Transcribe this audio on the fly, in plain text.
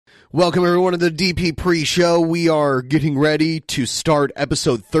Welcome, everyone, to the DP Pre-Show. We are getting ready to start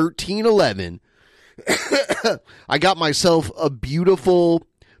episode 1311. I got myself a beautiful,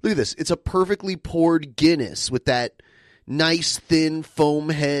 look at this, it's a perfectly poured Guinness with that nice, thin foam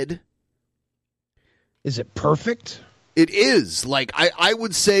head. Is it perfect? It is. Like, I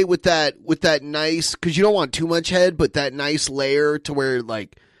would say with that nice, because you don't want too much head, but that nice layer to where it,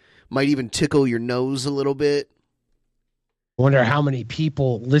 like, might even tickle your nose a little bit. I wonder how many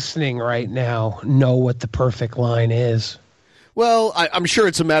people listening right now know what the perfect line is. Well, I'm sure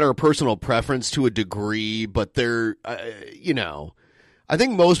it's a matter of personal preference to a degree, but they're, I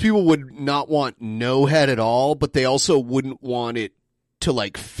think most people would not want no head at all, but they also wouldn't want it to,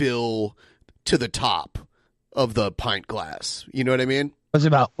 like, fill to the top of the pint glass. You know what I mean? What is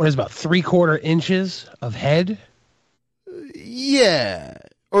about 3/4 inches of head? Yeah.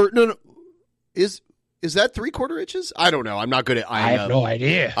 Or, no. Is that 3/4 inches? I don't know. I'm not good at. I have no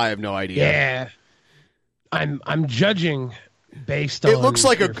idea. I have no idea. Yeah, I'm judging based on. It looks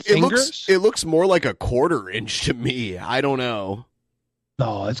like fingers. It looks more like a 1/4 inch to me. I don't know.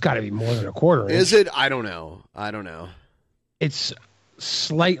 No, it's got to be more than a 1/4 inch. Is it? I don't know. It's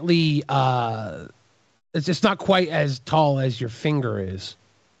slightly. It's just not quite as tall as your finger is.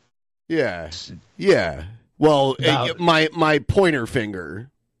 Yeah. Yeah. Well, my pointer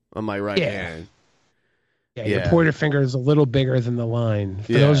finger on my right hand. Yeah, your pointer finger is a little bigger than the line.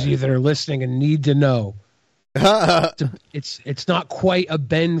 For those of you that are listening and need to know, it's not quite a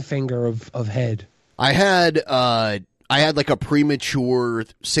bend finger of head. I had like a premature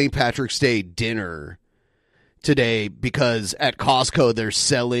St. Patrick's Day dinner today because at Costco they're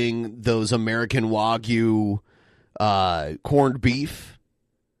selling those American Wagyu corned beef.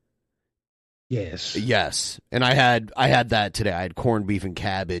 Yes. And I had that today. I had corned beef and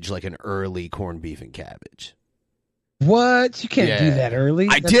cabbage, like an early corned beef and cabbage. What? You can't do that early.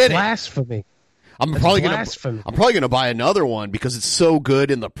 That's blasphemy. I'm probably gonna buy another one because it's so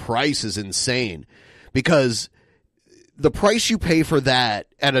good and the price is insane. Because the price you pay for that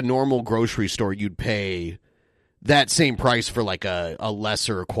at a normal grocery store, you'd pay that same price for like a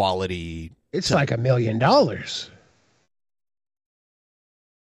lesser quality. It's like $1 million.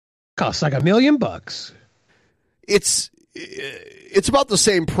 Costs like $1 million. It's about the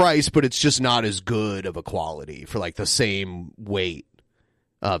same price, but it's just not as good of a quality for like the same weight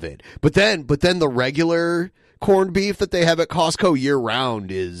of it. But then the regular corned beef that they have at Costco year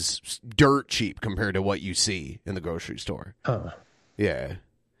round is dirt cheap compared to what you see in the grocery store. Yeah.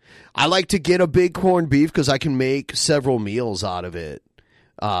 I like to get a big corned beef because I can make several meals out of it.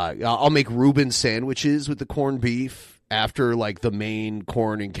 I'll make Reuben sandwiches with the corned beef after like the main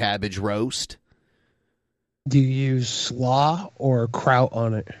corn and cabbage roast. Do you use slaw or kraut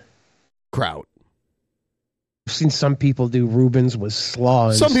on it? Kraut. I've seen some people do Reubens with slaw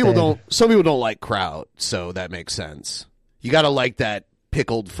instead. Some people don't like kraut, so that makes sense. You got to like that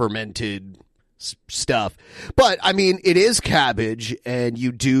pickled, fermented stuff. But I mean, it is cabbage, and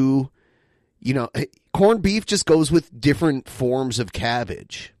you do, corned beef just goes with different forms of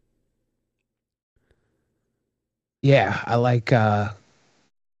cabbage. Yeah, I like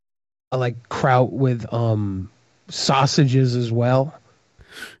kraut with sausages as well.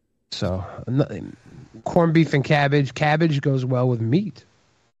 So corned beef and cabbage. Cabbage goes well with meat.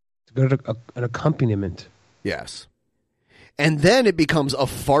 It's good an accompaniment. Yes, and then it becomes a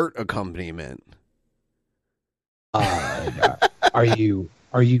fart accompaniment. Are you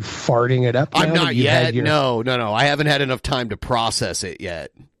farting it up now? I'm not yet. No. I haven't had enough time to process it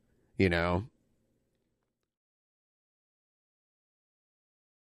yet.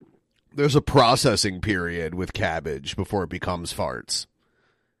 There's a processing period with cabbage before it becomes farts.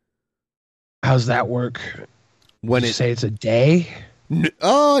 How's that work? When you say it's a day?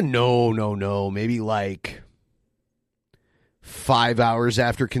 No. Maybe like 5 hours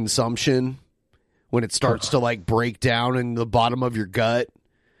after consumption, when it starts to like break down in the bottom of your gut.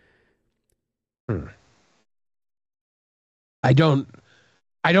 I don't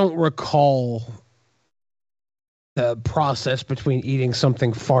recall the process between eating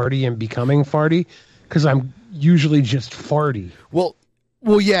something farty and becoming farty, because I'm usually just farty. Well,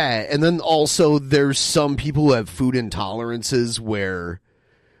 yeah, and then also there's some people who have food intolerances where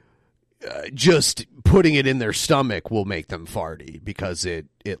just putting it in their stomach will make them farty because it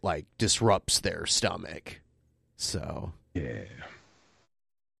like disrupts their stomach. So yeah,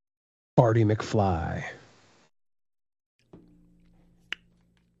 Farty McFly.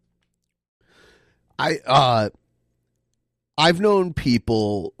 I've known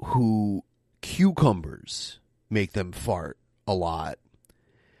people who cucumbers make them fart a lot,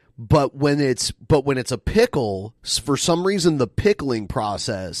 But when it's a pickle, for some reason the pickling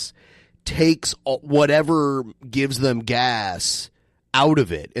process takes whatever gives them gas out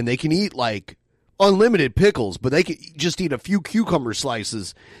of it, and they can eat like unlimited pickles, but they can just eat a few cucumber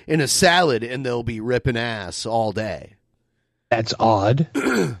slices in a salad and they'll be ripping ass all day. That's odd.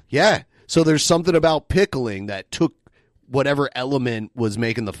 Yeah. So there's something about pickling that took whatever element was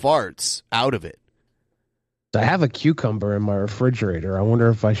making the farts out of it. I have a cucumber in my refrigerator. I wonder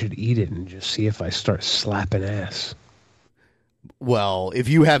if I should eat it and just see if I start slapping ass. Well, if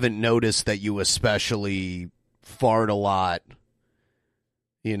you haven't noticed that you especially fart a lot,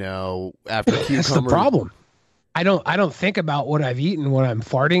 you know, after cucumber. That's the problem. I don't think about what I've eaten when I'm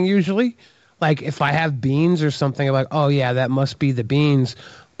farting usually. Like if I have beans or something, I'm like, oh yeah, that must be the beans.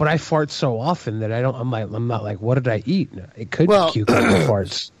 But I fart so often that I'm not like, what did I eat? It could be cucumber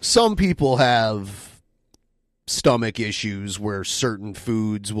farts. Some people have stomach issues where certain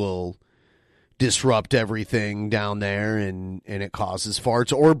foods will disrupt everything down there and it causes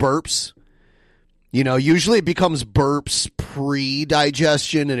farts or burps. You know, usually it becomes burps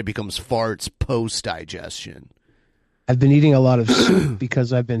pre-digestion and it becomes farts post-digestion. I've been eating a lot of soup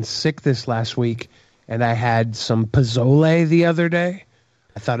because I've been sick this last week, and I had some pozole the other day.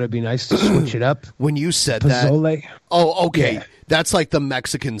 I thought it'd be nice to switch it up. When you said pozole. That... Oh, okay. Yeah. That's like the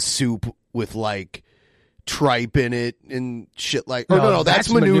Mexican soup with like tripe in it and shit like... No, that's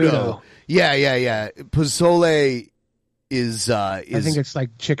menudo. Yeah. Pozole is... I think it's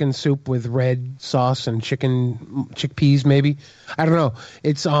like chicken soup with red sauce and chickpeas maybe. I don't know.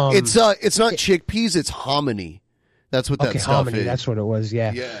 It's not chickpeas, it's hominy. That's what that stuff hominy, is. That's what it was,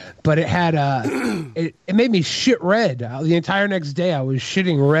 yeah. But it had it made me shit red. The entire next day I was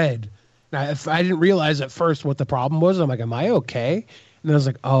shitting red. Now, if I didn't realize at first what the problem was, I'm like, am I okay? And then I was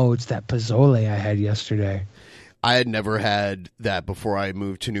like, oh, it's that pozole I had yesterday. I had never had that before I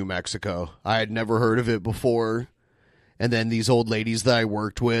moved to New Mexico. I had never heard of it before. And then these old ladies that I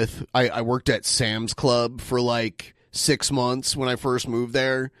worked with, I worked at Sam's Club for like 6 months when I first moved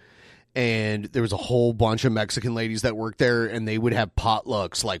there. And there was a whole bunch of Mexican ladies that worked there, and they would have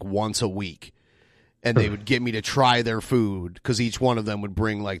potlucks like once a week. And they would get me to try their food because each one of them would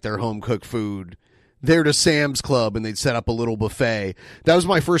bring like their home cooked food there to Sam's Club, and they'd set up a little buffet. That was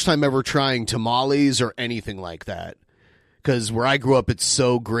my first time ever trying tamales or anything like that. Because where I grew up, it's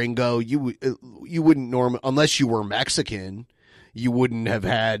so gringo. You wouldn't normally, unless you were Mexican, you wouldn't have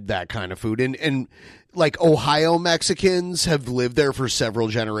had that kind of food. And like Ohio Mexicans have lived there for several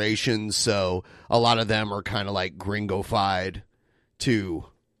generations, so a lot of them are kind of like gringofied too.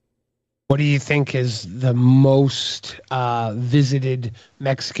 What do you think is the most visited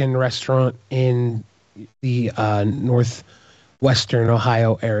Mexican restaurant in the northwestern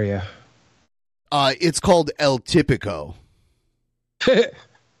Ohio area? It's called El Típico.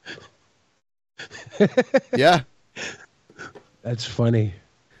 Yeah. That's funny.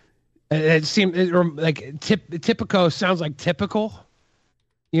 It seemed like typico sounds like typical,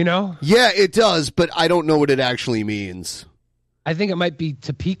 you know? Yeah, it does, but I don't know what it actually means. I think it might be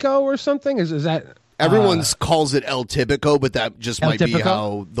Tipico or something. Is that everyone calls it El Típico, but that just might be Típico?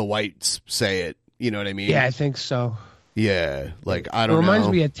 how the whites say it. You know what I mean? Yeah, I think so. Yeah, like I don't know. It reminds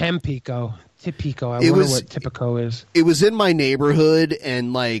me of Tampico. Tipico. I wonder what Tipico is. It was in my neighborhood,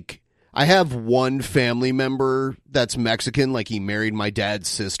 and like I have one family member that's Mexican. Like he married my dad's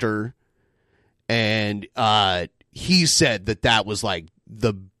sister, and he said that was like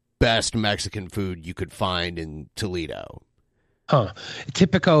the best Mexican food you could find in Toledo. Huh.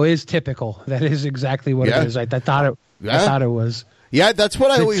 Typico is typical. That is exactly what it is. I thought it was. Yeah, that's what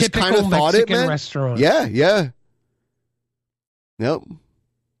I always kind of thought Mexican it meant. Restaurant. Yeah. Yep.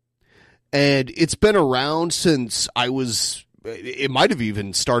 And it's been around since it might have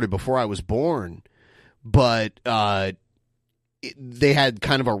even started before I was born, but they had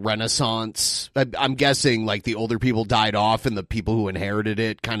kind of a renaissance. I'm guessing like the older people died off and the people who inherited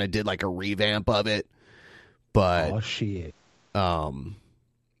it kind of did like a revamp of it. But oh shit.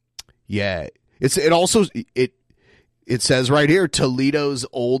 Yeah, it says right here, Toledo's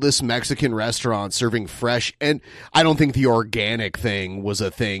oldest Mexican restaurant serving fresh, and I don't think the organic thing was a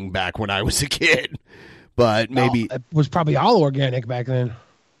thing back when I was a kid, but maybe it was probably all organic back then.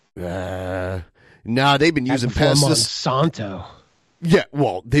 Nah, they've been using pesticides. Monsanto. Yeah,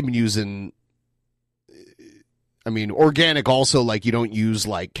 well, they've been using. I mean, organic also, like you don't use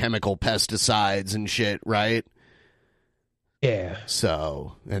like chemical pesticides and shit, right? Yeah.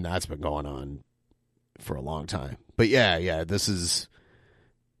 So, and that's been going on for a long time. But yeah, this is...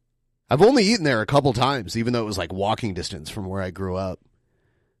 I've only eaten there a couple times, even though it was like walking distance from where I grew up.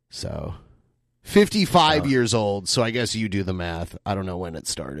 So, 55 years old, so I guess you do the math. I don't know when it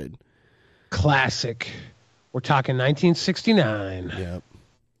started. Classic. We're talking 1969. Yep.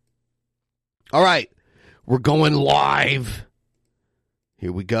 All right. We're going live.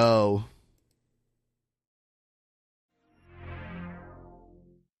 Here we go.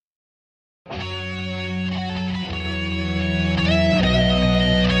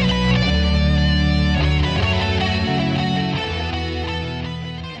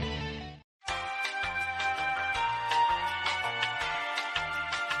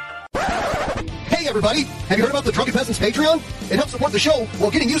 Hey everybody, have you heard about the Drunken Peasants Patreon? It helps support the show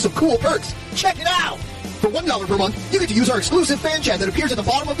while getting you some cool perks. Check it out! For $1 per month, you get to use our exclusive fan chat that appears at the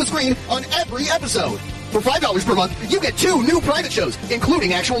bottom of the screen on every episode. For $5 per month, you get 2 new private shows,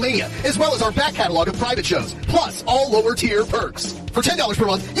 including Actual Mania, as well as our back catalog of private shows, plus all lower tier perks. For $10 per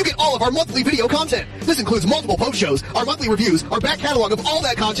month, you get all of our monthly video content. This includes multiple post shows, our monthly reviews, our back catalog of all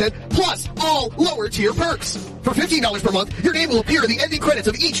that content, plus all lower tier perks. For $15 per month, your name will appear in the ending credits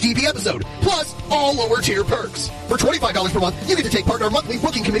of each DP episode, plus all lower tier perks. For $25 per month, you get to take part in our monthly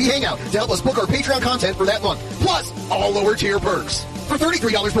booking committee hangout to help us book our Patreon content for that month, plus all lower tier perks. For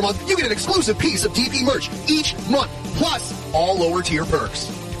 $33 per month, you get an exclusive piece of DP merch each month, plus all lower tier perks.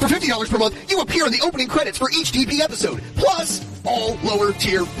 For $50 per month, you appear in the opening credits for each DP episode, plus all lower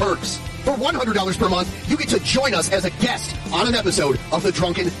tier perks. For $100 per month, you get to join us as a guest on an episode of the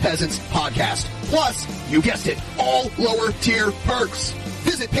Drunken Peasants podcast. Plus, you guessed it, all lower tier perks.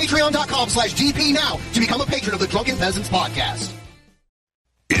 Visit patreon.com/DP now to become a patron of the Drunken Peasants podcast.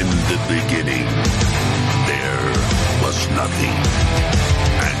 In the beginning, there was nothing.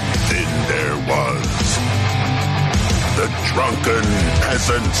 And then there was the Drunken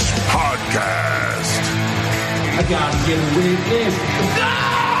Peasants podcast. I gotta get with this. No!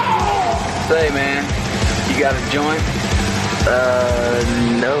 Say, man, you got a joint?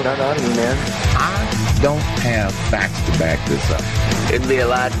 No, not on me, man. I don't have facts to back this up. It'd be a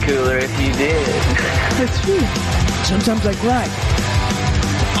lot cooler if you did. That's true. Sometimes I cry.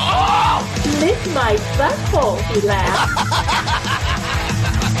 Oh! Lick my butthole, he laughed.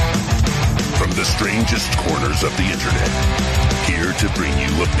 From the strangest corners of the internet, here to bring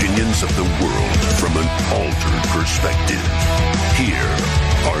you opinions of the world from an altered perspective. Here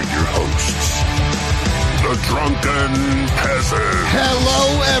are your hosts, the Drunken Peasants. Hello,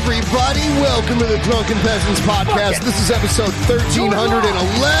 everybody. Welcome to the Drunken Peasants podcast. This is episode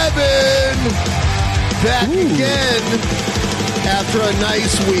 1311. Back again after a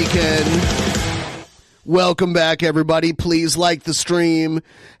nice weekend. Welcome back, everybody. Please like the stream.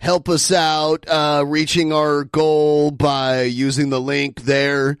 Help us out reaching our goal by using the link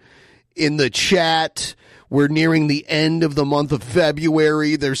there in the chat. We're nearing the end of the month of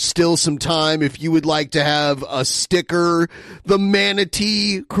February. There's still some time if you would like to have a sticker, the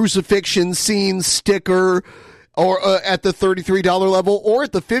manatee crucifixion scene sticker, or at the $33 level, or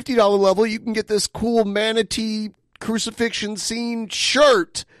at the $50 level, you can get this cool manatee crucifixion scene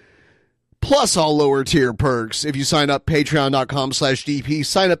shirt. Plus all lower tier perks if you sign up patreon.com/DP.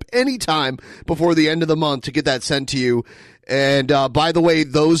 Sign up anytime before the end of the month to get that sent to you. And by the way,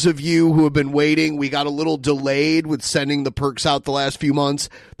 those of you who have been waiting, we got a little delayed with sending the perks out the last few months.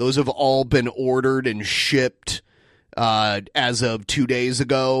 Those have all been ordered and shipped as of 2 days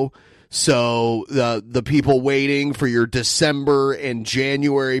ago. So the people waiting for your December and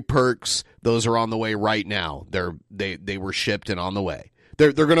January perks, those are on the way right now. They were shipped and on the way.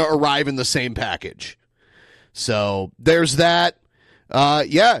 They're going to arrive in the same package. So there's that.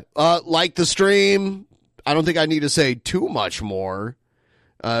 Like the stream. I don't think I need to say too much more.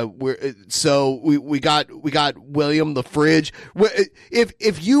 We got William the Fridge.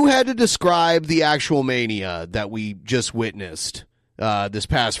 If you had to describe the actual mania that we just witnessed this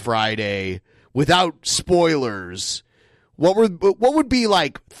past Friday without spoilers, what would be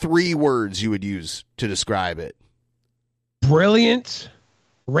like 3 words you would use to describe it? Brilliant,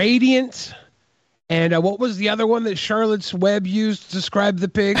 radiant, and what was the other one that Charlotte's Web used to describe the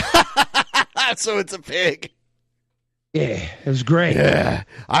pig? So it's a pig. Yeah, it was great. Yeah,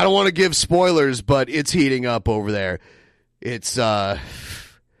 I don't want to give spoilers, but it's heating up over there. It's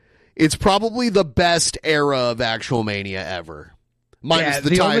probably the best era of Actual Mania ever. Minus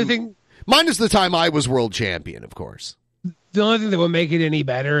the time I was world champion, of course. The only thing that would make it any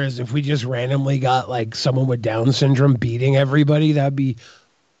better is if we just randomly got like someone with Down syndrome beating everybody. That'd be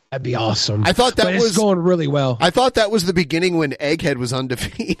awesome. I thought that was going really well. I thought that was the beginning when Egghead was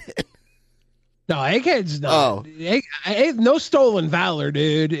undefeated. No, Egghead's not. No stolen valor,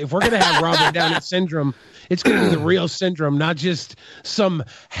 dude. If we're gonna have Robert Downey syndrome, it's gonna be the real syndrome, not just some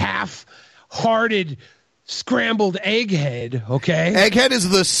half-hearted scrambled Egghead, okay? Egghead is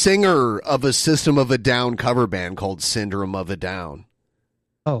the singer of a System of a Down cover band called Syndrome of a Down.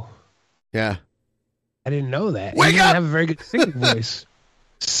 Oh. Yeah. I didn't know that. Wake he doesn't up! have a very good singing voice.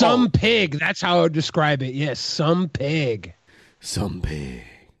 Some pig. That's how I would describe it. Yes, some pig. Some pig.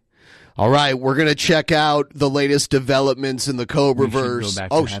 All right, we're going to check out the latest developments in the Cobraverse. We should go back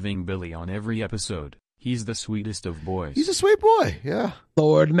to having Billy on every episode. He's the sweetest of boys. He's a sweet boy, yeah.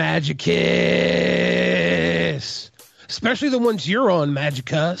 Lord Magicus. Especially the ones you're on,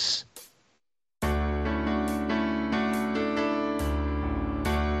 Magicus.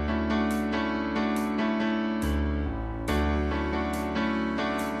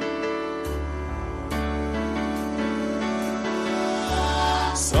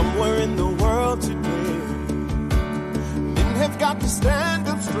 Somewhere in the world today, men have got to stand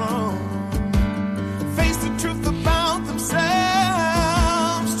up strong, face the truth about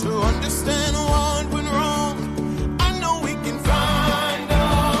themselves, to understand what went wrong. I know we can find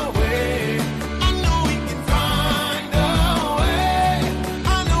a way. I know we can find a way.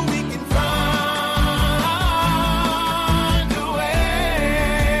 I know we can find a way.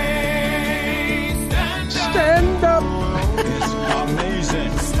 Stand up. It's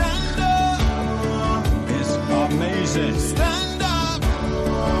amazing. Stand up. It's amazing. Stand up.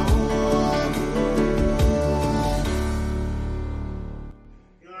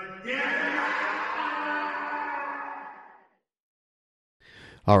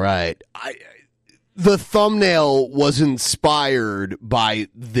 All right. The thumbnail was inspired by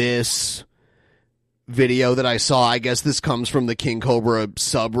this video that I saw. I guess this comes from the King Cobra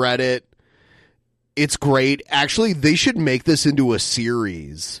subreddit. It's great. Actually, they should make this into a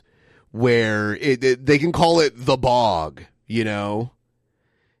series where they can call it The Bog, you know?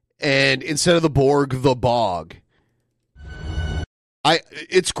 And instead of the Borg, The Bog.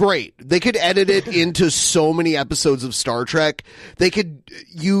 It's great. They could edit it into so many episodes of Star Trek. They could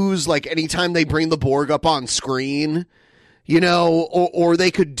use, like, anytime they bring the Borg up on screen, you know, or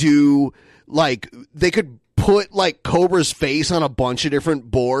they could do, like, they could put, like, Cobra's face on a bunch of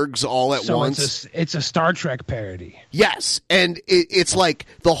different Borgs all at once. It's a Star Trek parody. Yes, and it's like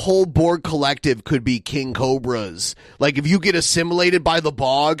the whole Borg collective could be King Cobras. Like, if you get assimilated by the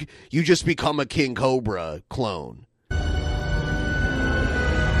Bog, you just become a King Cobra clone.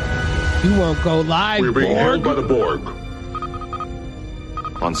 You won't go live, We're being held by Borg. the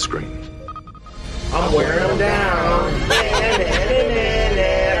Borg. On screen. I'm wearing them down.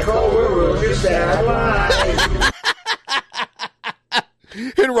 Cobra your satellite.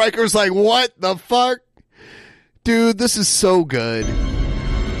 And Riker's like, what the fuck? Dude, this is so good.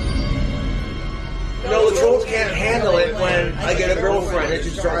 No, the trolls can't handle it when I get a girlfriend. It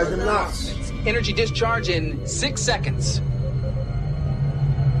just drives them nuts. Energy discharge in 6 seconds.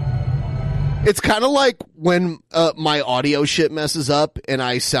 It's kind of like when my audio shit messes up and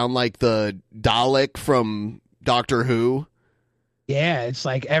I sound like the Dalek from Doctor Who. Yeah, it's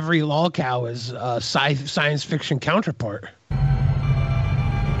like every lolcow is a science fiction counterpart.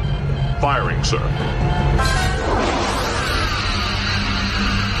 Firing, sir.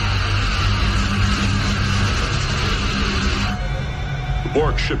 The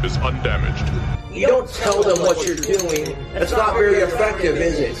Borg ship is undamaged. You don't tell them what you're doing. That's not very effective,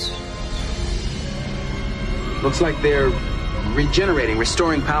 is it? Looks like they're regenerating,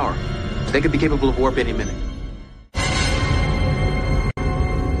 restoring power. They could be capable of warp any minute.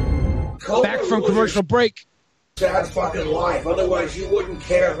 Back from commercial break. Sad fucking life. Otherwise, you wouldn't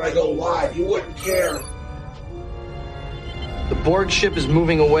care if I go live. You wouldn't care. The Borg ship is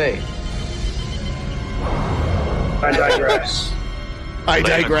moving away. I digress. I Land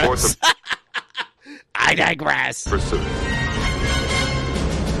digress. north of I digress. pursuit.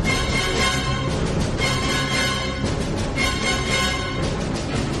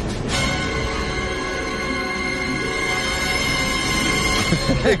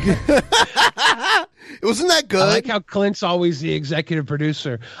 Wasn't that good? I like how Clint's always the executive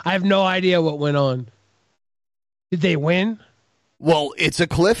producer. I have no idea what went on. Did they win? Well, it's a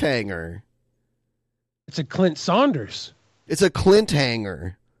cliffhanger. It's a Clint Saunders. It's a Clint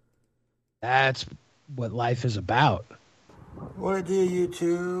hanger. That's what life is about. What do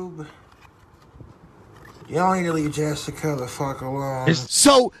YouTube? Y'all need to leave Jessica the fuck alone.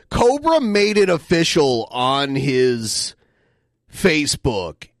 So Cobra made it official on his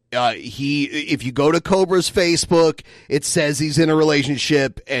Facebook. If you go to Cobra's Facebook, it says he's in a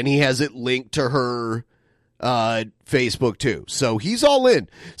relationship and he has it linked to her Facebook too. So he's all in.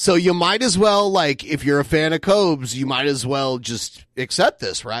 So you might as well, like, if you're a fan of Cobes, you might as well just accept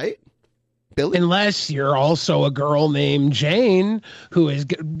this, right? Billy? Unless you're also a girl named Jane who is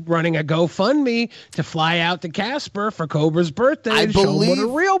running a GoFundMe to fly out to Casper for Cobra's birthday and show him what a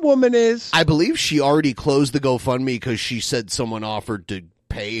real woman is. I believe she already closed the GoFundMe because she said someone offered to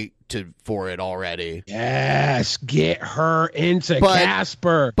pay for it already. Yes, get her into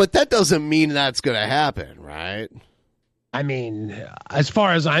Casper. But that doesn't mean that's going to happen, right? I mean, as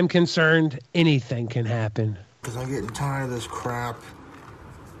far as I'm concerned, anything can happen. Because I'm getting tired of this crap.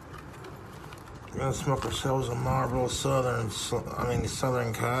 I'm gonna smoke ourselves a Marlboro Southern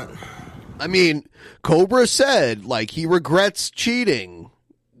Cut. I mean, Cobra said, like, he regrets cheating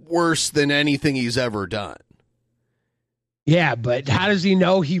worse than anything he's ever done. Yeah, but how does he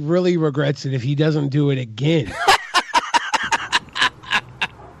know he really regrets it if he doesn't do it again?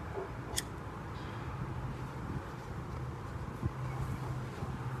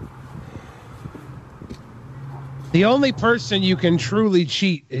 The only person you can truly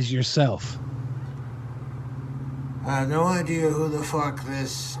cheat is yourself. I have no idea who the fuck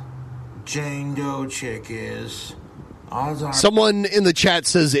this Jane Doe chick is. Someone in the chat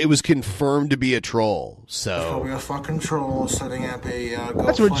says it was confirmed to be a troll. So probably a fucking troll setting up a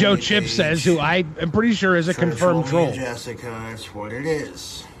that's what Joe Chip says, who I am pretty sure is a confirmed troll. Jessica, that's what it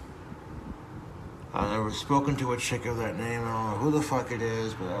is. I've never spoken to a chick of that name. I don't know who the fuck it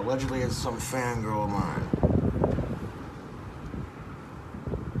is, but allegedly it's some fangirl of mine.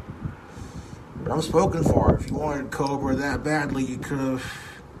 But I'm spoken for. If you wanted Cobra that badly, you could have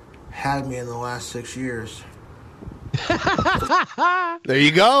had me in the last 6 years. There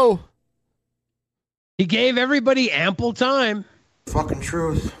you go. He gave everybody ample time. Fucking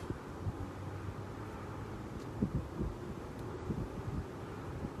truth.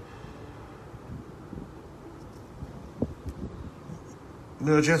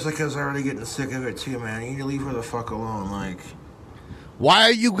 No, Jessica's already getting sick of it too, man. You need to leave her the fuck alone, like. Why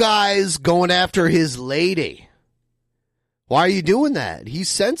are you guys going after his lady? Why are you doing that? He's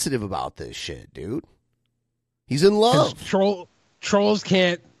sensitive about this shit, dude. He's in love. Trolls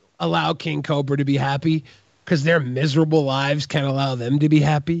can't allow King Cobra to be happy because their miserable lives can't allow them to be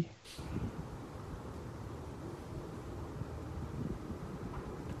happy.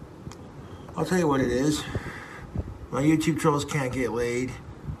 I'll tell you what it is. My YouTube trolls can't get laid.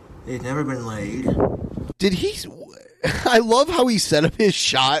 They've never been laid. Did he... I love how he set up his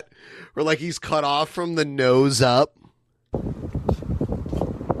shot where, like, he's cut off from the nose up.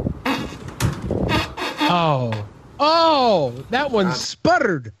 Oh, that one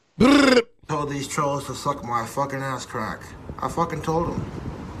sputtered. I told these trolls to suck my fucking ass crack. I fucking told them.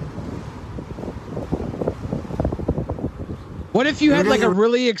 What if you had, like, a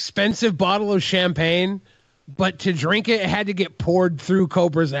really expensive bottle of champagne, but to drink it, it had to get poured through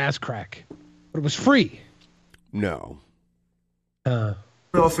Cobra's ass crack? But it was free. No. Real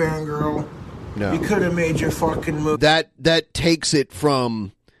fangirl. No. You could have made your fucking move. That takes it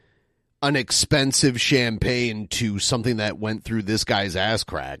from an expensive champagne to something that went through this guy's ass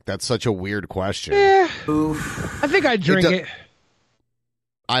crack. That's such a weird question. Yeah. I think I'd drink it.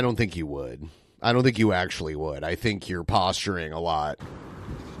 I don't think you would. I don't think you actually would. I think you're posturing a lot.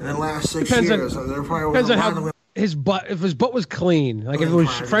 In the last 6 years, there probably was depends on how his butt. If his butt was clean, like if it was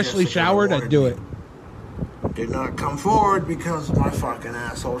freshly showered, I'd do it. Did not come forward because of my fucking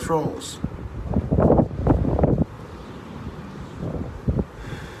asshole trolls.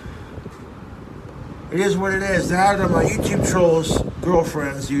 It is what it is. That of my YouTube trolls'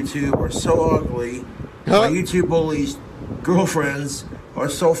 girlfriends, YouTube, are so ugly. My YouTube bullies' girlfriends are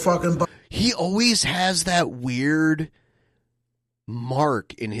so fucking. He always has that weird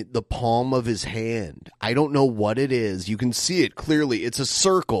mark in the palm of his hand. I don't know what it is. You can see it clearly. It's a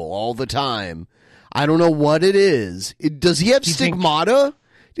circle all the time. I don't know what it is. Does he have stigmata?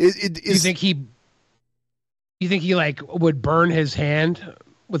 You think he like would burn his hand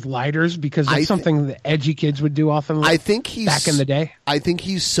with lighters because that's something the edgy kids would do often? I think he's back in the day. I think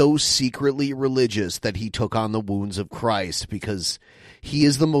he's so secretly religious that he took on the wounds of Christ because he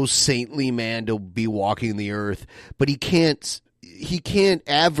is the most saintly man to be walking the earth, but he can't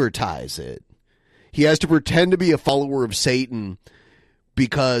advertise it. He has to pretend to be a follower of Satan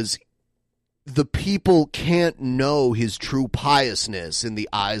because the people can't know his true piousness in the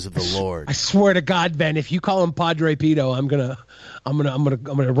eyes of the Lord. I swear to God, Ben, if you call him Padre Pito, I'm gonna run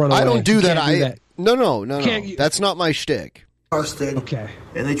away. I don't do that. No. That's not my shtick. Okay.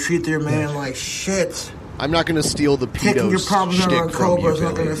 And they treat their man like shit. I'm not going to steal the Taking your pedo's problems out shtick on from you, Cobra's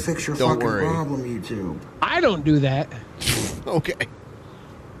not Billy. going to fix your Don't fucking worry. problem, YouTube. I don't do that. Okay.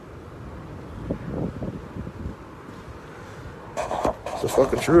 The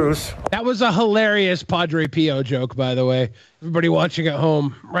fucking truth. That was a hilarious Padre Pio joke, by the way. Everybody watching at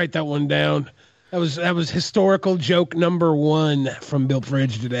home, write that one down. That was historical joke number 1 from Bill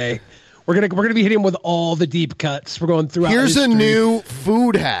Fridge today. We're gonna be hitting with all the deep cuts. We're going throughout. Here's history. a new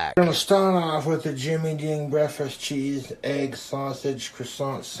food hack. We're gonna start off with the Jimmy Dean breakfast cheese, egg, sausage,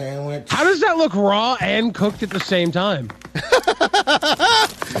 croissant sandwich. How does that look raw and cooked at the same time?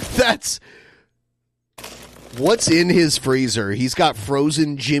 That's what's in his freezer. He's got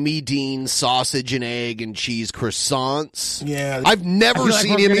frozen Jimmy Dean sausage and egg and cheese croissants. Yeah. I've never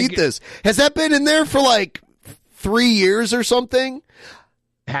seen him eat this. Has that been in there for like 3 years or something?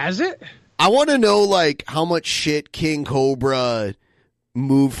 Has it? I want to know like how much shit King Cobra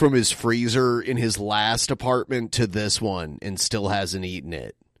moved from his freezer in his last apartment to this one and still hasn't eaten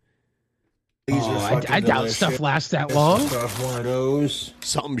it. I doubt stuff lasts that long. One of those.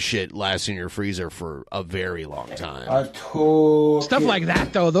 Some shit lasts in your freezer for a very long time. Stuff like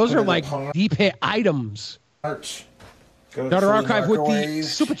that, though, those are like deep hit items. Daughter Archive with the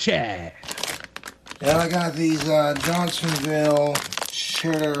super chat. And I got these Johnsonville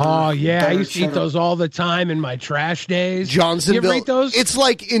cheddar. Oh, yeah. I used to eat those all the time in my trash days. Johnsonville. You ever eat those? It's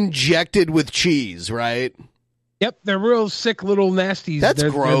like injected with cheese, right? Yep. They're real sick little nasties. That's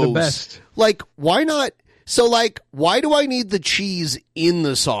they're, gross. They're the best. Like, why not? So, like, why do I need the cheese in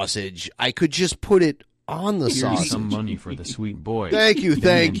the sausage? I could just put it on the sausage. Here's some money for the sweet boy. Thank you, Ben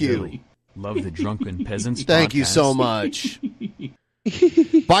thank and you. Billy. Love the Drunken Peasants Thank you podcast. so much.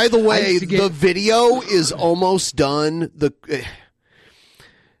 By the way, the video is almost done.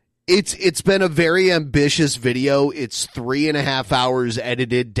 It's been a very ambitious video. It's 3.5 hours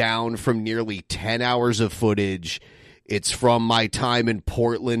edited down from nearly 10 hours of footage. It's from my time in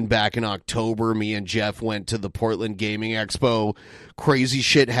Portland back in October. Me and Jeff went to the Portland Gaming Expo. Crazy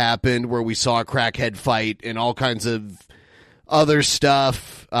shit happened where we saw a crackhead fight and all kinds of other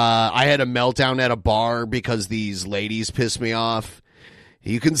stuff. I had a meltdown at a bar because these ladies pissed me off.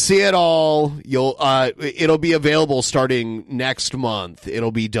 You can see it all. It'll be available starting next month.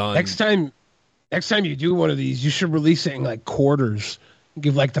 It'll be done. Next time you do one of these, you should release it in like quarters.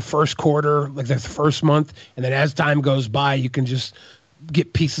 Give like the first quarter, like the first month, and then as time goes by, you can just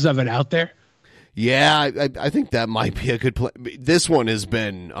get pieces of it out there. Yeah, I think that might be a good plan. This one has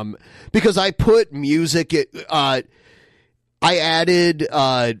been because I put music. I added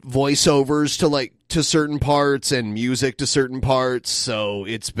voiceovers to certain parts and music to certain parts, so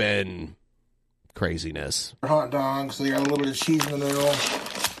it's been craziness. Hot dogs, they got a little bit of cheese in the middle.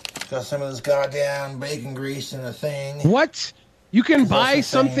 Got some of this goddamn bacon grease in the thing. What? You can buy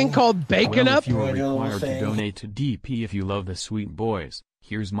something called Bacon Well, Up? if you are required to donate to DP if you love the sweet boys,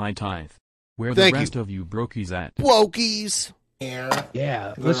 here's my tithe. Where the rest of you brokies at? Wokies. Here.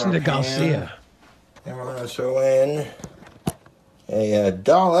 Yeah, listen to Garcia. And we're going to throw in a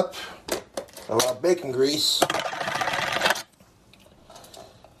dollop of our bacon grease.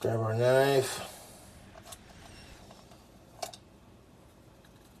 Grab our knife.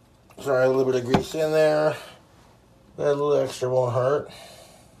 Sorry, a little bit of grease in there. A little extra won't hurt.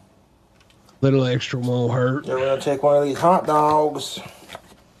 Little extra won't hurt. Then we're going to take one of these hot dogs.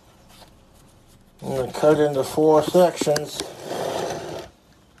 I'm going to cut it into 4 sections.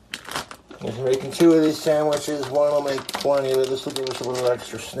 If you're making 2 of these sandwiches, one will make 20, but this will give us a little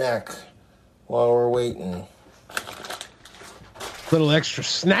extra snack while we're waiting. Little extra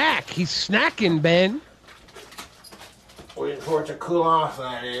snack. He's snacking, Ben. Waiting for it to cool off,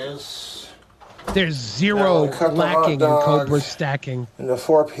 that is. There's zero lacking in Cobra stacking. Into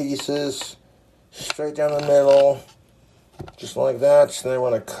 4 pieces, straight down the middle, just like that. So then I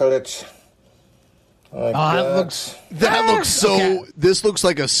want to cut it. Like that looks so. Okay. This looks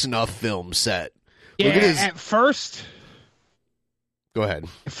like a snuff film set. Yeah, look at his, at first. Go ahead.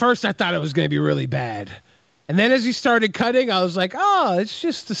 At first, I thought it was going to be really bad. And then as he started cutting, I was like, oh, it's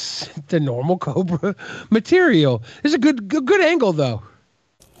just the normal Cobra material. It's a good angle, though.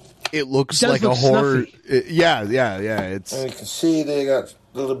 It looks like a horror. Yeah. It's. And you can see they got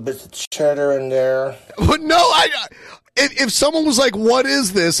little bits of cheddar in there. But no, if someone was like, "What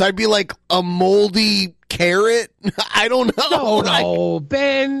is this?" I'd be like, "A moldy carrot." I don't know. No,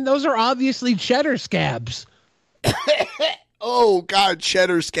 Ben. Those are obviously cheddar scabs. Oh God,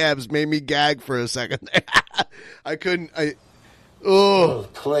 cheddar scabs made me gag for a second. I couldn't.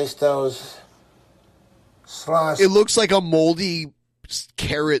 Place those. Slice. It looks like a moldy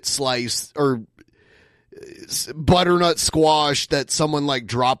carrot slice or butternut squash that someone like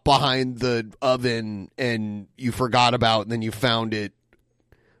dropped behind the oven and you forgot about, and then you found it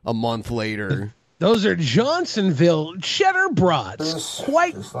a month later. Those are Johnsonville cheddar brats.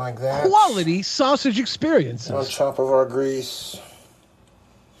 Quite just like that. Quality sausage experiences. On top of our grease.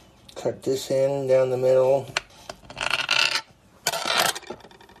 cut this in down the middle.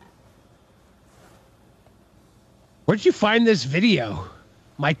 Where'd you find this video?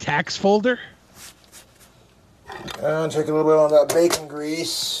 My tax folder? Take a little bit of that bacon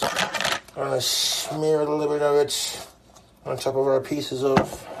grease. I'm going to smear a little bit of it on top of our pieces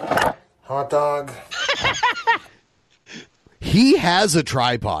of hot dog. He has a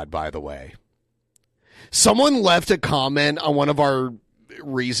tripod, by the way. Someone left a comment on one of our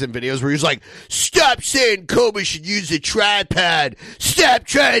recent videos where he's like, stop saying Cobra should use a tripod. Stop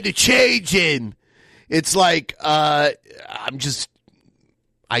trying to change him. It's like, I just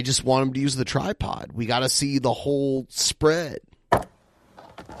want him to use the tripod. We got to see the whole spread.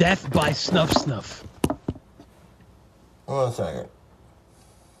 Death by snuff. One second.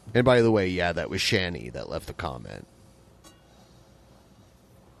 And by the way, yeah, that was Shani that left the comment.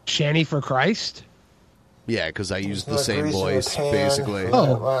 Shani for Christ? Yeah, because I used the same voice, basically. Oh.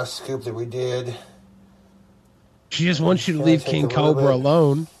 That last scoop that we did. She just wants you to leave King Cobra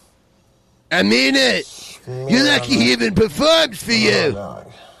alone. I mean it. You're lucky he even performed for you.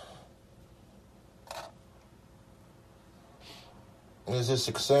 Is this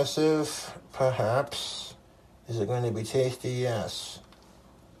excessive? Perhaps. Is it going to be tasty? Yes.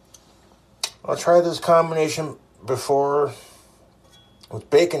 I'll try this combination before with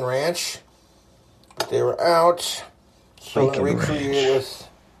bacon ranch. They were out, so I'm going to recreate it with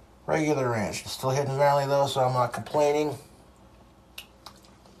regular ranch. It's still Hidden Valley, though, so I'm not complaining.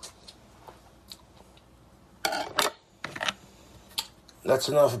 That's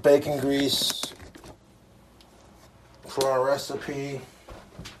enough bacon grease for our recipe.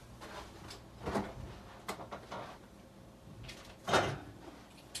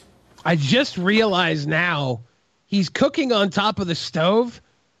 I just realized now he's cooking on top of the stove,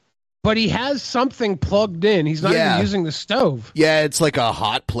 but he has something plugged in. He's not even using the stove. Yeah, it's like a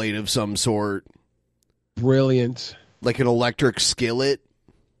hot plate of some sort. Brilliant. Like an electric skillet.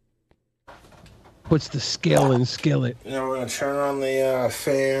 Puts the skill in skillet. Now we're going to turn on the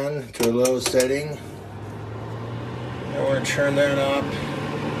fan to a low setting. Now we're going to turn that up.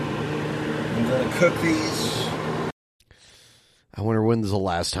 I'm going to cook these. I wonder when's the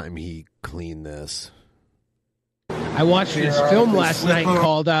last time he cleaned this. I watched this film last night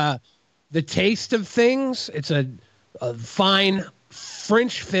called The Taste of Things. It's a fine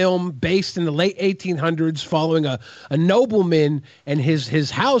French film based in the late 1800s following a nobleman and his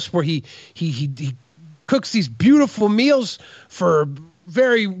house where he cooks these beautiful meals for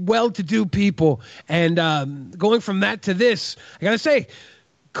very well-to-do people. And going from that to this, I got to say,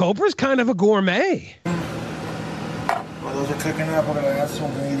 Cobra's kind of a gourmet. While those are cooking up, we're going to add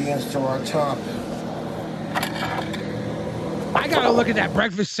some ingredients to our top. I got to look at that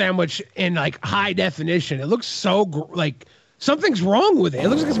breakfast sandwich in like high definition. It looks so like something's wrong with it. It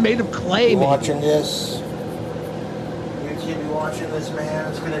looks like it's made of clay. Watching this. You keep watching this, man.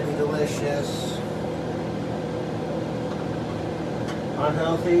 It's going to be delicious.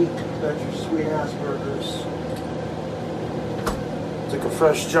 Unhealthy, but your sweet-ass burgers. Take a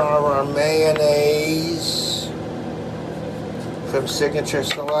fresh jar of our mayonnaise. From Signature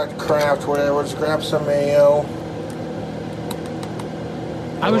Select, Kraft, whatever. Just grab some mayo.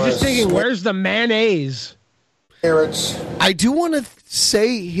 I was just thinking, where's the mayonnaise? Carrots. I do want to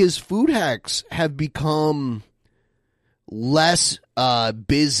say his food hacks have become less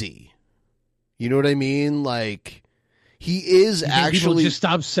busy. You know what I mean? Like, he is actually... People just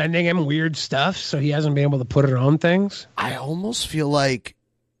stopped sending him weird stuff, so he hasn't been able to put it on things? I almost feel like,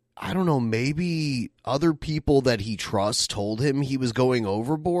 I don't know, maybe other people that he trusts told him he was going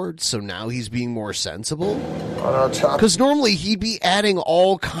overboard, so now he's being more sensible? Because normally he'd be adding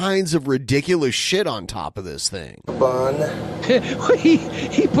all kinds of ridiculous shit on top of this thing. Bun.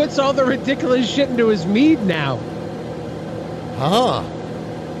 he puts all the ridiculous shit into his meat now. Huh.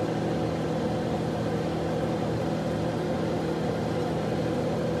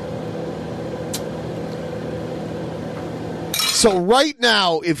 So right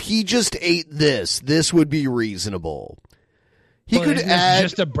now, if he just ate this would be reasonable. He could add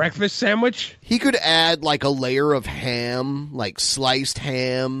just a breakfast sandwich. He could add like a layer of ham, like sliced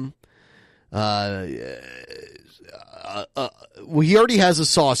ham. Well, he already has a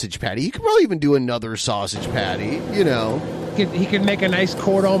sausage patty. He could probably even do another sausage patty. You know, he could make a nice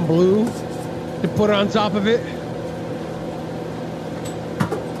cordon bleu to put on top of it.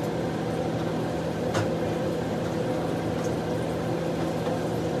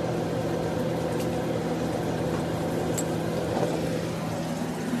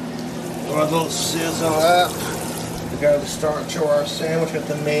 A little sizzle up. got the start to our sandwich. Got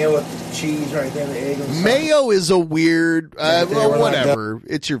the mayo with the cheese right there, the egg and sauce. Mayo is a weird, well, whatever.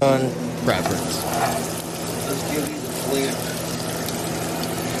 It's your preference. Let's give you the flavor.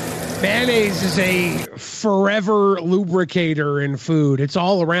 Mayonnaise is a forever lubricator in food. It's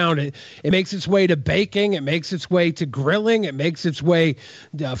all around it. It makes its way to baking. It makes its way to grilling. It makes its way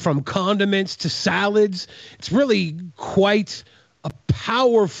from condiments to salads. It's really quite a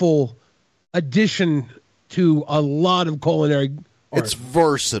powerful addition to a lot of culinary art. It's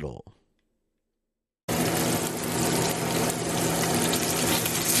versatile.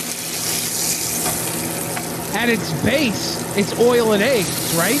 At its base, it's oil and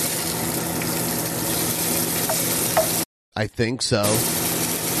eggs, right? I think so.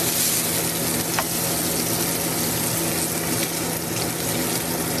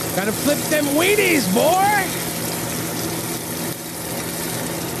 Gotta flip them weenies, boy!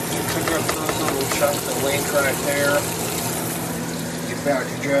 Cook up those little chunks of link right there. Get back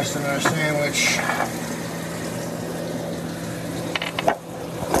to dressing our sandwich.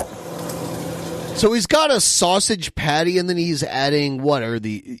 So he's got a sausage patty, and then he's adding what are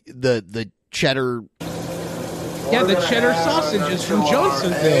the cheddar? Yeah, the cheddar sausages from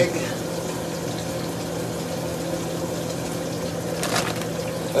Johnsonville.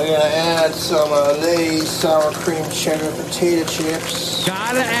 We're gonna add some Lay's sour cream cheddar potato chips.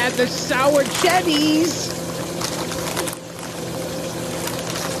 Gotta add the sour cheddies.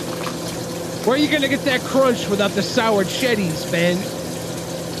 Where are you gonna get that crunch without the sour cheddies, Ben?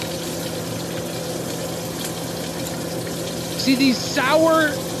 See these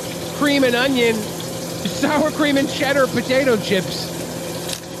sour cream and onion, sour cream and cheddar potato chips.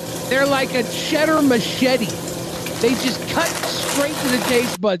 They're like a cheddar machete. They just cut straight to the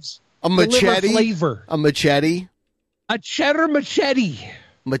taste buds. A machete? Flavor. A machete? A cheddar machete.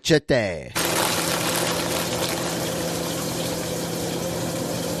 Machete.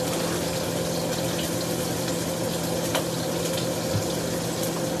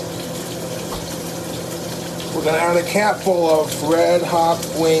 We're going to add a capful of Red Hot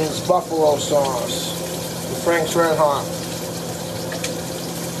Wings buffalo sauce. Frank's Red Hot.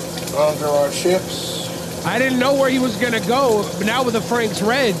 Onto our chips. I didn't know where he was going to go, but now with the Frank's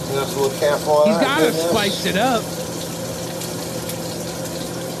Red, and that's a little capful. He's got to spice it up.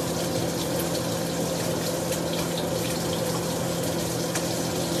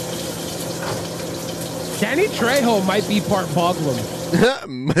 Danny Trejo might be part Boglum.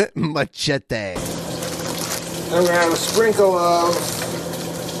 Machete. And we're going to have a sprinkle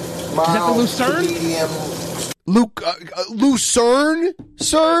of mild Lucerne? to medium. Lucerne,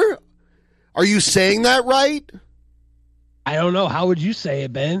 sir? Are you saying that right? I don't know. How would you say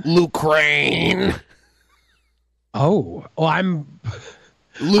it, Ben? Lucraine. Oh, well, I'm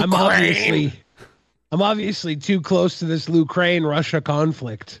obviously too close to this Ukraine-Russia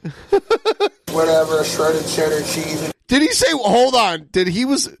conflict. Whatever, shredded cheddar cheese. Did he say? Hold on. Did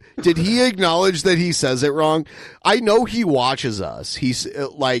he acknowledge that he says it wrong? I know he watches us. He's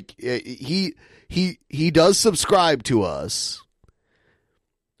like he does subscribe to us.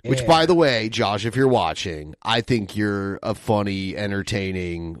 Which, by the way, Josh, if you're watching, I think you're a funny,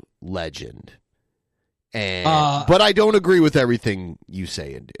 entertaining legend. And but I don't agree with everything you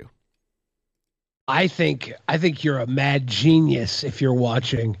say and do. I think you're a mad genius if you're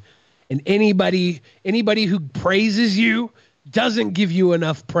watching. And anybody who praises you doesn't give you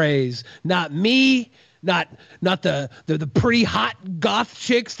enough praise. Not me, not the pretty hot goth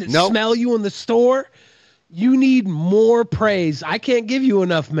chicks that smell you in the store. You need more praise. I can't give you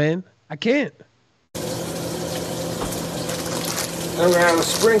enough, man. I can't. And we're going to have a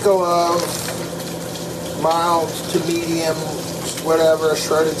sprinkle of mild to medium, whatever,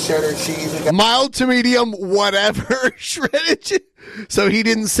 shredded cheddar cheese. Mild to medium, whatever, shredded cheddar. So he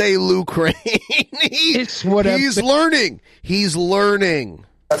didn't say Lucraine. He's learning. He's learning.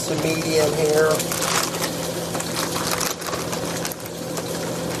 That's a medium here.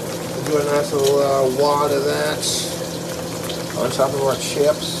 Do a nice little wad of that on top of our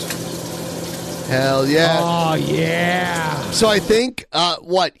chips. Hell yeah. Oh, yeah. So I think,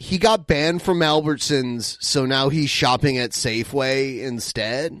 he got banned from Albertsons, so now he's shopping at Safeway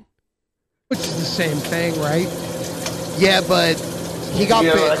instead? Which is the same thing, right? Yeah, but he got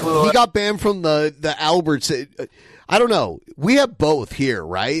banned from the Albertsons. I don't know. We have both here,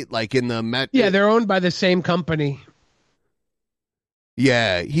 right? Like in the Yeah, they're owned by the same company.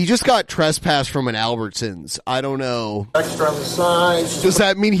 Yeah, he just got trespassed from an Albertsons. I don't know. Extra on the sides. Does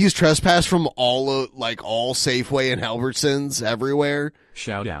that mean he's trespassed from all Safeway and Albertsons everywhere?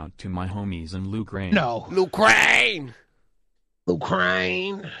 Shout out to my homies in Lucraine. No. Lucraine.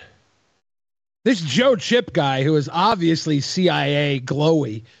 This Joe Chip guy, who is obviously CIA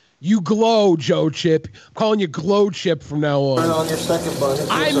glowy. You glow, Joe Chip. I'm calling you Glow Chip from now on. On your second button.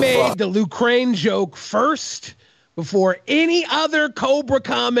 I made the Lucrane joke first before any other Cobra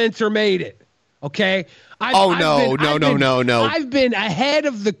commenter made it. Okay? No. I've been ahead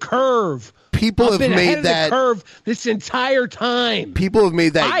of the curve. People have made that curve this entire time. People have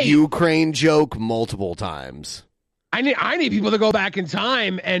made that Ukraine joke multiple times. I need people to go back in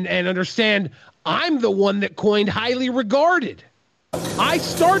time and understand I'm the one that coined highly regarded. I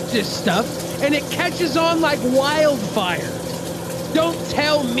start this stuff and it catches on like wildfire. Don't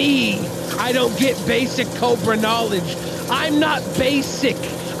tell me I don't get basic Cobra knowledge. I'm not basic.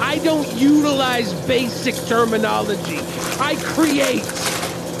 I don't utilize basic terminology. I create.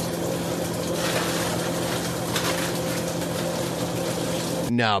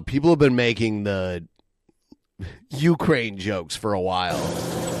 No, people have been making the Ukraine jokes for a while.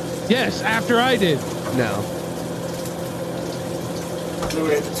 Yes, after I did. No.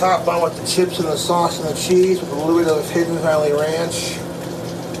 Louis at the top bun with the chips and the sauce and the cheese with a little bit of Hidden Valley Ranch.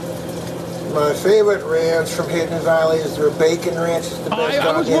 My favorite ranch from Hidden Valley is their bacon ranch. It's the best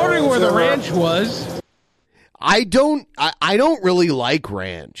I was wondering where the ranch was. I don't really like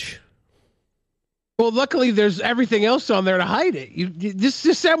ranch. Well, luckily there's everything else on there to hide it. This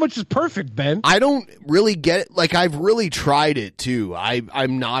sandwich is perfect, Ben. I don't really get it. Like, I've really tried it too.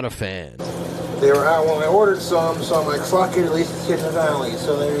 I'm not a fan. They were out when I ordered some, so I'm like, fuck it, at least it's Hidden Valley.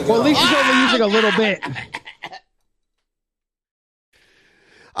 So there you go. Well, at least he's only using a little bit.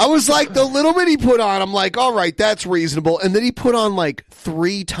 I was like, the little bit he put on, I'm like, all right, that's reasonable. And then he put on like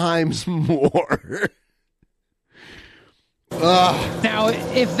 3 times more. Now,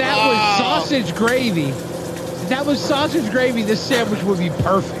 if that was sausage gravy, this sandwich would be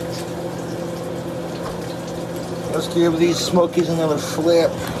perfect. Let's give these Smokies another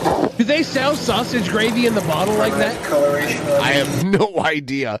flip. Do they sell sausage gravy in the bottle like that? I have no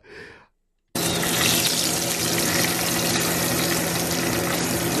idea. A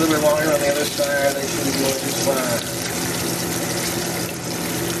little bit longer on the other side. They should be going just fine.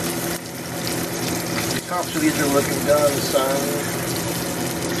 The tops of these are looking done, son.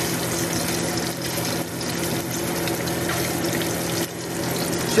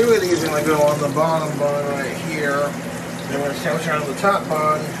 Two of these are going to go on the bottom bun right here. Then we're going to sandwich on the top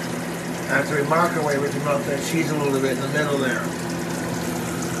bun. After we microwave it, we melt that cheese a little bit in the middle there.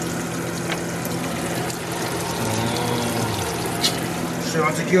 So I'll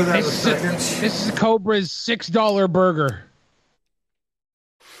have to give that a second. This is Cobra's $6 burger.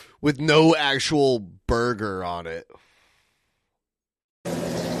 With no actual burger on it.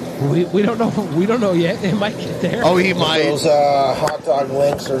 We don't know. We don't know yet. It might get there. Oh, he might. Those hot dog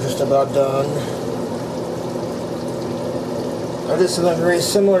links are just about done. I did something very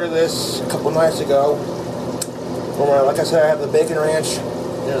similar to this a couple nights ago. Where, like I said, I have the bacon ranch.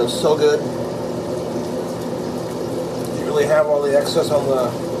 It was so good. You really have all the excess on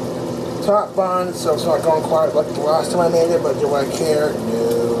the top bun, so it's not going quite like the last time I made it. But do I care?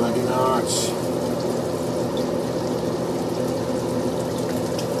 No, I do not.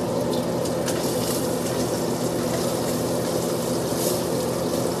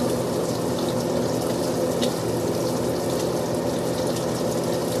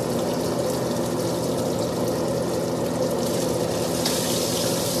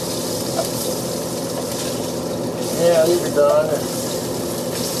 Yeah, these are done.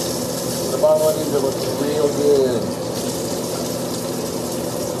 The bottom of these are looking real good.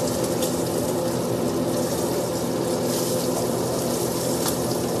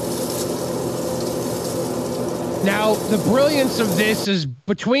 Now, the brilliance of this is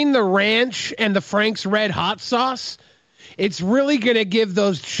between the ranch and the Frank's Red Hot Sauce, it's really going to give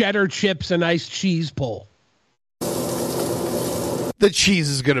those cheddar chips a nice cheese pull. The cheese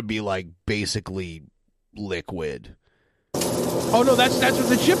is going to be like basically liquid. Oh no, that's what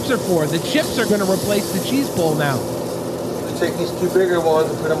the chips are for. The chips are going to replace the cheese pull now. Take these 2 bigger ones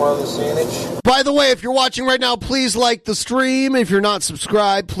and put them on the sandwich. By the way, if you're watching right now, please like the stream. If you're not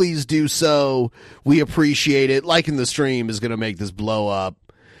subscribed, please do so. We appreciate it. Liking the stream is going to make this blow up.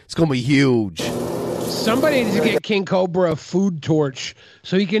 It's going to be huge. Somebody needs to get King Cobra a food torch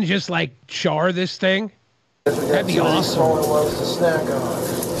so he can just like char this thing. That'd be awesome.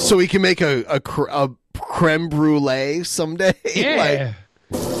 So we can make a creme brulee someday. Yeah,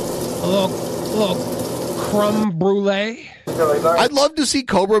 a little creme brulee. I'd love to see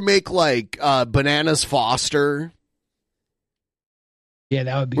Cobra make like Bananas Foster. Yeah,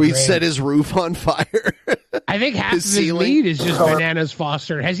 that would be where great. he set his roof on fire. I think half of his meat is just Bananas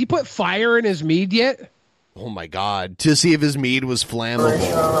Foster. Has he put fire in his meat yet? Oh my God! To see if his meat was flammable.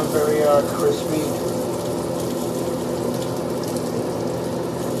 Very crispy.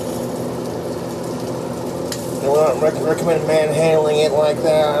 I would not recommend manhandling it like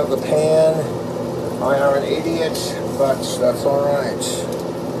that out of the pan. I am an idiot, but that's all right.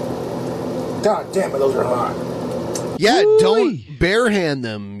 God damn it, those are hot. Yeah, don't barehand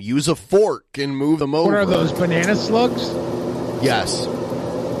them. Use a fork and move them over. What are those, banana slugs? Yes.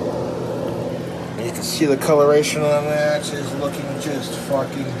 You can see the coloration on that is looking just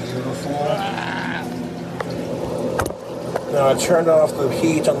fucking beautiful. Now I turned off the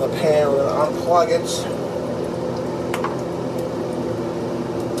heat on the pan. We're going to unplug it.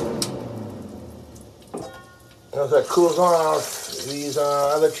 As that cools off, these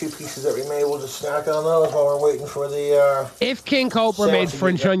other two pieces that we made, we'll just snack on those while we're waiting for the... If King Cobra made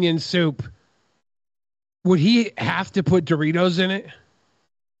French onion soup, would he have to put Doritos in it?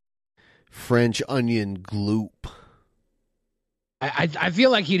 French onion gloop. I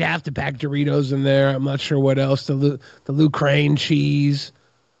feel like he'd have to pack Doritos in there. I'm not sure what else. The Lucraine cheese.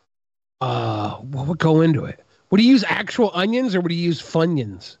 What would go into it? Would he use actual onions or would he use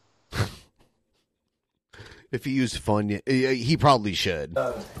Funyuns? If he used Funyun, he probably should.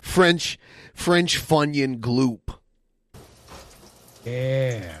 French Funyun gloop.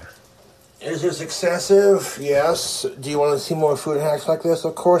 Yeah. Is this excessive? Yes. Do you want to see more food hacks like this?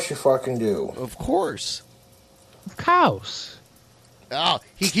 Of course you fucking do. Of course. Of course. Oh,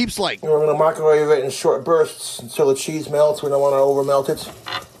 he keeps like... We're going to microwave it in short bursts until the cheese melts. We don't want to over melt it.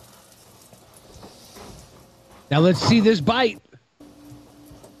 Now let's see this bite.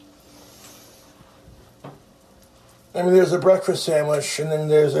 I mean, there's a breakfast sandwich, and then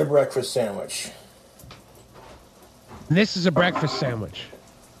there's a breakfast sandwich. And this is a breakfast sandwich.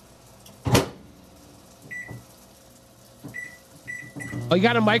 Oh, you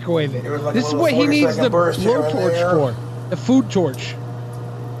got to microwave it. Like this is what he needs the blowtorch for. The food torch.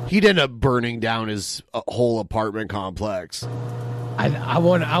 He'd end up burning down his whole apartment complex. I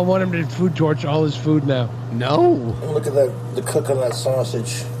want him to food torch all his food now. No. Look at that, the cook on that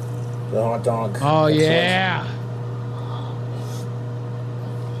sausage. The hot dog. Oh, yeah.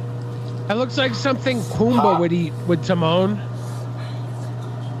 That looks like something Pumbaa would eat with Timon.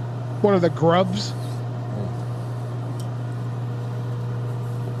 One of the grubs.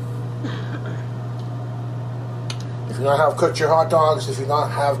 If you not have cooked your hot dogs, if you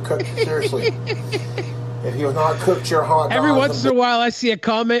not have cooked, seriously. If you have not cooked your hot dogs. Every once in a while, I see a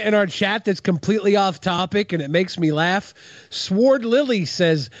comment in our chat that's completely off topic, and it makes me laugh. Sword Lily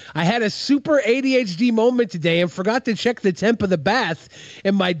says, I had a super ADHD moment today and forgot to check the temp of the bath,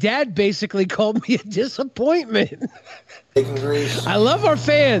 and my dad basically called me a disappointment. Taking grease. I love our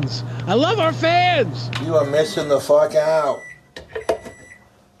fans. I love our fans. You are missing the fuck out.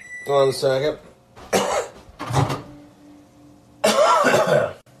 Hold on a second.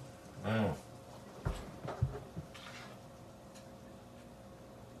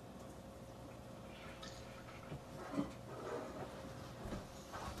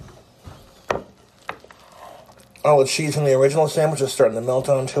 Oh, the cheese from the original sandwich is starting to melt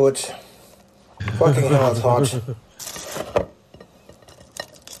onto it. Fucking hell, it's hot.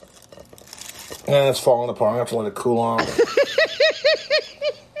 And it's falling apart. I have to let it cool off.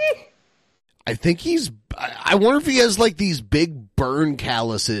 I think I wonder if he has like these big burn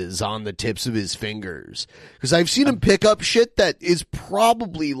calluses on the tips of his fingers. Because I've seen him pick up shit that is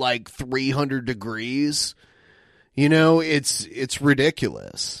probably like 300 degrees. You know, it's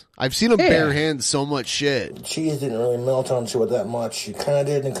ridiculous. I've seen him barehand so much shit. The cheese didn't really melt onto it that much. It kind of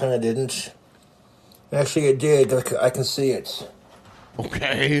did and kind of didn't. Actually, it did. I can see it.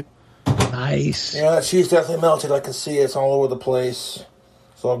 Okay. Nice. Yeah, that cheese definitely melted. I can see it. It's all over the place.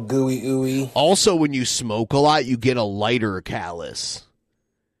 It's all gooey, ooey. Also, when you smoke a lot, you get a lighter callus.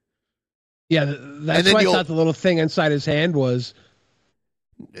 Yeah, that's what I thought the little thing inside his hand was.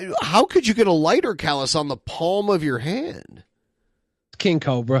 How could you get a lighter callus on the palm of your hand? King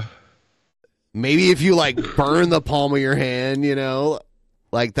Cobra. Maybe if you like burn the palm of your hand, you know,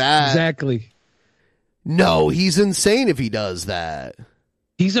 like that. Exactly. No, he's insane if he does that.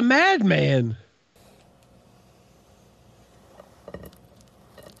 He's a madman.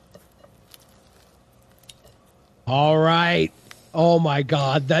 All right. Oh my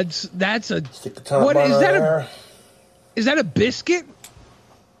God, that's a what is that there. Is that a biscuit?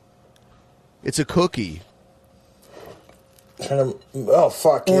 It's a cookie. Oh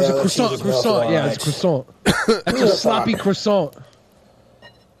fuck! Or is it croissant? Yeah, it's croissant. That's a sloppy croissant.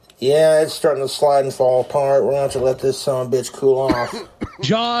 Yeah, it's starting to slide and fall apart. We're gonna have to let this bitch cool off.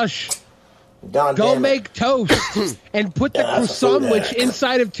 Josh, go make toast and put the croissant sandwich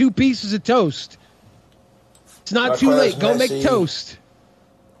inside of 2 pieces of toast. It's not too late. Go make toast.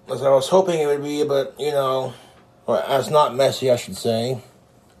 As I was hoping it would be, but, or as not messy, I should say.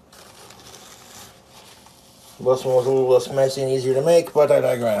 This one was a little less messy and easier to make, but I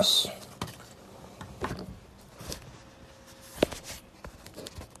digress.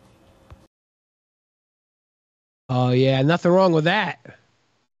 Oh, yeah, nothing wrong with that.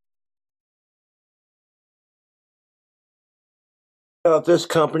 About this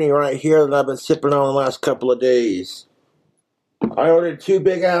company right here that I've been sipping on the last couple of days. I ordered 2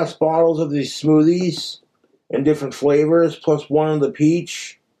 big-ass bottles of these smoothies in different flavors, plus one of the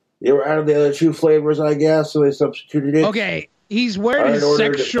peach. They were out of the other 2 flavors, I guess, so they substituted it. Okay, he's wearing his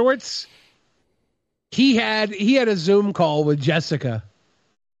sex shorts. He had a Zoom call with Jessica.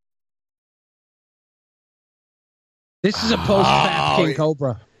 This is a post-fat King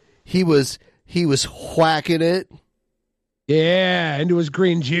Cobra. He was whacking it. Yeah, into his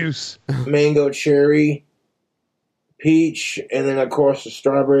green juice. Mango cherry, peach, and then, of course, the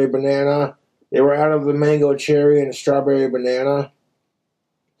strawberry banana. They were out of the mango cherry and the strawberry banana.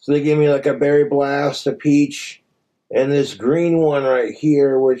 So they gave me like a berry blast, a peach, and this green one right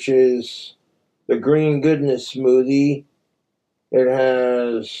here, which is the green goodness smoothie. It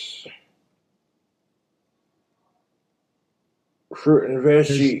has fruit and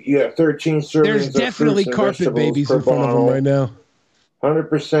veggie. You got 13 servings. There's definitely carpet babies in front of them right now.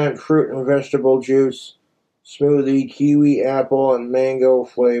 100% fruit and vegetable juice smoothie, kiwi, apple, and mango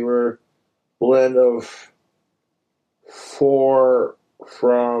flavor. Blend of 4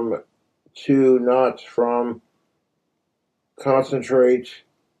 from 2 not from concentrate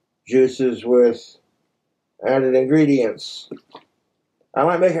juices with added ingredients. I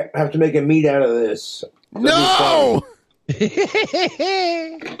might have to make a meat out of this. No!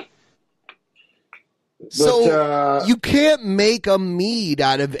 So you can't make a mead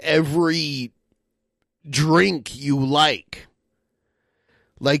out of every drink you like.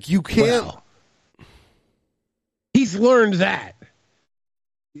 Like you can't. Well, he's learned that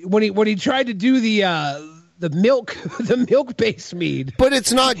when he tried to do the milk based mead. But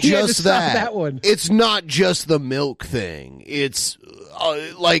it's not just that one. It's not just the milk thing. It's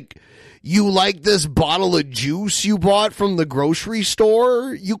like. You like this bottle of juice you bought from the grocery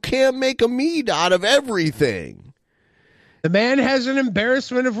store? You can't make a mead out of everything. The man has an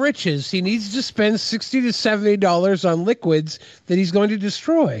embarrassment of riches. He needs to spend $60 to $70 on liquids that he's going to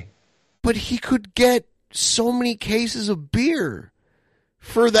destroy. But he could get so many cases of beer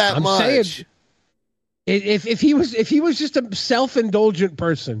for that much. Saying, if he was just a self-indulgent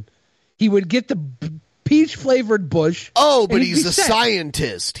person, he would get the peach flavored Busch. Oh, but he's a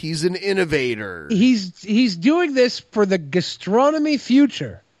scientist. He's an innovator. He's doing this for the gastronomy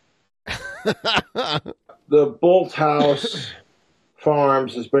future. The Bolt House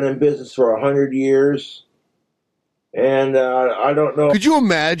Farms has been in business for 100 years, and I don't know. Could you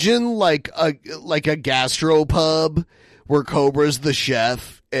imagine like a gastropub where Cobra's the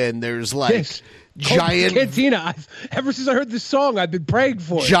chef and there's like. Yes. Giant cantina. Ever since I heard this song, I've been praying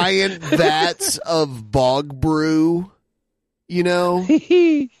for it. Giant vats of bog brew,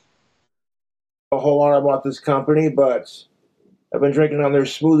 a whole lot about this company, but I've been drinking on their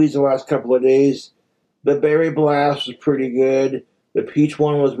smoothies the last couple of days. The berry blast was pretty good. The peach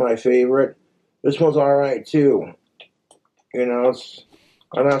one was my favorite. This one's all right too. It's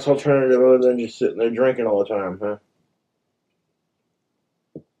a nice alternative other than just sitting there drinking all the time, huh?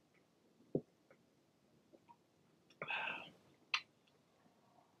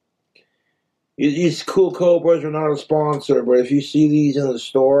 These Cool Cobras are not a sponsor, but if you see these in the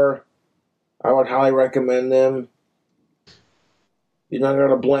store, I would highly recommend them. You're not going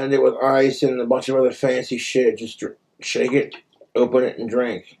to blend it with ice and a bunch of other fancy shit. Just shake it, open it, and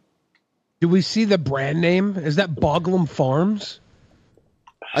drink. Do we see the brand name? Is that Boglum Farms?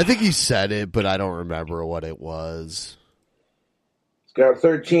 I think he said it, but I don't remember what it was. It's got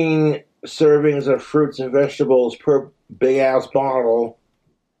 13 servings of fruits and vegetables per big-ass bottle.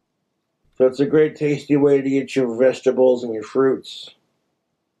 So it's a great, tasty way to get your vegetables and your fruits.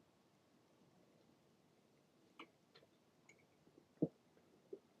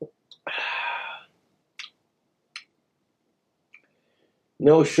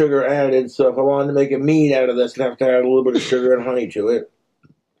 No sugar added, so if I wanted to make a mead out of this, I'd have to add a little bit of sugar and honey to it.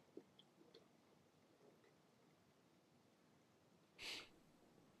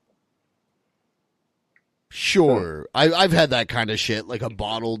 Sure. I've had that kind of shit, like a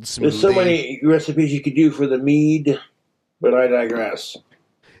bottled smoothie. There's so many recipes you could do for the mead, but I digress.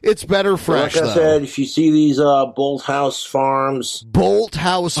 It's better fresh, like I said, if you see these Bolt House Farms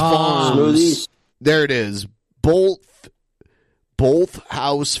smoothies. There it is. Bolt Both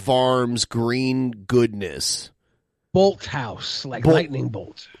House Farms green goodness. Bolt House, like lightning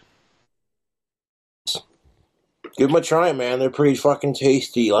bolt. Give them a try, man. They're pretty fucking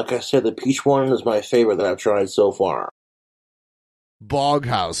tasty. Like I said, the peach one is my favorite that I've tried so far. Bog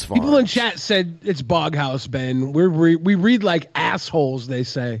House Farms. People in chat said it's Bog House, Ben. We read like assholes, they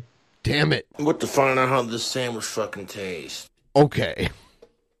say. Damn it. What to find out how this sandwich fucking tastes. Okay.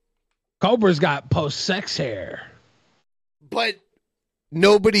 Cobra's got post-sex hair. But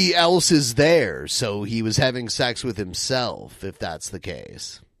nobody else is there, so he was having sex with himself, if that's the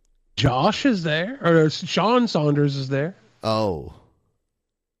case. Josh is there, or Sean Saunders is there. Oh.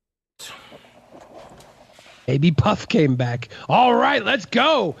 Maybe Puff came back. All right, let's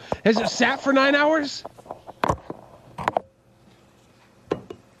go. Has it sat for 9 hours?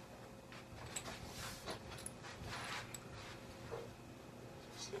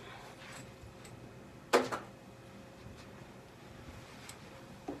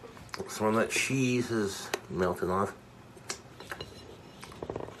 Some of that cheese is melting off.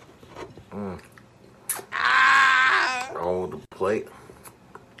 Oh, the plate.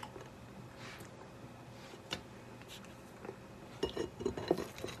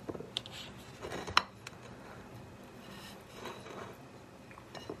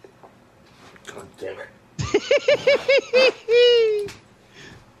 God damn it.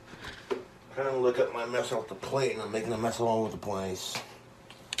 Trying to look at my mess off the plate and I'm making a mess all over the place.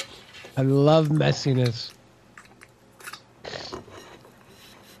 I love messiness.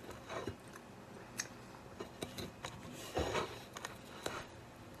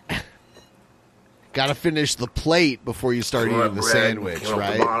 Gotta finish the plate before you start eating the sandwich,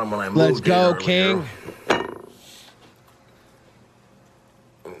 right? Let's go, King.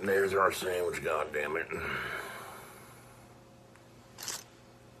 There's our sandwich, goddammit.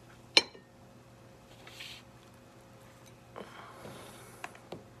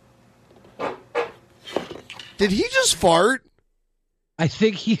 Did he just fart? I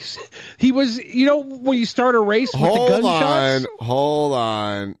think he was, you know, when you start a race with the gunshots? Hold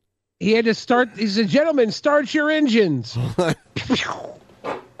on. He had to start, he said, gentlemen, start your engines. Hold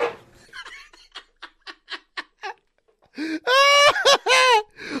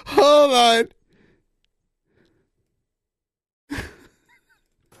on.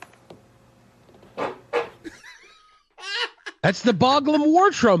 That's the Boglum war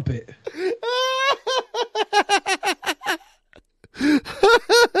trumpet.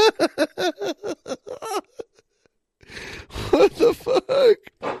 What the fuck?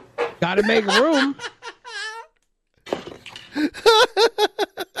 Gotta make room.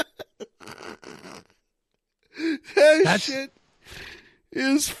 That shit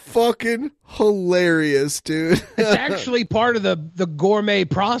is fucking hilarious, dude. It's actually part of the gourmet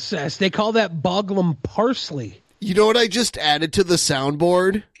process. They call that Boglum parsley. You know what I just added to the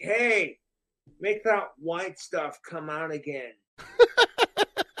soundboard? Hey, make that white stuff come out again.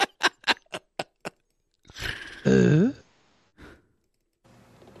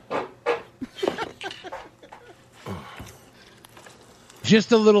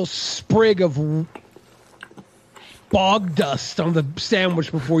 Just a little sprig of bog dust on the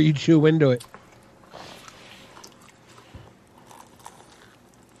sandwich before you chew into it.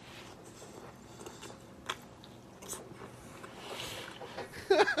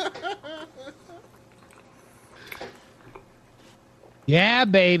 Yeah,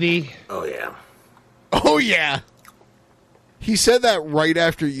 baby. Oh, yeah. Oh, yeah. He said that right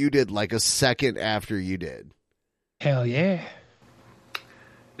after you did, like a second after you did. Hell yeah.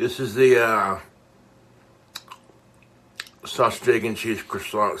 This is the sausage, egg, and cheese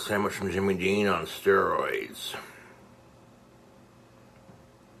croissant sandwich from Jimmy Dean on steroids.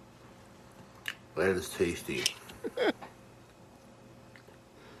 That is tasty.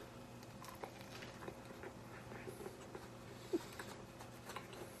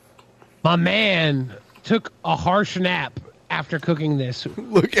 My man took a harsh nap after cooking this.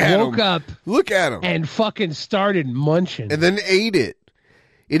 Look at him. Woke up. Look at him. And fucking started munching. And then ate it.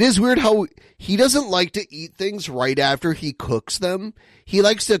 It is weird how he doesn't like to eat things right after he cooks them. He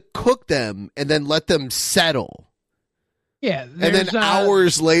likes to cook them and then let them settle. Yeah. And then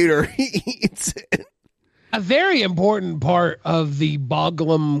hours later, he eats it. A very important part of the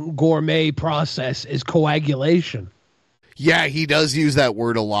Boglum gourmet process is coagulation. Yeah, he does use that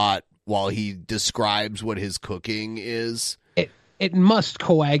word a lot while he describes what his cooking is. It must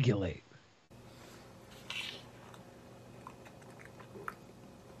coagulate.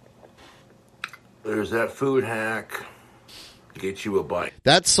 There's that food hack to get you a bite.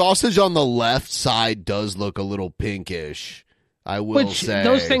 That sausage on the left side does look a little pinkish. I will say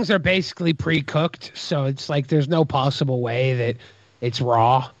those things are basically pre-cooked, so it's like there's no possible way that it's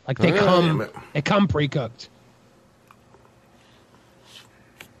raw. Like they come pre-cooked.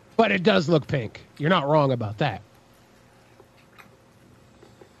 But it does look pink. You're not wrong about that.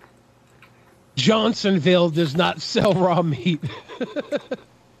 Johnsonville does not sell raw meat.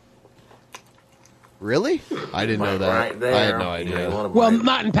 Really? I didn't know that. Right there. I had no idea. Well,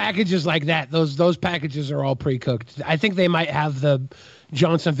 not in packages like that. Those packages are all pre-cooked. I think they might have the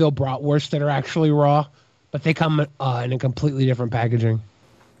Johnsonville bratwurst that are actually raw, but they come in a completely different packaging.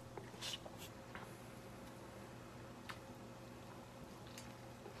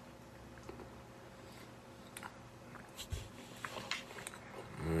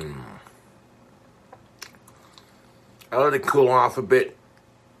 I let it cool off a bit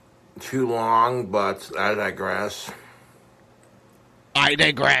too long, but I digress. I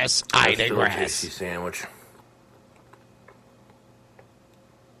digress. I Still a digress. tasty sandwich.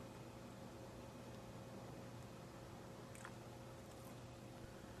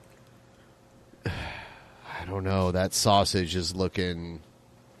 I don't know. That sausage is looking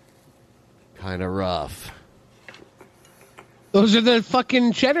kind of rough. Those are the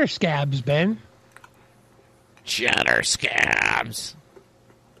fucking cheddar scabs, Ben. Cheddar scabs.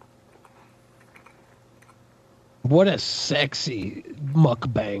 What a sexy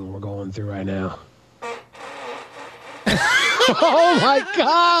mukbang we're going through right now. Oh my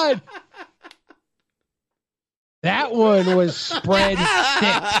God. That one was spread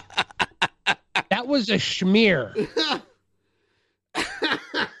thick. That was a schmear.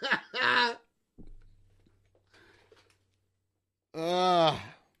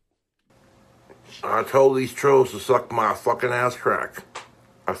 I told these trolls to suck my fucking ass crack.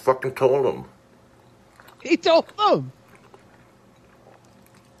 I fucking told them. He told them.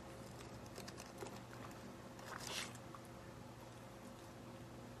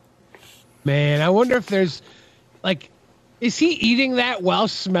 Man, I wonder if there's, like, is he eating that while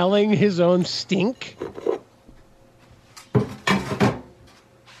smelling his own stink?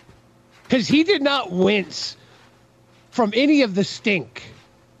 Because he did not wince from any of the stink.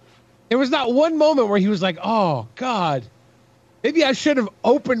 There was not one moment where he was like, oh, God, maybe I should have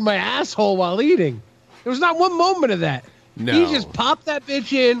opened my asshole while eating. There was not one moment of that. No. He just popped that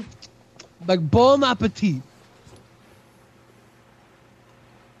bitch in like bon appetit.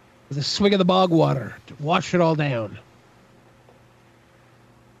 With a swig of the bog water to wash it all down.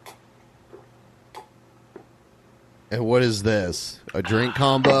 And what is this? A drink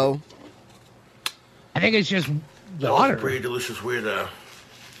combo? I think it's just That water. was a pretty delicious way to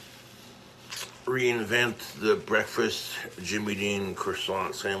reinvent the breakfast Jimmy Dean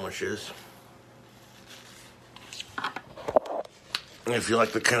croissant sandwiches. And if you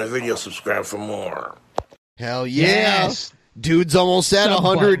like the kind of video, subscribe for more. Hell yeah. Yes. Dude's almost at Sub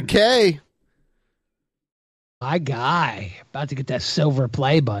 100K. My guy. About to get that silver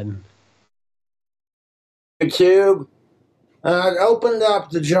play button. YouTube. I opened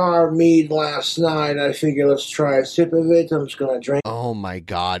up the jar of mead last night. I figured let's try a sip of it. I'm just going to drink. Oh my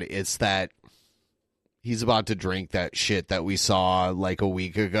God. It's that. He's about to drink that shit that we saw like a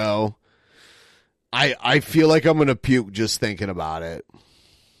week ago. I feel like I'm going to puke just thinking about it.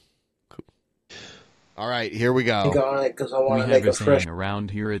 All right, here we go. On it 'cause I We want to have make a a fresh. saying around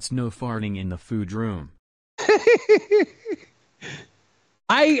here, it's no farting in the food room.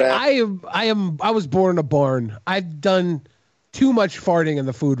 I was born in a barn. I've done too much farting in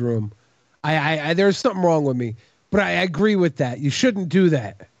the food room. I there's something wrong with me. But I agree with that. You shouldn't do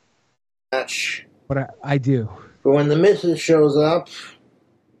that. Match. But I do. But when the missus shows up,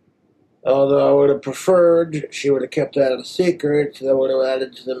 although I would have preferred she would have kept that a secret, that would have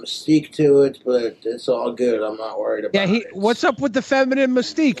added to the mystique to it, but it's all good. I'm not worried about it. What's up with the feminine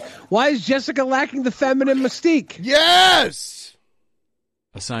mystique? Why is Jessica lacking the feminine mystique? Yes!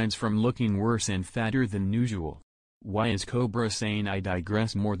 Aside from looking worse and fatter than usual. Why is Cobra saying I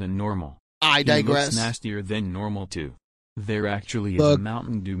digress more than normal? I digress. He looks nastier than normal too. There actually is Look. a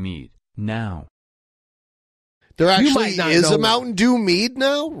Mountain Dew mead. Now. There You actually might not is know. a Mountain Dew mead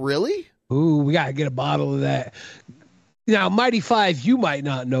now? Really? Ooh, we got to get a bottle of that. Now, Mighty Five, you might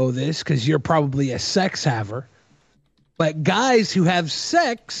not know this because you're probably a sex haver. But guys who have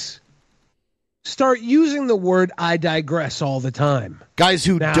sex start using the word I digress all the time. Guys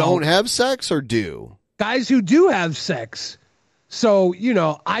who Now- don't have sex or do? Guys who do have sex. So,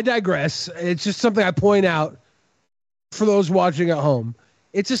 I digress. It's just something I point out for those watching at home.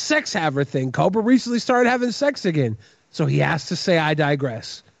 It's a sex haver thing. Cobra recently started having sex again. So he has to say, I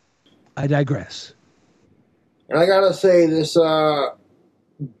digress. I digress. And I gotta say, this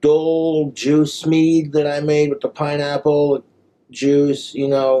Dole juice mead that I made with the pineapple, juice,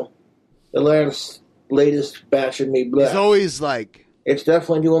 the latest batch of meat. It's always like... It's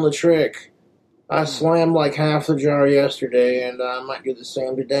definitely doing the trick. I slammed like half the jar yesterday, and I might do the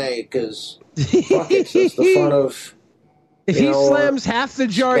same today, because fuck it, it's the fun of... If he slams half the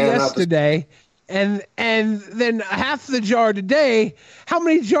jar yesterday, and then half the jar today, how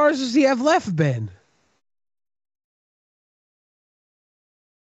many jars does he have left, Ben?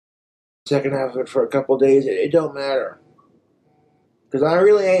 Second half of it for a couple of days, it don't matter. Because I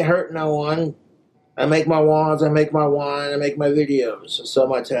really ain't hurting no one. I make my wands, I make my wine, I make my videos. I sell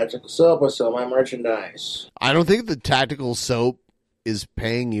my tactical soap, I sell my merchandise. I don't think the tactical soap is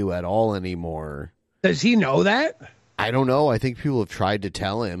paying you at all anymore. Does he know that? I don't know. I think people have tried to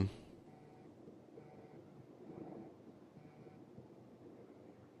tell him.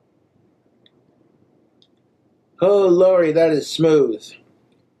 Oh, Lori, that is smooth.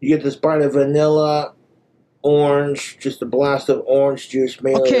 You get this bite of vanilla, orange, just a blast of orange juice.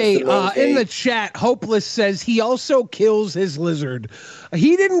 Okay, in the chat, Hopeless says he also kills his lizard.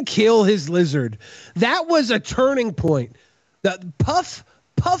 He didn't kill his lizard. That was a turning point. The Puff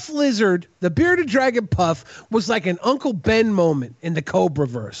Lizard, the bearded dragon Puff, was like an Uncle Ben moment in the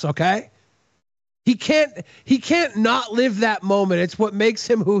Cobraverse, okay? He can't not live that moment. It's what makes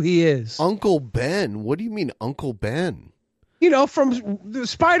him who he is. Uncle Ben? What do you mean Uncle Ben? From the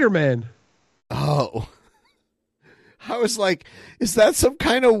Spider-Man. Oh. I was like, is that some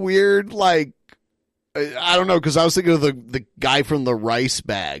kind of weird, like, I don't know, because I was thinking of the guy from the rice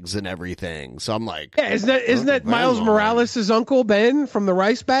bags and everything. So I'm like, yeah, isn't that Miles Morales' Uncle Ben from the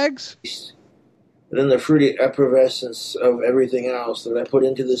rice bags? And then the fruity effervescence of everything else that I put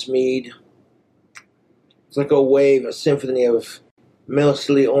into this mead. It's like a wave, a symphony of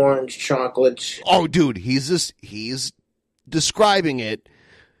mostly orange chocolate. Oh, dude, he's describing it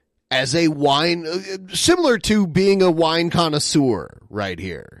as a wine, similar to being a wine connoisseur right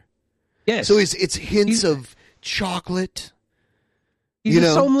here. Yes. So it's hints of chocolate. He's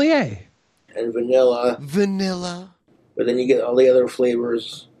a sommelier. And vanilla. But then you get all the other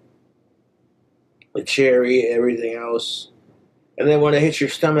flavors. The cherry, everything else. And then when it hits your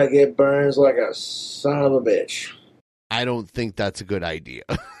stomach, it burns like a son of a bitch. I don't think that's a good idea.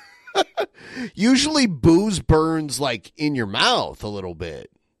 Usually booze burns like in your mouth a little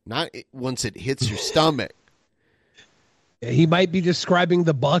bit, not once it hits your stomach. He might be describing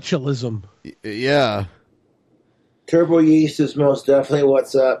the botulism. Yeah. Turbo yeast is most definitely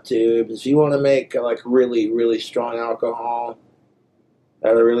what's up, tubes. If you want to make like really, really strong alcohol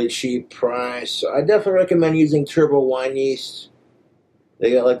at a really cheap price, I definitely recommend using turbo wine yeast.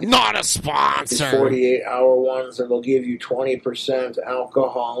 They got like not a sponsor. 48-hour ones that'll give you 20%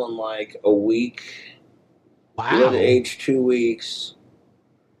 alcohol in like a week. Wow. You let it age 2 weeks,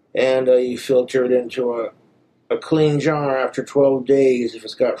 and you filter it into a clean jar after 12 days if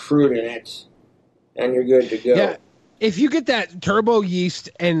it's got fruit in it, and you're good to go. Yeah. If you get that turbo yeast,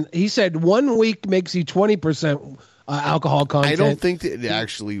 and he said 1 week makes you 20% alcohol content. I don't think that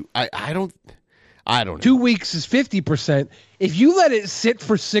actually. I don't know. 2 weeks is 50%. If you let it sit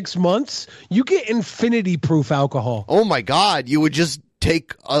for 6 months, you get infinity proof alcohol. Oh my God! You would just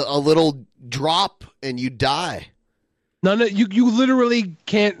take a little drop and you die. No, you literally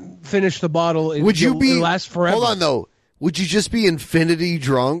can't finish the bottle. Would you be? It lasts forever. Hold on though. Would you just be infinity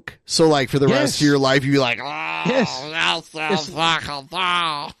drunk? So like for the rest of your life, you'd be like, oh, yes.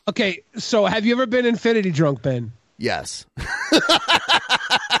 Okay, so have you ever been infinity drunk, Ben? Yes.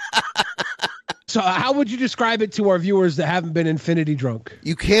 So how would you describe it to our viewers that haven't been infinity drunk?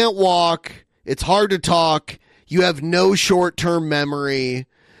 You can't walk. It's hard to talk. You have no short-term memory.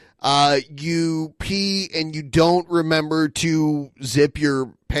 You pee and you don't remember to zip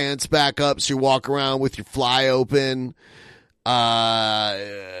your pants back up, so you walk around with your fly open.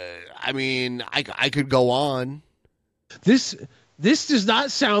 I mean, I could go on. This does not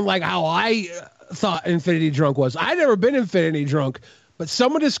sound like how I thought infinity drunk was. I've never been infinity drunk, but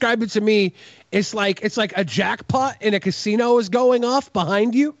someone described it to me. It's like a jackpot in a casino is going off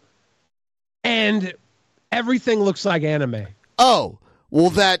behind you, and everything looks like anime. Oh,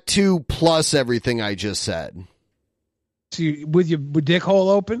 well, that too, plus everything I just said. So with your dick hole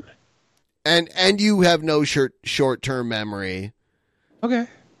open, and you have no short-term memory. Okay,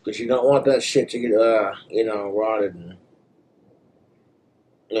 because you don't want that shit to get rotted. And,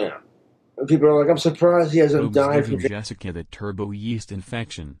 yeah, and people are like, I'm surprised he hasn't died from Jessica the turbo yeast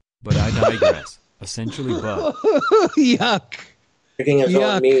infection. But I digress. Essentially, but yuck. Drinking his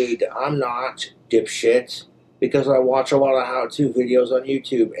own mead. I'm not, dipshit, because I watch a lot of how-to videos on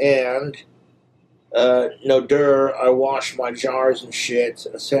YouTube, and I wash my jars and shit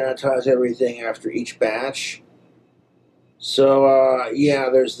and sanitize everything after each batch. So, yeah,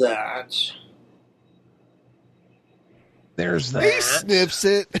 there's that. There's that. He sniffs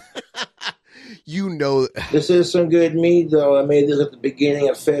it. You know. This is some good meat, though. I made this at the beginning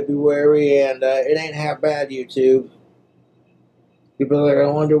of February, and it ain't half bad, YouTube. People are like,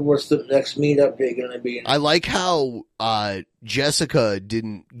 I wonder what's the next meat update going to be. I like how Jessica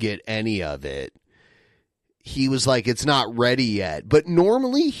didn't get any of it. He was like, it's not ready yet. But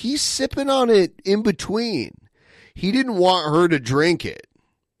normally, he's sipping on it in between. He didn't want her to drink it.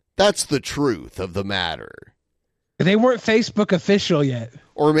 That's the truth of the matter. They weren't Facebook official yet.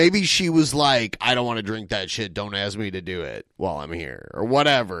 Or maybe she was like, I don't want to drink that shit. Don't ask me to do it while I'm here. Or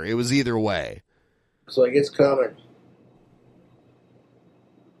whatever. It was either way. It's like, it's coming.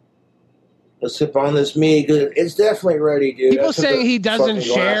 Let's sip on this meat. It's definitely ready, dude. People saying he doesn't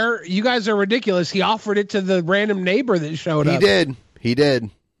share. You guys are ridiculous. He offered it to the random neighbor that showed up. He did.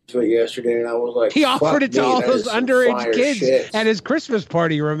 Yesterday, and I was like, he offered it to all those underage kids at his Christmas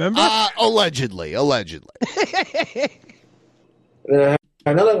party, remember? Allegedly. And then I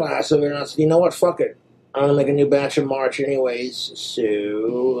had another glass of it, and I said, you know what, fuck it. I'm going to make a new batch of March anyways,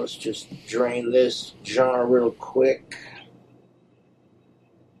 so let's just drain this jar real quick.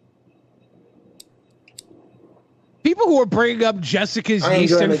 People who are bringing up Jessica's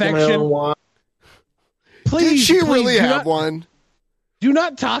yeast infection, please, did she really do have one? Do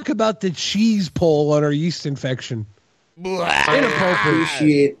not talk about the cheese pull on her yeast infection. I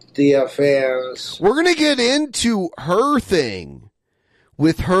appreciate the fans. We're gonna get into her thing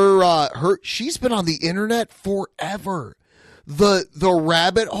with her. She's been on the internet forever. The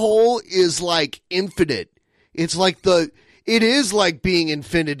rabbit hole is like infinite. It's like it is like being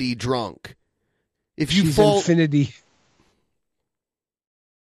infinity drunk. If you fall infinity,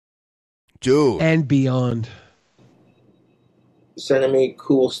 dude, and beyond. Sending me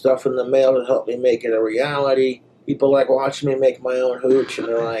cool stuff in the mail to help me make it a reality. People like watching me make my own hooch, and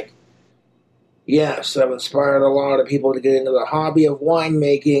they're like, yes, I've inspired a lot of people to get into the hobby of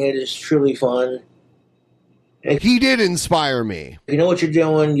winemaking. It is truly fun. And he did inspire me. You know what you're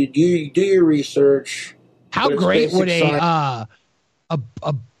doing. You do your research. How great would a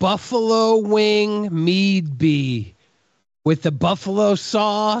buffalo wing mead be with the buffalo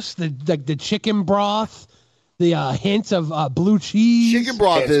sauce, the chicken broth, the hint of blue cheese? Chicken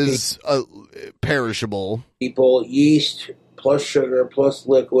broth is perishable. People, yeast plus sugar plus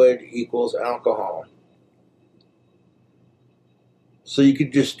liquid equals alcohol. So you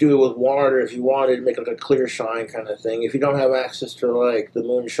could just do it with water if you wanted to make like a clear shine kind of thing. If you don't have access to like the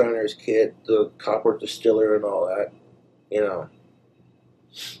Moonshiner's kit, the copper distiller and all that, you know.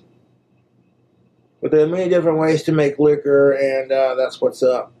 But there are many different ways to make liquor, and that's what's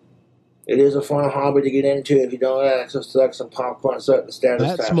up. It is a fun hobby to get into if you don't have access to like some popcorn stuff, the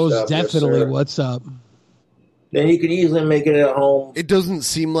status. That's most definitely what's up. Then you can easily make it at home. It doesn't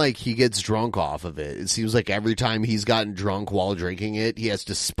seem like he gets drunk off of it. It seems like every time he's gotten drunk while drinking it, he has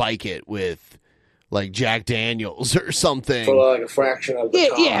to spike it with like Jack Daniels or something. For like a fraction of the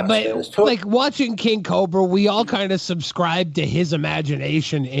cost. Yeah, but like watching King Cobra, we all kind of subscribe to his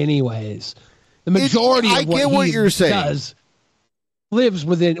imagination anyways. The majority of what he does lives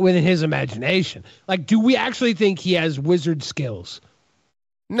within his imagination. Like, do we actually think he has wizard skills?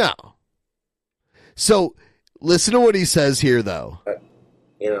 No. So, listen to what he says here, though.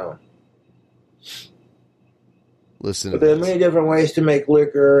 You know. Listen. But there are many different ways to make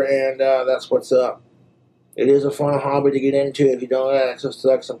liquor, and that's what's up. It is a fun hobby to get into if you don't have access to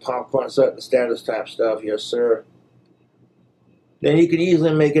like some popcorn stuff, the status type stuff. Yes, sir. Then you can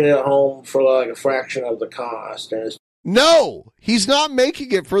easily make it at home for like a fraction of the cost. And no, he's not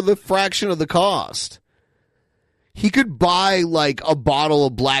making it for the fraction of the cost. He could buy like a bottle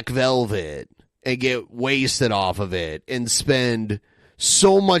of Black Velvet and get wasted off of it and spend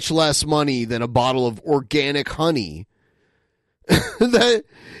so much less money than a bottle of organic honey that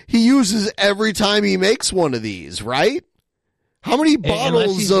he uses every time he makes one of these, right? How many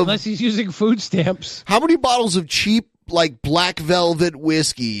bottles unless he's using food stamps. How many bottles of cheap like Black Velvet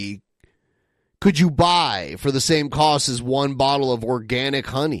whiskey could you buy for the same cost as one bottle of organic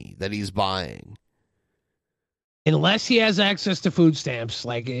honey that he's buying? Unless he has access to food stamps,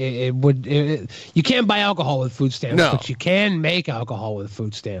 like you can't buy alcohol with food stamps, but you can make alcohol with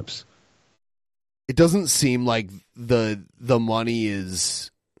food stamps. It doesn't seem like the money is,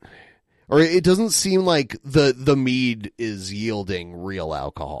 or it doesn't seem like the mead is yielding real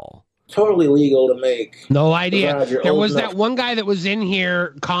alcohol. Totally legal to make. No idea. There was that one guy that was in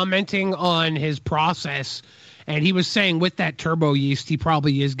here commenting on his process, and he was saying with that turbo yeast, he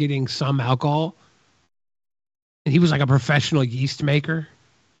probably is getting some alcohol. And he was like a professional yeast maker.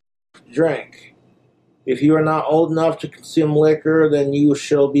 Drink. If you are not old enough to consume liquor, then you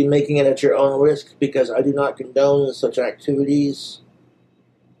shall be making it at your own risk, because I do not condone such activities.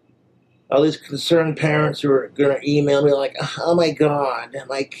 All these concerned parents who are going to email me like, oh my God,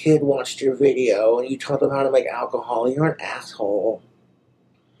 my kid watched your video and you taught them how to make alcohol. You're an asshole.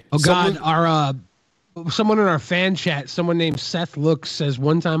 Oh God, someone in our fan chat, someone named Seth Looks, says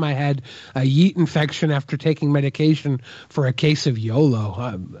one time I had a yeast infection after taking medication for a case of YOLO.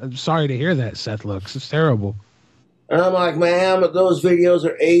 I'm sorry to hear that, Seth Looks. It's terrible. And I'm like, ma'am, those videos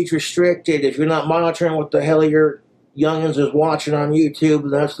are age restricted. If you're not monitoring what the hell your youngins is watching on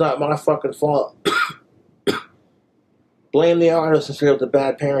YouTube, that's not my fucking fault. Blame the artist instead of the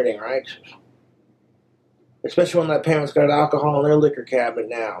bad parenting, right? Especially when that parent's got alcohol in their liquor cabinet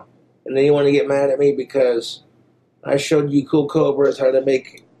now. And then you want to get mad at me because I showed you cool cobras how to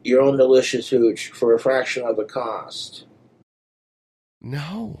make your own delicious hooch for a fraction of the cost.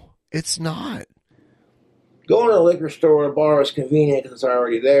 No, it's not. Going to a liquor store or a bar is convenient because it's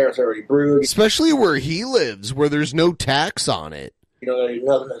already there. It's already brewed. Especially where he lives, where there's no tax on it. You don't need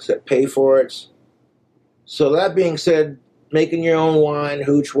nothing except pay for it. So that being said, making your own wine,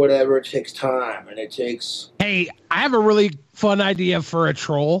 hooch, whatever, it takes time. And it takes... Hey, I have a really fun idea for a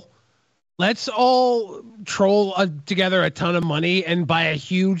troll. Let's all troll together a ton of money and buy a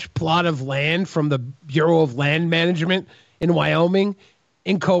huge plot of land from the Bureau of Land Management in Wyoming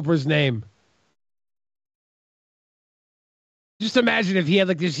in Cobra's name. Just imagine if he had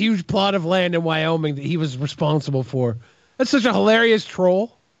like this huge plot of land in Wyoming that he was responsible for. That's such a hilarious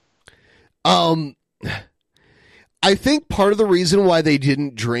troll. I think part of the reason why they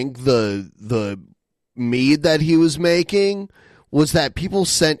didn't drink the mead that he was making was that people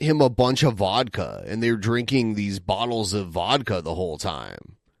sent him a bunch of vodka and they were drinking these bottles of vodka the whole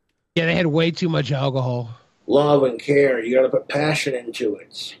time. Yeah, they had way too much alcohol. Love and care. You got to put passion into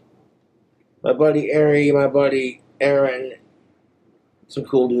it. My buddy Ari, my buddy Aaron, some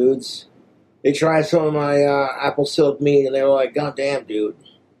cool dudes. They tried some of my apple silk mead and they were like, God damn, dude.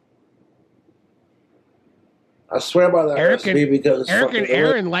 I swear by that recipe because it's Eric and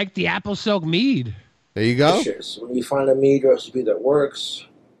Aaron like the apple silk mead. There you go. Delicious. When you find a mead recipe that works,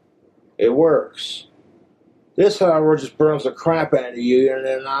 it works. This, however, just burns the crap out of you, and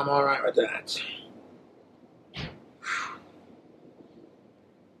then I'm all right with that.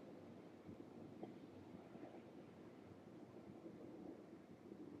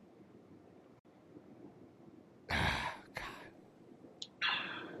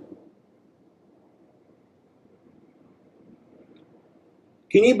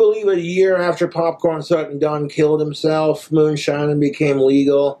 Can you believe a year after Popcorn Sutton Dunn killed himself, moonshine became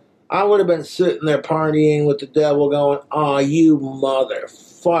legal? I would have been sitting there partying with the devil going, aw, you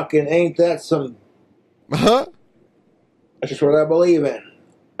motherfucking, ain't that some... Huh? That's just what I believe in.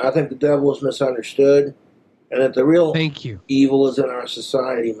 I think the devil is misunderstood, and that the real evil is in our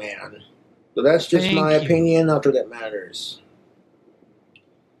society, man. But that's just my opinion, not that it matters.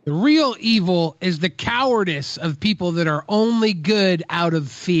 The real evil is the cowardice of people that are only good out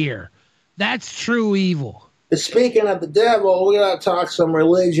of fear. That's true evil. Speaking of the devil, we gotta talk some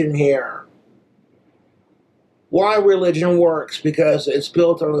religion here. Why religion works? Because it's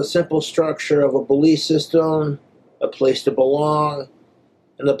built on the simple structure of a belief system, a place to belong,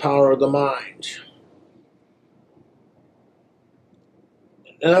 and the power of the mind.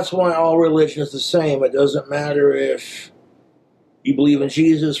 And that's why all religion is the same. It doesn't matter if you believe in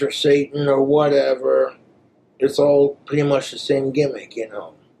Jesus or Satan or whatever. It's all pretty much the same gimmick, you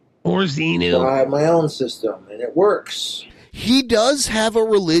know. Or Xenu. So I have my own system, and it works. He does have a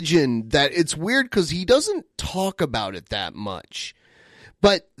religion that it's weird because he doesn't talk about it that much.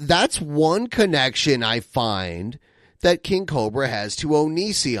 But that's one connection I find that King Cobra has to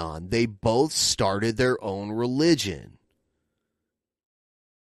Onision. They both started their own religion.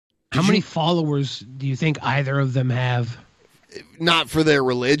 How many followers do you think either of them have? Not for their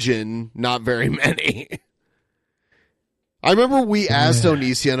religion, not very many. I remember we asked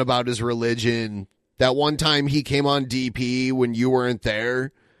Onision about his religion that one time he came on DP when you weren't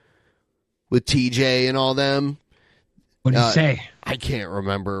there with TJ and all them. What did he say? I can't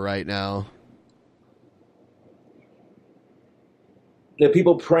remember right now. The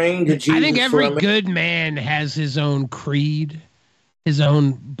people praying to Jesus. I think every good man has his own creed, his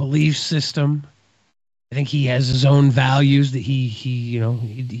own belief system. I think he has his own values that he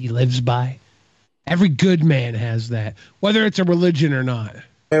lives by. Every good man has that, whether it's a religion or not.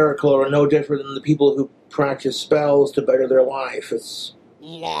 Miracle are no different than the people who practice spells to better their life. It's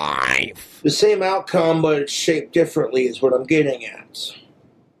life. The same outcome, but it's shaped differently is what I'm getting at.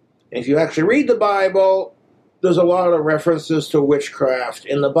 And if you actually read the Bible, there's a lot of references to witchcraft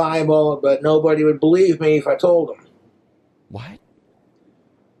in the Bible, but nobody would believe me if I told them. What?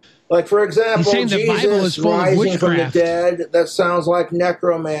 Like, for example, saying the Bible is Jesus full of rising from the witchcraft. dead, that sounds like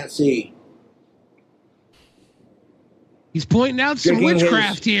necromancy. He's pointing out some Drinking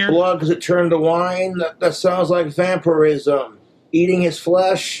witchcraft his here. blood because it turned to wine, that sounds like vampirism. Eating his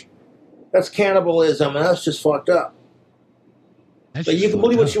flesh, that's cannibalism, and that's just fucked up. But you can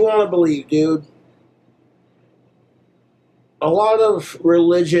believe what you want to believe, dude. A lot of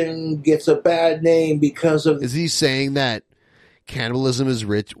religion gets a bad name because of... Is he saying that cannibalism is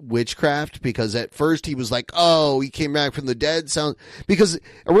witchcraft? Because at first he was like, oh, he came back from the dead. Because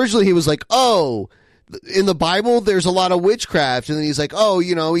originally he was like, oh, in the Bible there's a lot of witchcraft. And then he's like, oh,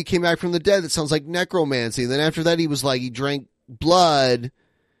 you know, he came back from the dead. That sounds like necromancy. And then after that he was like, he drank blood.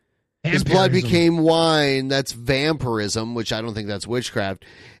 His blood became wine. That's vampirism, which I don't think that's witchcraft.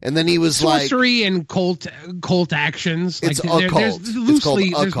 And then he was sorcery and cult actions. It's occult. There's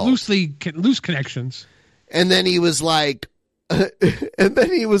loose connections. And then he was like, they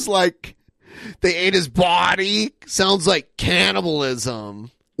ate his body. Sounds like cannibalism.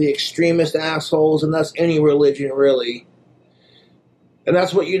 The extremist assholes, and that's any religion, really. And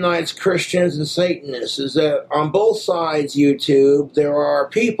that's what unites Christians and Satanists, is that on both sides, YouTube, there are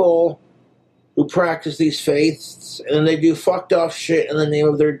people who practice these faiths, and they do fucked up shit in the name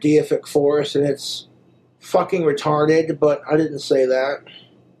of their deific force, and it's fucking retarded, but I didn't say that.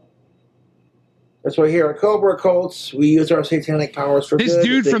 That's why here at Cobra Cults, we use our satanic powers for this good. This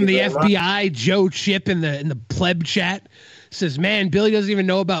dude from the FBI, Joe Chip, in the pleb chat, says, man, Billy doesn't even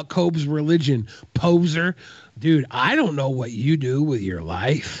know about Cobe's religion. Poser. Dude, I don't know what you do with your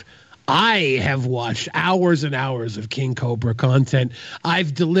life. I have watched hours and hours of King Cobra content.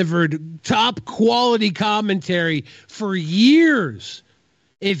 I've delivered top quality commentary for years.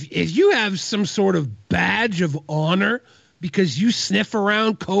 If you have some sort of badge of honor because you sniff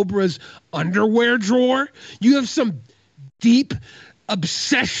around Cobra's underwear drawer, you have some deep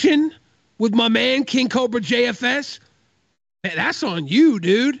obsession with my man King Cobra JFS, that's on you,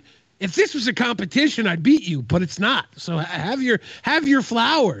 dude. If this was a competition, I'd beat you, but it's not. So have your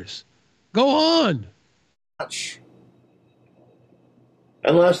flowers. Go on.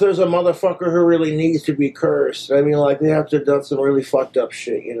 Unless there's a motherfucker who really needs to be cursed. I mean, like, they have to have done some really fucked up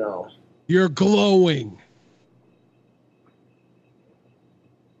shit, you know. You're glowing.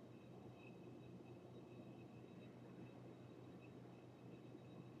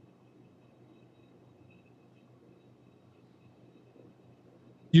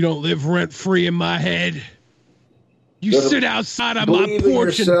 You don't live rent-free in my head. You sit outside on my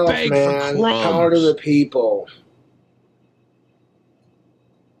porch and beg for crumbs. Power to the people.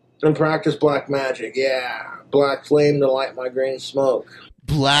 And practice black magic, yeah. Black flame to light my green smoke.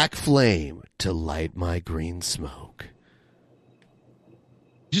 Black flame to light my green smoke.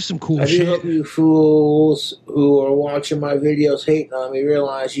 Just some cool shit. I shit. do hope you fools who are watching my videos hating on me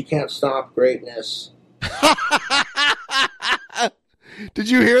realize you can't stop greatness.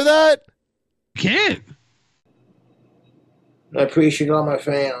 Did you hear that? Can't. I appreciate all my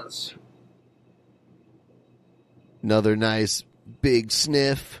fans. Another nice big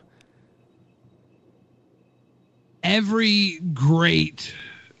sniff. Every great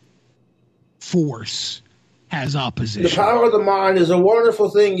force has opposition. The power of the mind is a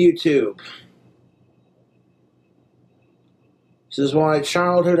wonderful thing, YouTube. This is why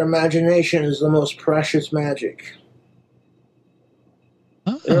childhood imagination is the most precious magic.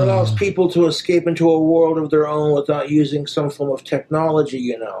 It allows people to escape into a world of their own without using some form of technology,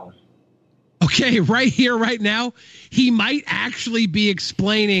 you know. Okay, right here, right now, he might actually be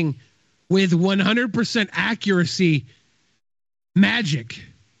explaining with 100% accuracy magic.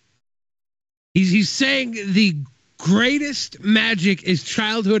 He's saying the greatest magic is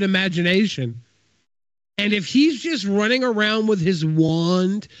childhood imagination. And if he's just running around with his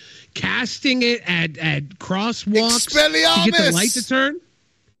wand, casting it at crosswalks to get the light to turn,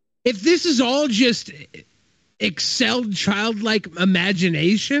 if this is all just excelled childlike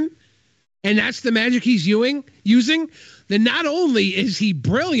imagination, and that's the magic he's using, then not only is he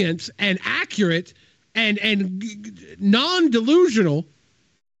brilliant and accurate and non-delusional,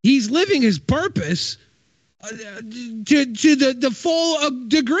 he's living his purpose to the full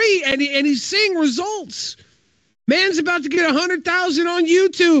degree, and he's seeing results. Man's about to get 100,000 on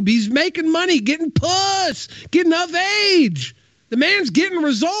YouTube. He's making money, getting puss, getting of age. The man's getting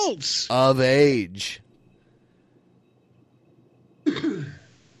results. Of age. And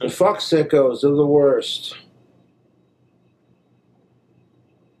fuck sickos, they're the worst.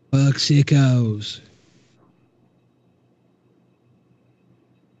 Fuck sickos.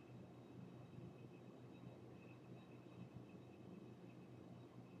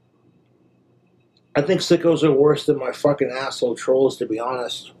 I think sickos are worse than my fucking asshole trolls, to be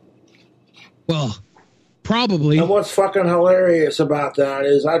honest. Well, probably. And what's fucking hilarious about that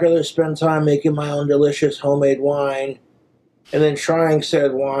is I'd rather spend time making my own delicious homemade wine and then trying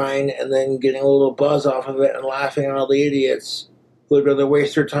said wine and then getting a little buzz off of it and laughing at all the idiots who would rather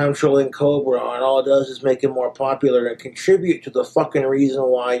waste their time trolling Cobra, and all it does is make it more popular and contribute to the fucking reason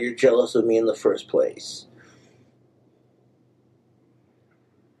why you're jealous of me in the first place.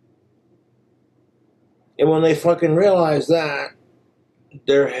 And when they fucking realize that,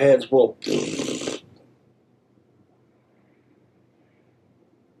 their heads will...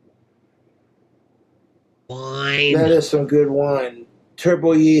 Wine. That is some good wine.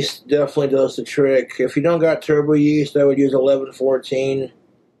 Turbo yeast definitely does the trick. If you don't got turbo yeast, I would use 1114.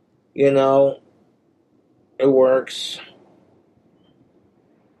 You know, it works.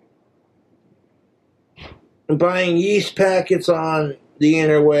 Buying yeast packets on the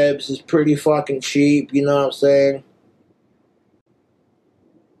interwebs is pretty fucking cheap, you know what I'm saying?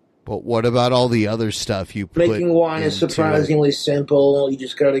 But what about all the other stuff you put Making wine is surprisingly simple. You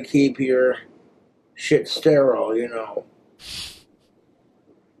just gotta keep your shit sterile, you know.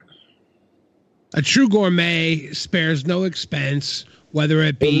 A true gourmet spares no expense, whether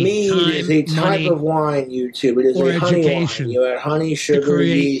it be mead time, is a type money, of wine, YouTube. It is or a honey education. wine. You add honey, sugar,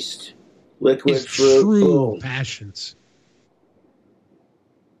 yeast, liquid his fruit, true boom. passions.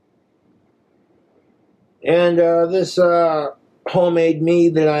 And this homemade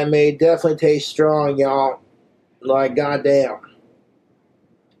mead that I made definitely tastes strong, y'all. Like, goddamn.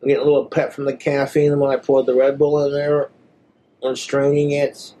 I'm getting a little pep from the caffeine when I poured the Red Bull in there and straining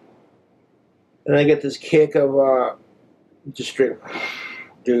it. And I get this kick of just straight,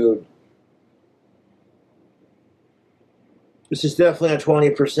 dude. This is definitely a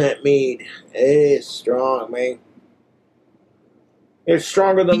 20% mead. It is strong, man. It's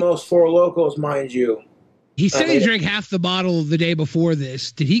stronger than most Four Locos, mind you. He said he drank half the bottle the day before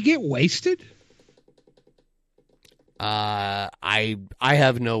this. Did he get wasted? I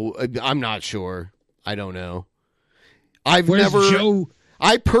have no. I'm not sure. I don't know. I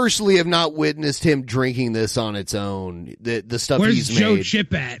personally have not witnessed him drinking this on its own. The stuff Where's he's Joe made.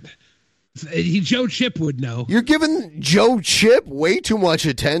 Chip at? Joe Chip would know. You're giving Joe Chip way too much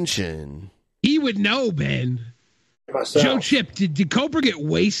attention. He would know, Ben. Myself. Joe Chip, did Cobra get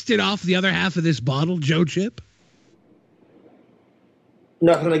wasted off the other half of this bottle, Joe Chip?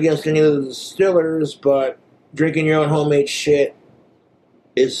 Nothing against any of the distillers, but drinking your own homemade shit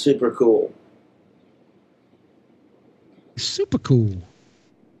is super cool. Super cool.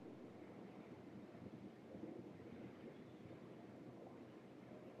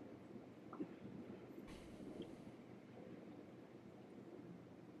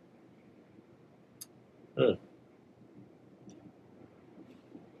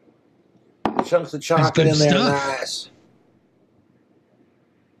 Chunks of chocolate in there, nice.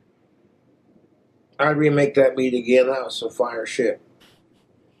 I'd remake that meat again. That was some fire shit.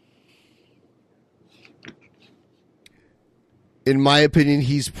 In my opinion,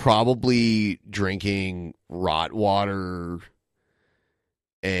 he's probably drinking rot water,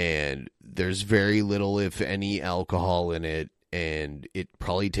 and there's very little, if any, alcohol in it, and it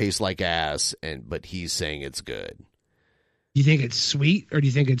probably tastes like ass. But he's saying it's good. You think it's sweet, or do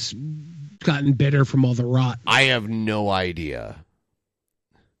you think it's gotten bitter from all the rot? I have no idea.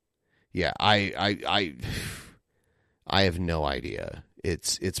 Yeah, I have no idea.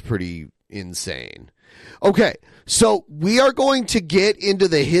 It's pretty insane. Okay, so we are going to get into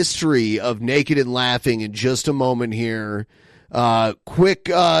the history of Naked and Laughing in just a moment here. Quick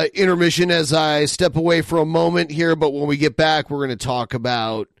intermission as I step away for a moment here, but when we get back, we're going to talk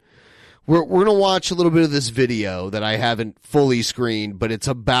about... We're going to watch a little bit of this video that I haven't fully screened, but it's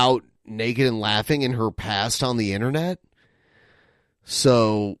about Naked and Laughing and her past on the internet.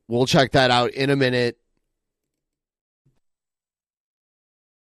 So we'll check that out in a minute.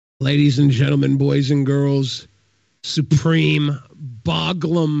 Ladies and gentlemen, boys and girls, Supreme,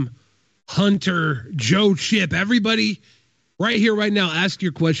 Boglum, Hunter, Joe Chip, everybody right here, right now, ask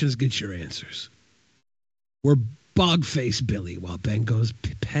your questions, get your answers. We're Bogface Billy while Ben goes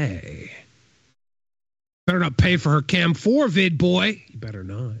pay. Better not pay for her Cam 4 vid, boy. You better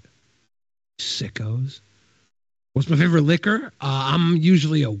not. Sickos. What's my favorite liquor? I'm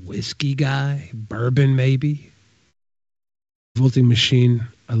usually a whiskey guy. Bourbon, maybe. Volting Machine,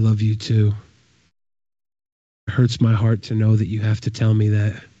 I love you too. It hurts my heart to know that you have to tell me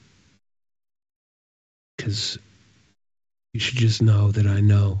that. Because you should just know that I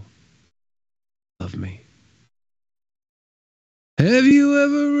know. Love me. Have you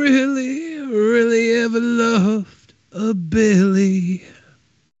ever really ever loved a Billy?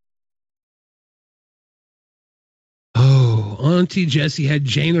 Auntie Jessie had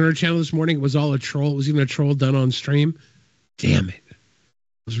Jane on her channel this morning. It was all a troll. It was even a troll done on stream. Damn it. I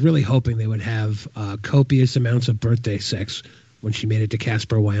was really hoping they would have copious amounts of birthday sex when she made it to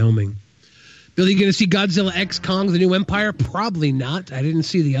Casper, Wyoming. Bill, you going to see Godzilla X Kong, The New Empire? Probably not. I didn't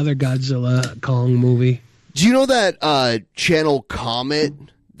see the other Godzilla Kong movie. Do you know that channel Comet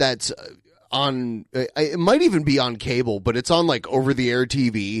that's on, it might even be on cable, but it's on like over-the-air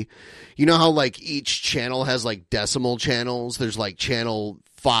TV. You know how like each channel has like decimal channels? There's like channel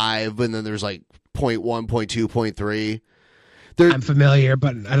 5, and then there's like 0.1, 0.2, 0.3. I'm familiar,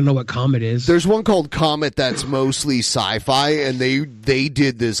 but I don't know what Comet is. There's one called Comet that's mostly sci-fi, and they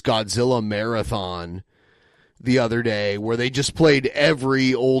did this Godzilla marathon the other day where they just played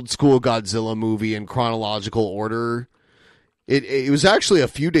every old school Godzilla movie in chronological order. It was actually a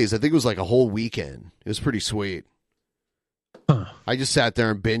few days. I think it was like a whole weekend. It was pretty sweet. Huh. I just sat there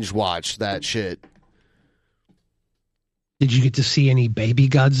and binge watched that shit. Did you get to see any baby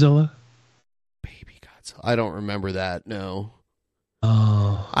Godzilla? Baby Godzilla? I don't remember that, no.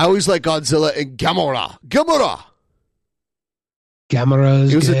 Oh. I always like Godzilla and Gamera.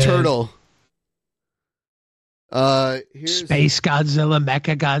 Gamera's It was good. a turtle. Space Godzilla,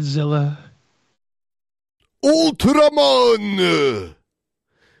 Mecha Godzilla. Ultraman.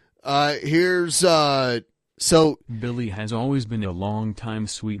 Here's so Billy has always been a long-time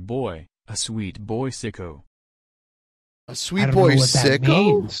sweet boy, a sweet boy sicko. A sweet boy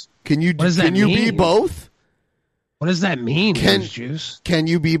sicko? Can you be both? What does that mean, Juice? Can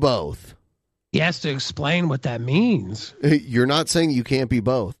you be both? He has to explain what that means. You're not saying you can't be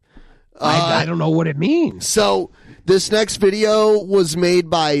both. I don't know what it means. So this next video was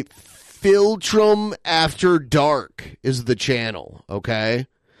made by Filtrum After Dark is the channel, okay?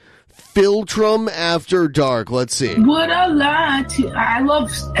 Filtrum After Dark. Let's see. What a lie to... I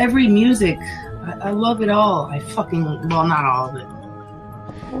love every music. I love it all. Well, not all of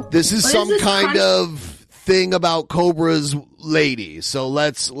it. This is What some is this kind of thing about Cobra's lady. So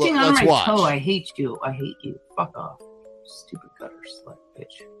let's watch. Toe. I hate you. Fuck off. Stupid gutter slut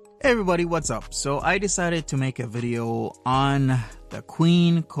bitch. Hey everybody, what's up? So I decided to make a video on the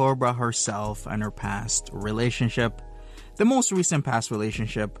Queen Cobra herself and her past relationship, the most recent past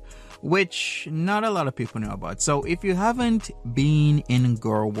relationship, which not a lot of people know about. So if you haven't been in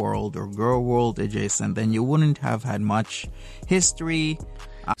Girl World or Girl World adjacent, then you wouldn't have had much history.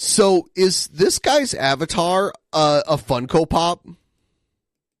 So is this guy's avatar a Funko Pop?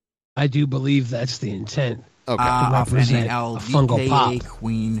 I do believe that's the intent. Okay. Of NaL, Funko Pop.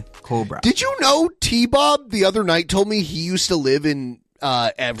 Queen Cobra. Did you know T-Bob the other night told me he used to live in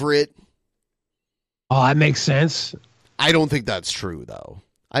Everett? Oh, that makes sense. I don't think that's true though.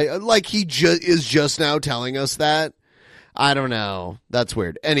 He is just now telling us that. I don't know. That's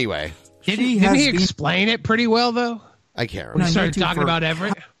weird. Anyway, didn't he explain it pretty well though? I can't remember. When he started talking about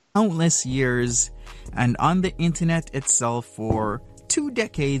Everett, countless years, and on the internet itself for 2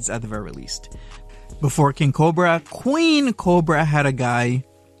 decades at the very least. Before King Cobra, Queen Cobra had a guy,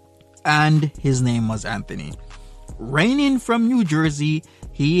 and his name was Anthony. Reigning from New Jersey,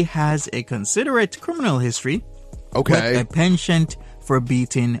 he has a considerate criminal history. Okay. With a penchant for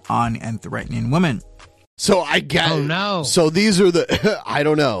beating on and threatening women. So I get. Oh no. So these are the. I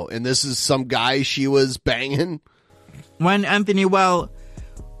don't know. And this is some guy she was banging. When Anthony, well,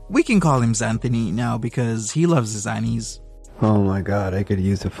 we can call him Xanthony now because he loves his Xannies. Oh my god, I could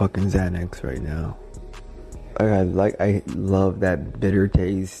use a fucking Xanax right now. I love that bitter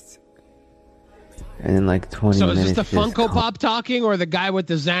taste. And in like 20 minutes... So is this the Funko Pop talking or the guy with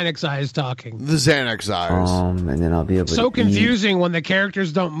the Xanax eyes talking? The Xanax eyes. And then I'll be able to So confusing when the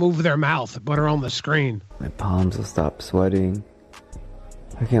characters don't move their mouth but are on the screen. My palms will stop sweating.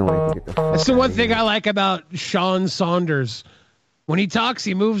 I can't wait to get the fuck That's the out one of thing here. I like about Sean Saunders. When he talks,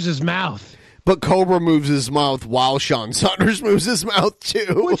 he moves his mouth. But Cobra moves his mouth while Sean Saunders moves his mouth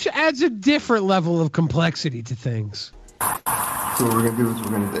too. Which adds a different level of complexity to things. So what we're going to do is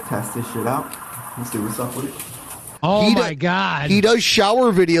we're going to test this shit out. Let's see what's up with it. Oh my god. He does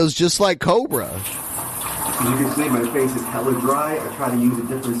shower videos just like Cobra. As you can see, my face is hella dry. I try to use a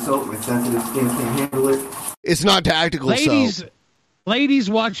different soap. My sensitive skin can't handle it. It's not tactical soap. Ladies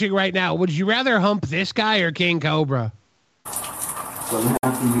watching right now, would you rather hump this guy or King Cobra? So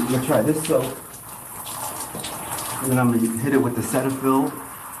I'm going to try this soap. And then I'm going to hit it with the Cetaphil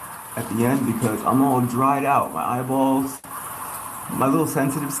at the end because I'm all dried out. My eyeballs, my little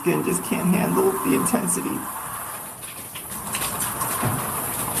sensitive skin just can't handle the intensity.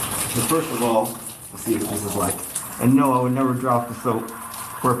 So first of all, let's see what this is like. And no, I would never drop the soap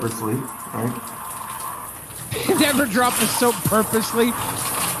purposely, right? Never drop the soap purposely.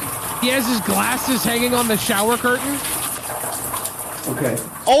 He has his glasses hanging on the shower curtain. Okay.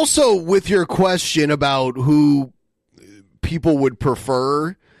 Also, with your question about who people would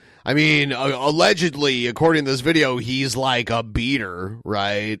prefer, I mean, allegedly, according to this video, he's like a beater,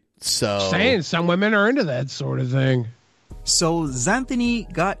 right? So saying some women are into that sort of thing. So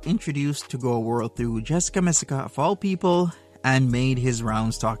Xanthony got introduced to Go World through Jessica Messica of all people and made his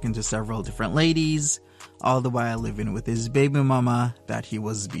rounds talking to several different ladies, all the while living with his baby mama that he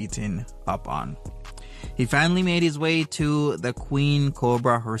was beaten up on. He finally made his way to the Queen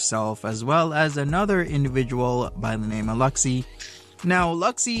Cobra herself, as well as another individual by the name of Luxie. Now,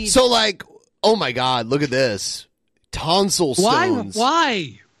 Luxie... So, like, oh my god, look at this. Tonsil stones.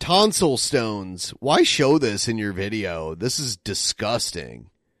 Why? Tonsil stones. Why show this in your video? This is disgusting.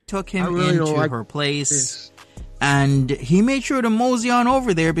 Took him into her place, and he made sure to mosey on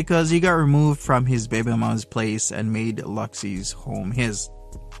over there because he got removed from his baby mama's place and made Luxie's home his.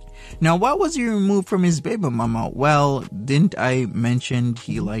 Now, why was he removed from his baby mama? Well, didn't I mention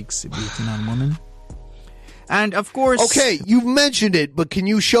he likes beating on women? And of course... Okay, you've mentioned it, but can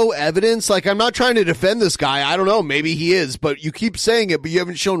you show evidence? Like, I'm not trying to defend this guy. I don't know. Maybe he is, but you keep saying it, but you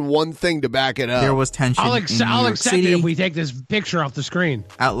haven't shown one thing to back it up. There was tension I'll in New York accept City. it if we take this picture off the screen.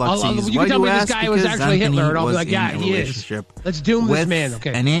 At Luxie's. You can tell me this guy was actually Hitler, and I'll be like, yeah, he is. Let's doom this man.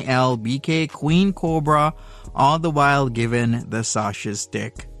 Okay. NaL, BK, Queen Cobra, all the while giving the Sasha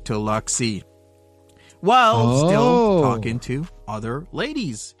stick to Luxie, while still talking to other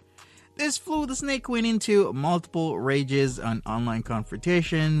ladies. This flew the Snake Queen into multiple rages on online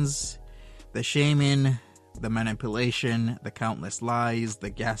confrontations, the shaming, the manipulation, the countless lies,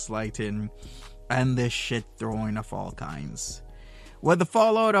 the gaslighting, and the shit throwing of all kinds. With the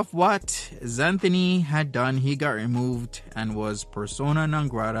fallout of what Xanthony had done, he got removed and was persona non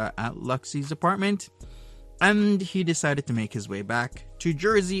grata at Luxie's apartment, and he decided to make his way back to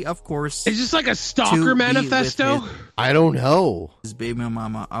Jersey, of course. Is this like a stalker manifesto? I don't know. His baby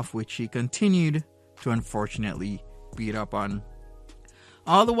mama, of which he continued to unfortunately beat up on.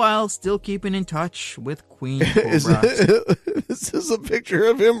 All the while still keeping in touch with Queen Cobra. This is a picture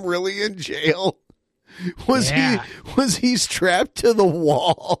of him really in jail. Was he strapped to the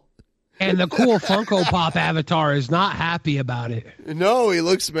wall? And the cool Funko Pop avatar is not happy about it. No, he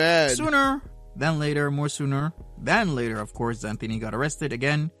looks mad. Sooner than later, of course, Anthony got arrested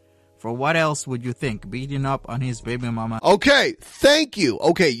again. For what else would you think? Beating up on his baby mama. Okay, thank you.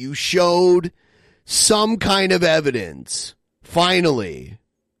 Okay, you showed some kind of evidence. Finally.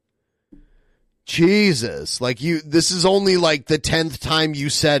 Jesus. This is only like the 10th time you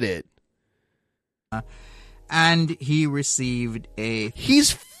said it. And he received a...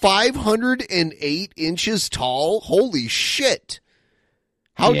 He's 508 inches tall? Holy shit.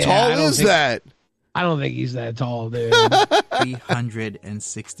 How tall is that? I don't think he's that tall, dude.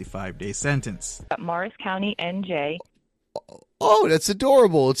 365-day sentence. Morris County, NJ. Oh, that's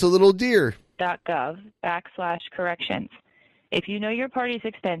adorable. It's a little deer. .gov/corrections. If you know your party's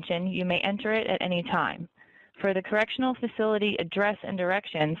extension, you may enter it at any time. For the correctional facility address and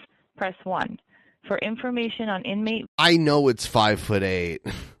directions, press 1. For information on inmate... I know it's 5'8".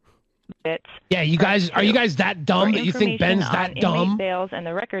 Yeah, you guys, are you guys that dumb that you think Ben's that dumb? Inmate sales and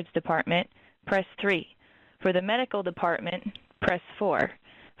the records department, press 3. For the medical department, press 4.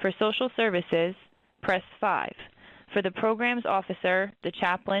 For social services, press 5. For the programs officer, the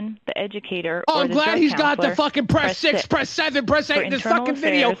chaplain, the educator, Oh, or I'm the glad drug he's got the counselor, fucking press 6, press 7, press 8 For in this internal fucking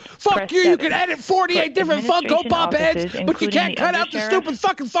video. affairs, Fuck press you, you 7. can edit 48 For different Funko administration Pop heads, offices, but you including can't the cut out the undersheriff. stupid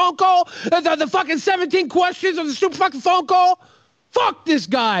fucking phone call, the fucking 17 questions of the stupid fucking phone call. Fuck this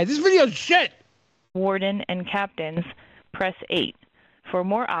guy. This video's shit. Warden and captains, press 8. For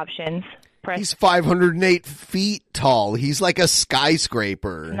more options, press He's 508 feet tall. He's like a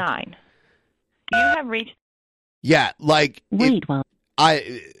skyscraper. 9. You have reached... Yeah, like... Wait,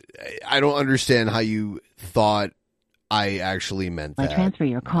 I don't understand how you thought I actually meant that. transfer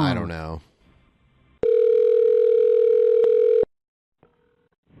your call. I don't know.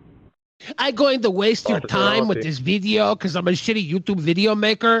 I'm going to waste your time with this video because I'm a shitty YouTube video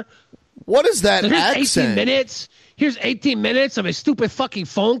maker. What is that Here's accent? 18 minutes. Here's 18 minutes of a stupid fucking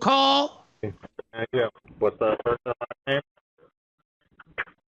phone call. Yeah. What's the first name?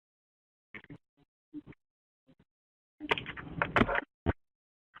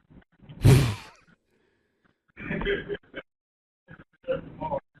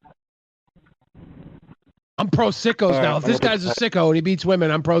 I'm pro sickos now. If this guy's a sicko and he beats women,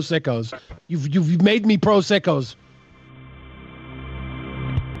 I'm pro sickos. You've made me pro sickos.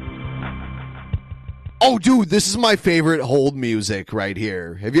 Oh, dude, this is my favorite hold music right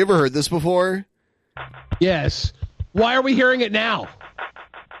here. Have you ever heard this before? Yes. Why are we hearing it now?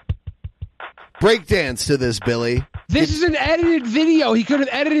 Breakdance to this, Billy. This is an edited video. He could have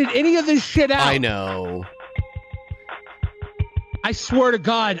edited any of this shit out. I know. I swear to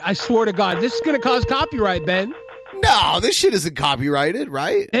God. This is going to cause copyright, Ben. No, this shit isn't copyrighted,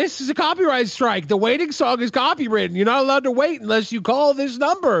 right? This is a copyright strike. The waiting song is copywritten. You're not allowed to wait unless you call this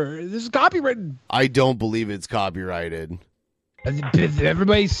number. This is copywritten. I don't believe it's copyrighted.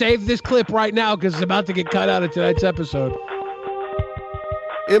 Everybody save this clip right now because it's about to get cut out of tonight's episode.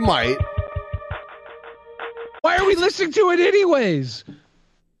 It might. Why are we listening to it anyways?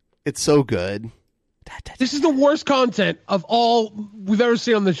 It's so good. This is the worst content of all we've ever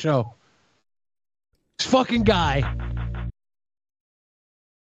seen on the show. This fucking guy.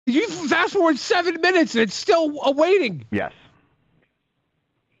 You fast forward 7 minutes and it's still awaiting. Yes.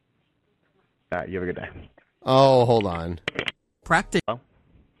 You have a good day. Oh, hold on. Practical.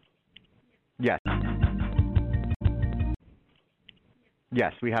 Yes.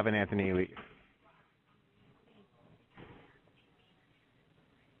 Yes, we have an Anthony Lee.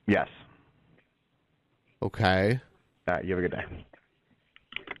 Yes. Okay. You have a good day.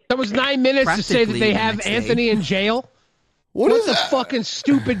 That was 9 minutes to say that they have Anthony in jail? What the fucking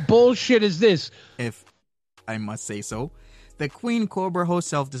stupid bullshit is this? If I must say so, the Queen Cobra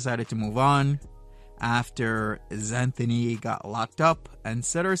herself decided to move on after Xanthony got locked up and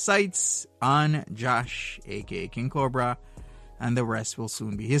set her sights on Josh, aka King Cobra, and the rest will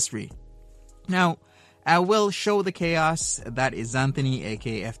soon be history. Now, I will show the chaos that is Anthony,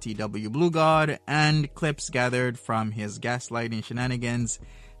 aka FTW Blue God, and clips gathered from his gaslighting shenanigans,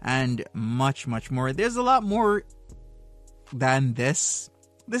 and much, much more. There's a lot more than this.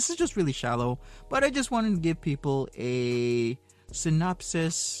 This is just really shallow, but I just wanted to give people a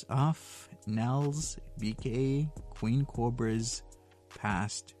synopsis of NaL's, BK, Queen Cobra's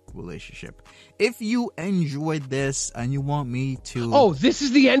past relationship. If you enjoyed this and you want me to... Oh, this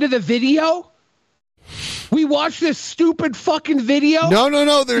is the end of the video? We watched this stupid fucking video?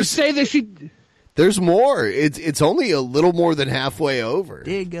 No. There's more. It's only a little more than halfway over.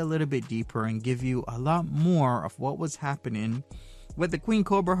 Dig a little bit deeper and give you a lot more of what was happening with the Queen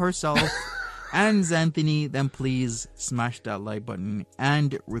Cobra herself and Xanthony. Then please smash that like button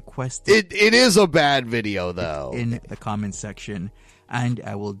and request it. It is a bad video though. In the comment section, and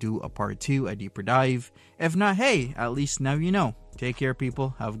I will do a part 2, a deeper dive. If not, hey, at least now you know. Take care,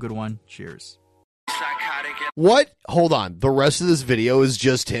 people. Have a good one. Cheers. What? Hold on. The rest of this video is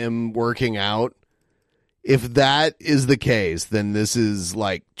just him working out. If that is the case, then this is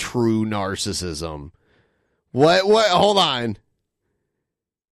like true narcissism. What? Hold on.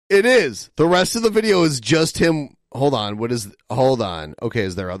 It is. The rest of the video is just him. Hold on. Hold on. Okay,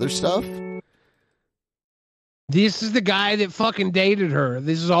 is there other stuff? This is the guy that fucking dated her.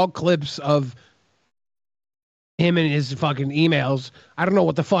 This is all clips of him and his fucking emails. I don't know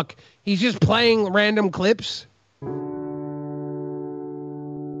what the fuck. He's just playing random clips.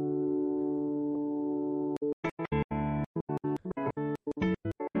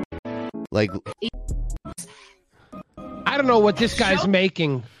 Like, I don't know what this guy's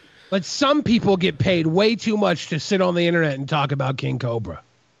making, but some people get paid way too much to sit on the internet and talk about King Cobra.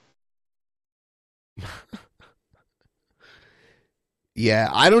 Yeah,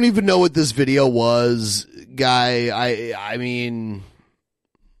 I don't even know what this video was, guy. I mean,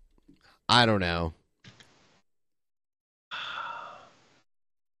 I don't know.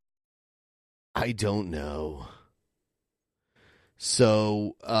 I don't know.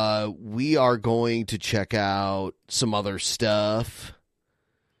 So, we are going to check out some other stuff.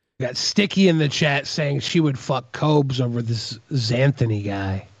 Got Sticky in the chat saying she would fuck Cobes over this Xanthony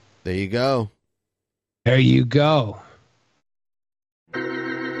guy. There you go. There you go.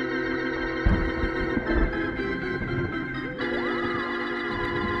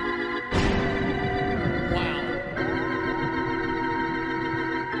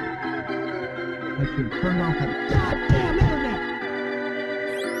 Turn off that goddamn internet.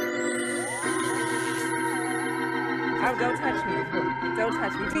 Oh, don't touch me. Don't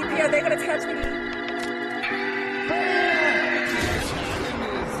touch me. TP, are they going to touch me?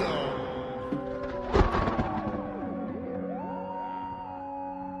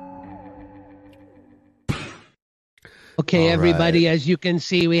 Okay, all everybody, right. As you can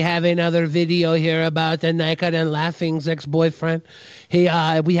see, we have another video here about the naked and laughing's ex-boyfriend. We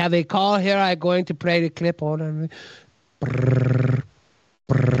have a call here. I'm going to play the clip. Hold on. Brrr,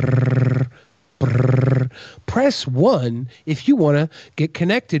 brrr, brrr. Press 1 if you want to get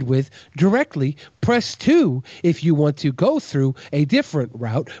connected with directly. Press 2 if you want to go through a different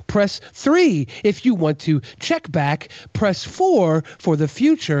route. Press 3 if you want to check back. Press 4 for the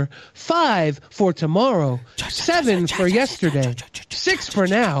future. 5 for tomorrow. 7 for yesterday. 6 for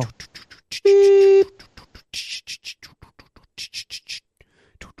now. Beep.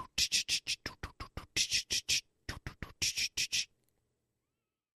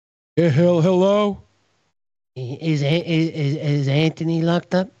 Hello? Is Anthony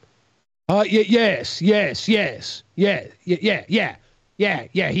locked up? Yes. Yeah,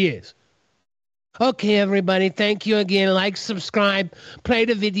 he is. Okay, everybody, thank you again. Like, subscribe, play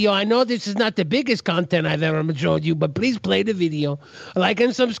the video. I know this is not the biggest content I've ever showed you, but please play the video. Like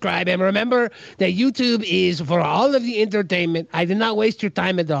and subscribe. And remember that YouTube is for all of the entertainment. I did not waste your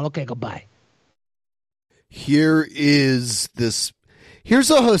time at all. Okay, goodbye. Here's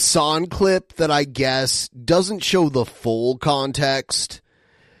a Hassan clip that I guess doesn't show the full context.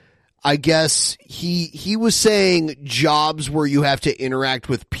 I guess he was saying jobs where you have to interact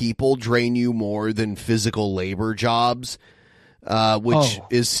with people drain you more than physical labor jobs, which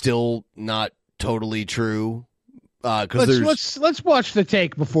is still not totally true. Let's watch the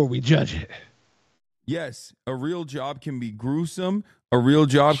take before we judge it. Yes, a real job can be gruesome. A real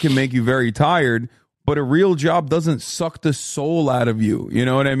job can make you very tired, but a real job doesn't suck the soul out of you. You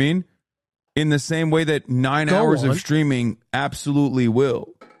know what I mean? In the same way that 9 hours of streaming absolutely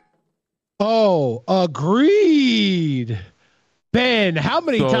will. Oh, agreed. Ben, how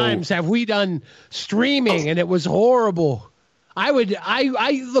many times have we done streaming and it was horrible? I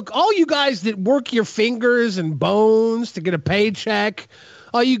look, all you guys that work your fingers and bones to get a paycheck,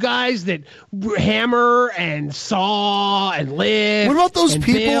 all you guys that hammer and saw and lift. What about those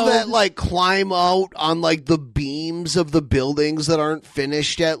people build? that like climb out on like the beams of the buildings that aren't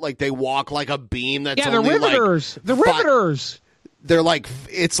finished yet? Like they walk like a beam that's the only riveters. The riveters. They're like,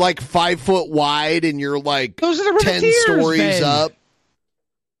 it's like 5 foot wide and you're like those are the 10 stories Ben. up.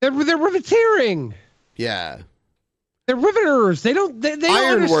 They're riveteering. Yeah. They're riveters. They don't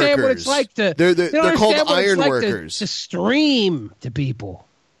understand what it's like to. They're called iron workers. To stream to people.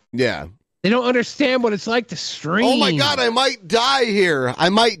 Yeah. They don't understand what it's like to stream. Oh my God, I might die here. I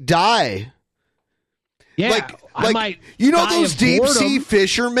might die. Yeah. I might you know those deep sea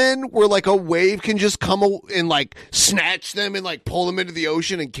fishermen where like a wave can just come and like snatch them and like pull them into the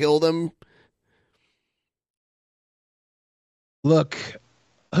ocean and kill them? Look,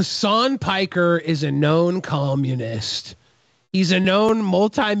 Hassan Piker is a known communist. He's a known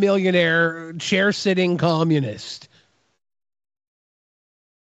multimillionaire chair-sitting communist.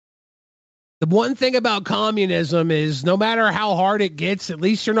 The one thing about communism is no matter how hard it gets, at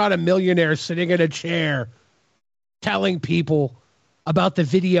least you're not a millionaire sitting in a chair telling people about the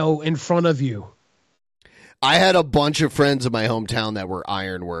video in front of you. I had a bunch of friends in my hometown that were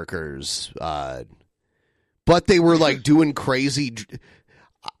iron workers, but they were like doing crazy.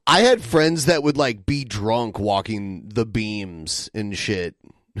 I had friends that would like be drunk walking the beams and shit.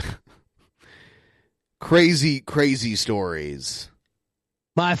 crazy stories.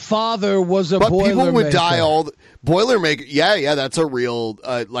 My father was a but boilermaker. People would die Boilermaker. Yeah, that's a real.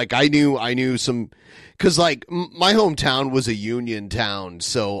 Like I knew some, because like my hometown was a union town,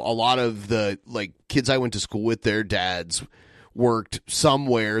 so a lot of the like kids I went to school with, their dads worked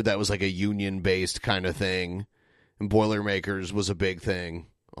somewhere that was like a union based kind of thing, and Boilermakers was a big thing.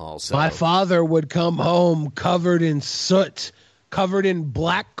 Also, my father would come home covered in soot, covered in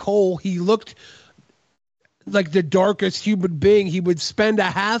black coal. He looked like the darkest human being. He would spend a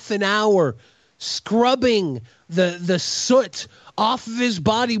half an hour scrubbing the soot off of his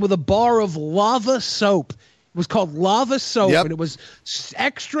body with a bar of lava soap. It was called lava soap, and it was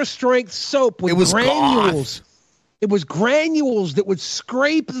extra strength soap with granules. Goth. It was granules that would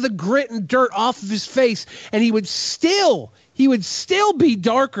scrape the grit and dirt off of his face, and he would still be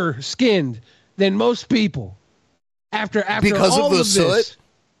darker skinned than most people after because all of the soot. soot.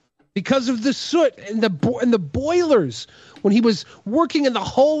 Because of the soot and the boilers, when he was working in the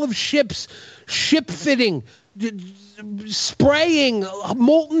hull of ships, ship fitting, spraying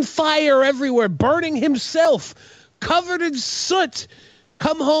molten fire everywhere, burning himself, covered in soot,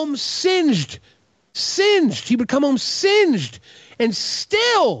 come home singed. He would come home singed, and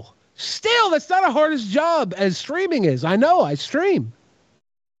still, that's not as hard a job as streaming is. I know, I stream.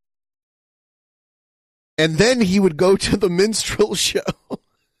 And then he would go to the minstrel show.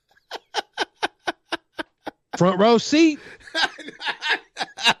 Front row seat.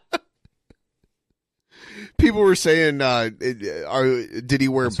 People were saying, did he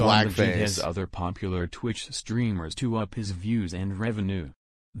wear blackface? Has other popular Twitch streamers to up his views and revenue.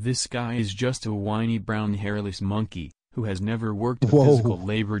 This guy is just a whiny brown hairless monkey who has never worked a physical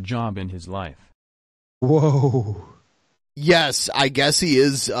labor job in his life. Whoa. Yes, I guess he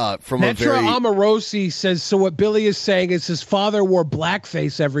is from Netra a very... Amorosi says, so what Billy is saying is his father wore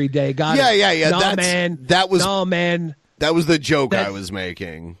blackface every day. Got it. Yeah. Nah, man. That was the joke I was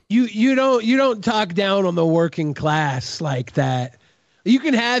making. You don't talk down on the working class like that. You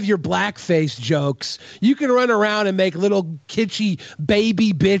can have your blackface jokes. You can run around and make little kitschy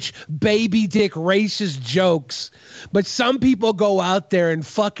baby bitch, baby dick racist jokes. But some people go out there and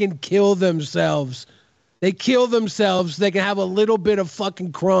fucking kill themselves. They kill themselves so they can have a little bit of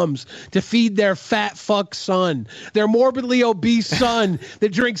fucking crumbs to feed their fat fuck son. Their morbidly obese son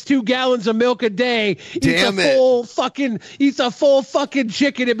that drinks 2 gallons of milk a day, eats a full fucking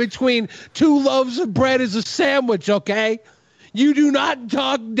chicken in between 2 loaves of bread as a sandwich, okay? You do not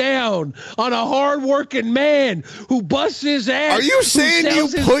talk down on a hard-working man who busts his ass. Are you saying you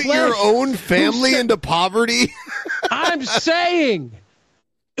put your own family into poverty? I'm saying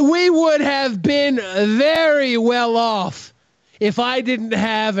we would have been very well off if I didn't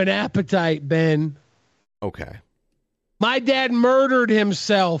have an appetite, Ben. Okay. My dad murdered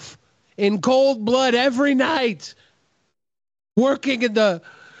himself in cold blood every night, working in the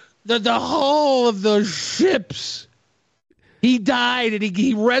hull of those ships. He died and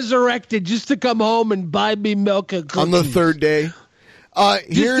he resurrected just to come home and buy me milk and cookies. On the 3rd day.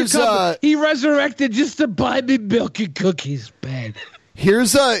 He resurrected just to buy me milk and cookies, Ben.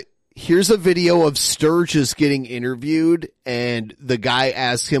 Here's a video of Sturgis getting interviewed, and the guy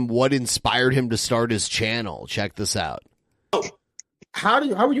asks him what inspired him to start his channel. Check this out.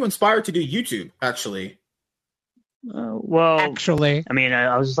 How were you inspired to do YouTube, actually? Actually, I mean,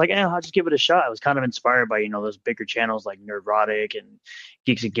 I was just like, I'll just give it a shot. I was kind of inspired by, those bigger channels like Nerdrotic and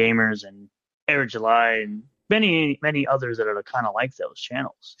Geeks and Gamers and Eric July and many, many others that are kind of like those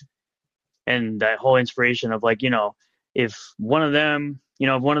channels. And that whole inspiration of like, if one of them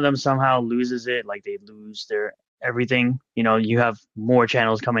somehow loses it, like they lose their everything, you have more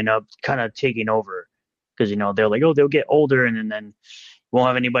channels coming up, kind of taking over because, they're like, they'll get older and then won't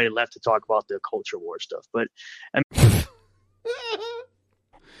have anybody left to talk about the culture war stuff. But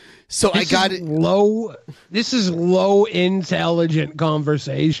so I got it. This is low intelligent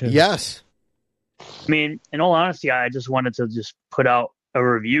conversation. Yes. I mean, in all honesty, I just wanted to just put out a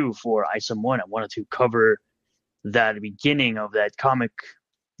review for Isom 1. I wanted to cover that beginning of that comic,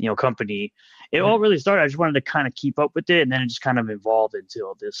 company. It all really started. I just wanted to kind of keep up with it, and then it just kind of evolved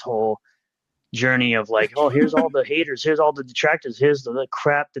into this whole journey of like, here's all the haters, here's all the detractors, here's the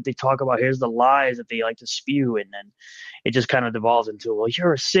crap that they talk about, here's the lies that they like to spew, and then it just kind of devolves into, well,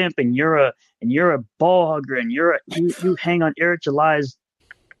 you're a simp and you're a ball hugger and you hang on Eric July's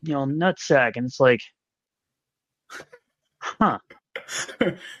nutsack, and it's like,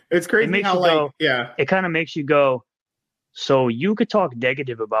 it's crazy it kind of makes you go, so you could talk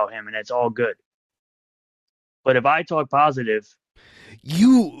negative about him and it's all good, but if I talk positive,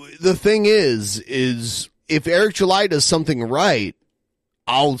 the thing is if Eric July does something right,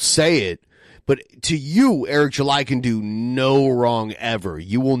 I'll say it. But to you, Eric July can do no wrong ever.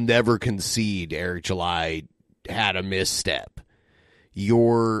 You will never concede Eric July had a misstep.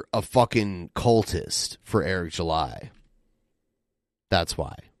 You're a fucking cultist for Eric July. That's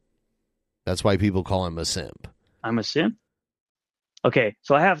why. That's why people call him a simp. I'm a simp? Okay,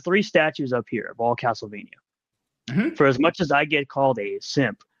 so I have 3 statues up here of all Castlevania. Mm-hmm. For as much as I get called a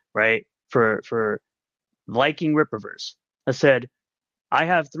simp, right, for liking Rippaverse, I said, I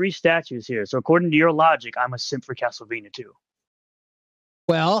have 3 statues here. So according to your logic, I'm a simp for Castlevania 2.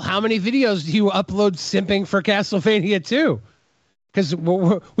 Well, how many videos do you upload simping for Castlevania 2? Because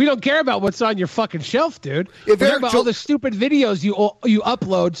we don't care about what's on your fucking shelf, dude. We care about all the stupid videos you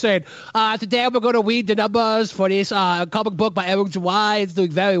upload saying, today we're going to read the numbers for this comic book by Eric July. It's doing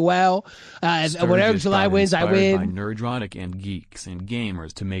very well. And when Eric July wins, I win. By Nerdrotic and Geeks and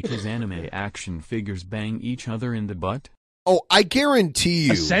Gamers to make his anime action figures bang each other in the butt? Oh, I guarantee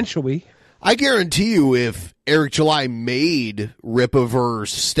you. Essentially. I guarantee you if Eric July made Rippaverse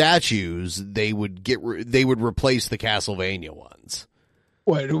statues, they would replace the Castlevania ones.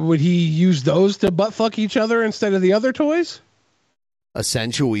 What, would he use those to butt fuck each other instead of the other toys?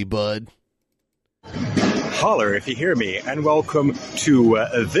 Essentially, bud. Holler if you hear me, and welcome to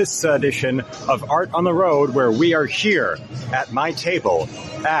this edition of Art on the Road, where we are here at my table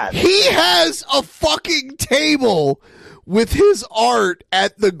at... He has a fucking table with his art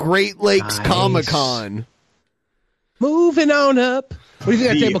at the Great Lakes Comic-Con. Moving on up. What do you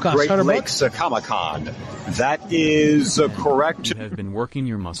think that table costs? Great Lakes Comic-Con. That is correct. You have been working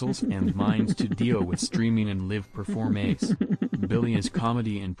your muscles and minds to deal with streaming and live perform ace. Billy is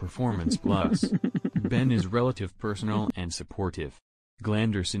comedy and performance plus. Ben is relative personal and supportive.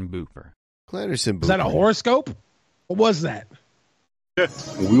 Glanderson Booper. Glanderson Booper. Is that a horoscope? What was that?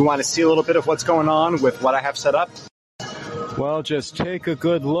 We want to see a little bit of what's going on with what I have set up. Well, just take a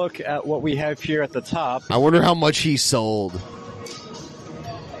good look at what we have here at the top. I wonder how much he sold.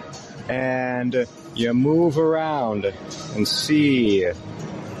 And you move around and see.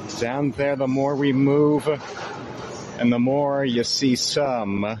 Down there, the more we move, and the more you see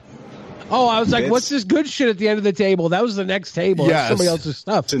some. Oh, I was like, bits what's this good shit at the end of the table? That was the next table. That's somebody else's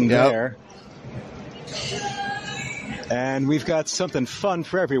stuff. in there. And we've got something fun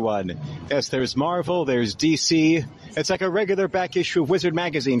for everyone. Yes, there's Marvel, there's DC. It's like a regular back issue of Wizard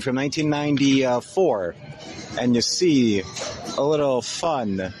magazine from 1994. And you see a little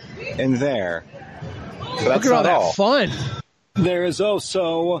fun in there. But that's Look at all not that fun. There is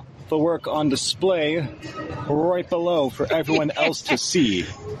also the work on display right below for everyone else to see.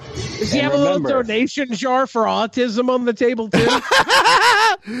 Does he have a little donation jar for autism on the table, too?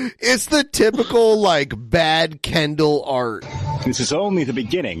 It's the typical, like, bad Kendell art. This is only the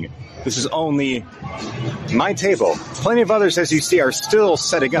beginning. This is only my table. Plenty of others, as you see, are still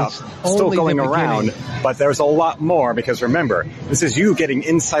setting up, still going around, but there's a lot more because remember, this is you getting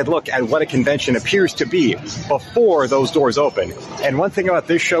inside look at what a convention appears to be before those doors open. And one thing about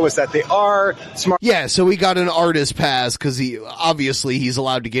this show is that they are smart. Yeah, so he got an artist pass because he's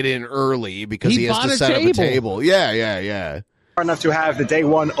allowed to get in early because he has to set up a table. Yeah. Enough to have the day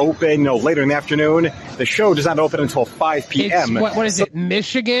one open, later in the afternoon. The show does not open until 5 p.m. What is it?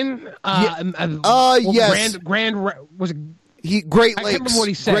 Michigan? Yes. Grand was it? Great I can't remember what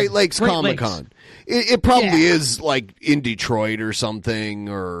he said. Great Lakes Great Comic Lakes. Con. It probably is like in Detroit or something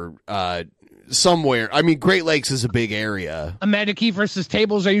or somewhere. I mean, Great Lakes is a big area. Amanda Kiefer's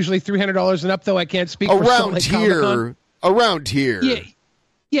tables are usually $300 and up, though I can't speak for around Salt Lake Comic-Con. Around here.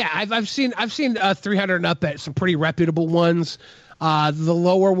 Yeah, I've seen 300 and up at some pretty reputable ones. The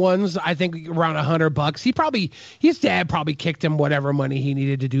lower ones, I think around $100. His dad probably kicked him whatever money he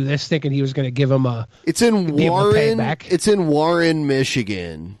needed to do this, thinking he was going to give him a. It's in Warren. It's in Warren,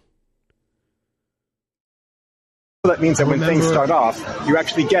 Michigan. That means that when things start off, you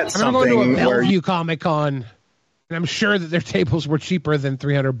actually get something going to a where Bellevue Comic-Con, and I'm sure that their tables were cheaper than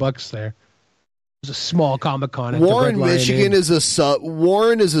 $300 there. It was a small Comic-Con. Warren, Michigan is a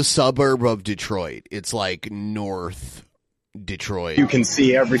suburb of Detroit. It's like North Detroit. You can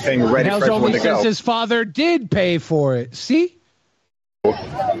see everything ready for everyone to go. Says his father did pay for it. See?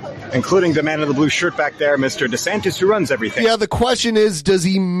 Including the man in the blue shirt back there, Mr. DeSantis, who runs everything. Yeah, the question is, does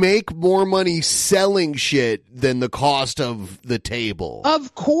he make more money selling shit than the cost of the table?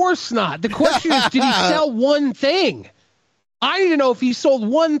 Of course not. The question is, did he sell one thing? I need to know if he sold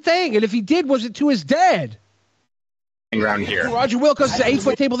one thing, and if he did, was it to his dad? Around here. Roger Wilco's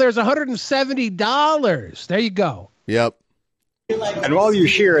 8-foot table there is $170. There you go. Yep. And while you're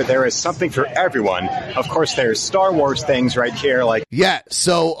here, there is something for everyone. Of course, there's Star Wars things right here.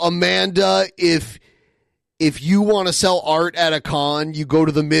 So Amanda, if you want to sell art at a con, you go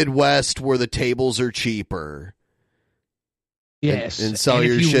to the Midwest where the tables are cheaper. Yes. And sell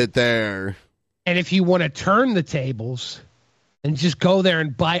your shit there. And if you want to turn the tables, and just go there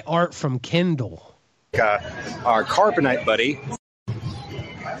and buy art from Kendell. Our Carbonite buddy.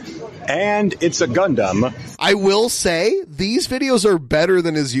 And it's a Gundam. I will say, these videos are better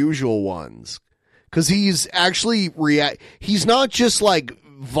than his usual ones. Because he's actually he's not just like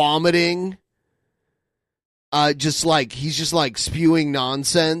vomiting. He's just like spewing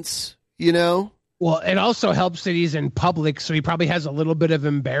nonsense, you know? Well, it also helps that he's in public, so he probably has a little bit of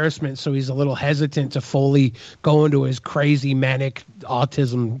embarrassment, so he's a little hesitant to fully go into his crazy manic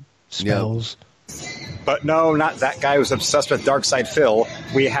autism spells. But no, not that guy who's obsessed with Darkside Phil.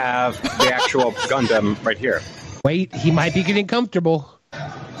 We have the actual Gundam right here. Wait, he might be getting comfortable.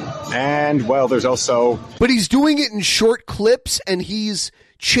 And, well, there's also... But he's doing it in short clips, and he's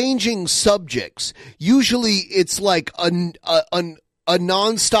changing subjects. Usually it's like a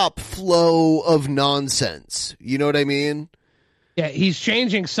nonstop flow of nonsense. You know what I mean? Yeah, he's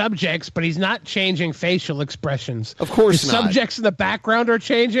changing subjects, but he's not changing facial expressions. Of course the not. Subjects in the background are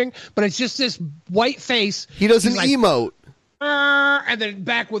changing, but it's just this white face. He doesn't emote. And then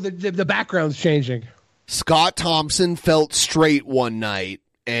back with the background's changing. Scott Thompson felt straight one night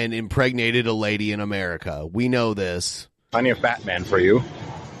and impregnated a lady in America. We know this. Plenty of Batman for you.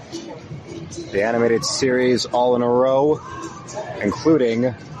 The animated series all in a row,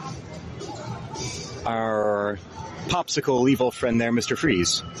 including our popsicle evil friend there, Mr.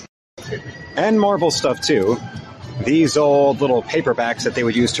 Freeze. And Marvel stuff, too. These old little paperbacks that they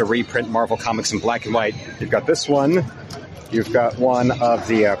would use to reprint Marvel comics in black and white. You've got this one. You've got one of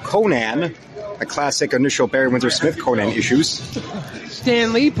the Conan, the classic initial Barry Windsor Smith Conan issues.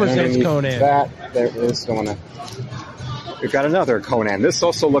 Stan Lee presents Conan. There is one. We've got another Conan. This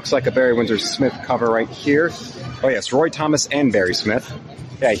also looks like a Barry Windsor Smith cover right here. Oh, yes, Roy Thomas and Barry Smith.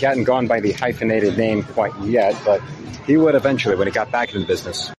 Yeah, he hadn't gone by the hyphenated name quite yet, but he would eventually when he got back into the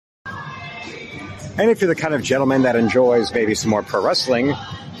business. And if you're the kind of gentleman that enjoys maybe some more pro wrestling,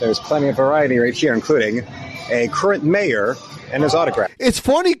 there's plenty of variety right here, including a current mayor and his autograph. It's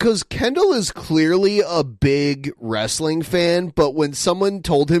funny because Kendell is clearly a big wrestling fan, but when someone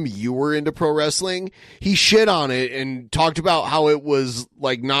told him you were into pro wrestling, he shit on it and talked about how it was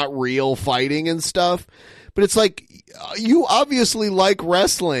like not real fighting and stuff. But it's like, you obviously like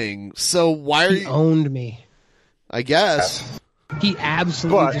wrestling, so why are you... He owned me. I guess. He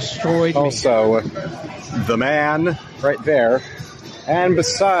absolutely destroyed me. Also, the man right there. And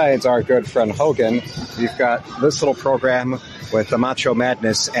besides our good friend Hogan, we've got this little program with the Macho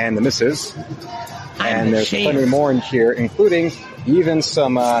Madness and the Misses. And there's plenty more in here, including even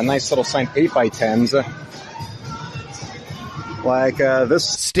some nice little signed 8x10s. Like this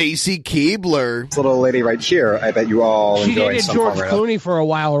Stacy Keebler. This little lady right here. I bet you all She enjoyed dated some George form of it. Clooney for a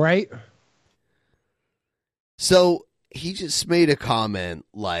while, right? So he just made a comment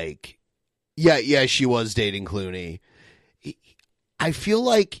like, yeah, she was dating Clooney. I feel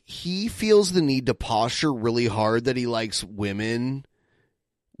like he feels the need to posture really hard that he likes women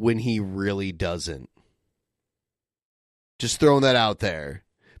when he really doesn't. Just throwing that out there.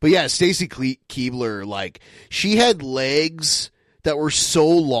 But yeah, Stacy Keebler, like, she had legs that were so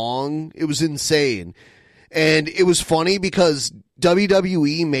long, it was insane. And it was funny because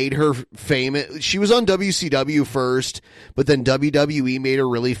WWE made her famous. She was on WCW first, but then WWE made her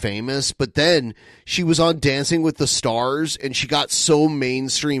really famous. But then she was on Dancing with the Stars, and she got so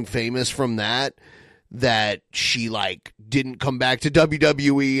mainstream famous from that she like didn't come back to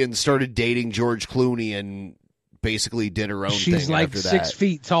WWE and started dating George Clooney and basically did her own thing. She's like after that. 6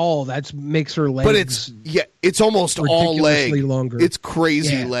 feet tall. That makes her legs. But it's almost all leg. Longer. It's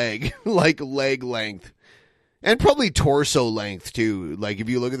crazy leg, like leg length. And probably torso length, too. Like, if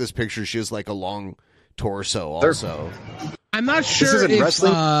you look at this picture, she has, like, a long torso also. I'm not sure if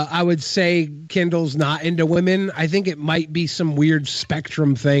I would say Kendall's not into women. I think it might be some weird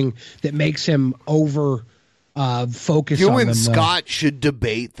spectrum thing that makes him over focus on them. You and Scott should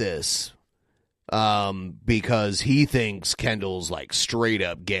debate this because he thinks Kendall's, like, straight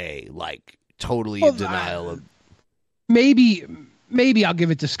up gay. Like, totally in denial of... Maybe I'll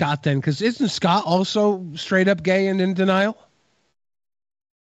give it to Scott then, because isn't Scott also straight up gay and in denial?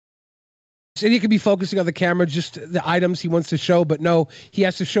 So he could be focusing on the camera, just the items he wants to show, but no, he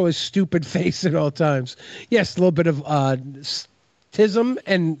has to show his stupid face at all times. Yes, a little bit of tism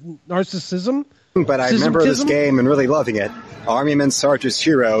and narcissism. But I remember this game and really loving it. Army Men, Sergeants,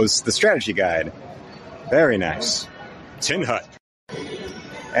 Heroes, the strategy guide. Very nice. Tin Hut.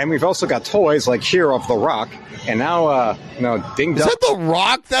 And we've also got toys like Hero of the Rock. And now, Ding Dong. Is that the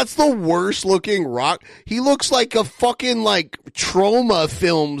Rock? That's the worst looking Rock. He looks like a fucking, like, Trauma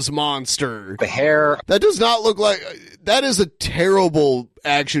Films monster. The hair. That does not look like... That is a terrible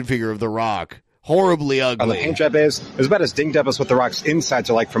action figure of the Rock. Horribly ugly. The paint job is about as dinged up as what the Rock's insides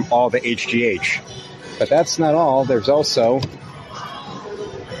are like from all the HGH. But that's not all. There's also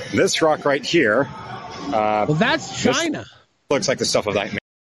this Rock right here. Well, that's China. Looks like the stuff of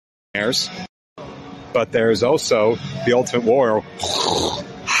nightmares. But there's also the Ultimate Warrior.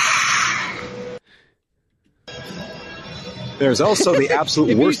 There's also the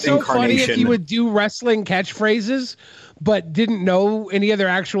absolute worst so incarnation. Funny if he would do wrestling catchphrases, but didn't know any other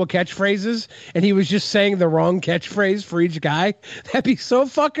actual catchphrases, and he was just saying the wrong catchphrase for each guy. That'd be so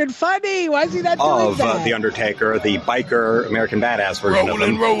fucking funny. Why is he not doing that? The Undertaker, the biker American Badass version of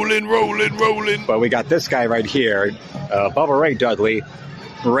him. Rolling. But we got this guy right here, Bubba Ray Dudley,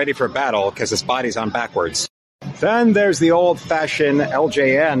 ready for battle because his body's on backwards. Then there's the old-fashioned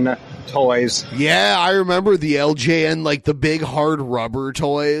LJN toys. Yeah, I remember the LJN, like the big hard rubber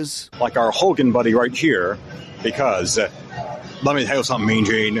toys. Like our Hogan buddy right here, because let me tell you something, Mean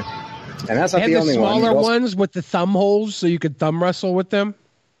Gene. And that's not the only one. Smaller ones with the thumb holes so you could thumb wrestle with them.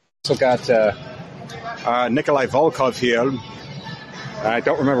 Also got Nikolai Volkov here. I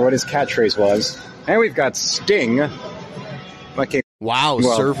don't remember what his catchphrase was. And we've got Sting. Wow,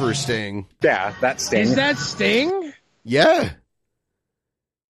 Surfer Sting. Yeah, that's Sting. Is that Sting? Yeah.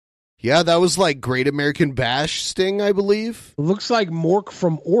 Yeah, that was like Great American Bash Sting, I believe. Looks like Mork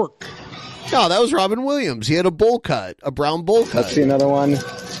from Ork. No, that was Robin Williams. He had a bowl cut, a brown bowl cut. Let's see another one.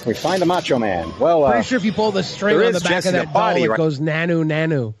 We find a Macho Man. Well, pretty sure if you pull the string on the back of that doll, it goes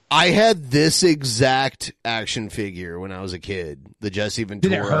nanu. I had this exact action figure when I was a kid. The Jesse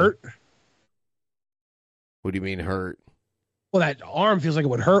Ventura. Did it hurt? What do you mean hurt? Well, that arm feels like it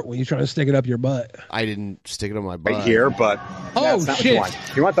would hurt when you're trying to stick it up your butt. I didn't stick it on my butt. Right here, but that's not shit. what you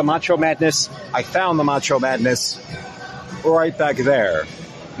want. You want the Macho Madness? I found the Macho Madness right back there.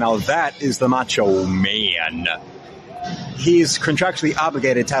 Now that is the Macho Man. he's contractually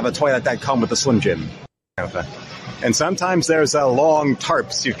obligated to have a toilet that come with a Slim Jim. And sometimes there's long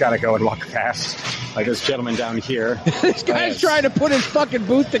tarps you've got to go and walk past, like this gentleman down here. This guy's trying to put his fucking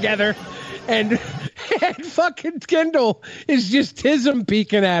booth together, and fucking Kendell is just Isom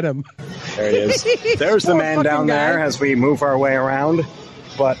peeking at him. There it is. There's the man down there as we move our way around,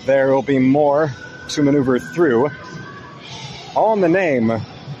 but there will be more to maneuver through, all in the name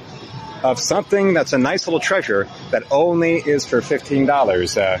of something that's a nice little treasure that only is for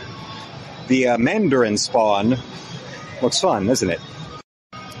 $15. The Mandarin spawn looks fun, isn't it?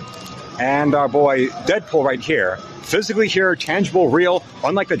 And our boy Deadpool right here. Physically here, tangible, real,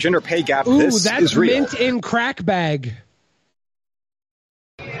 unlike the gender pay gap, this is real. Mint in crack bag.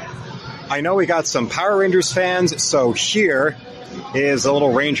 I know we got some Power Rangers fans, so here is a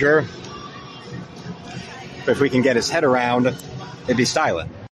little Ranger. If we can get his head around, it'd be styling.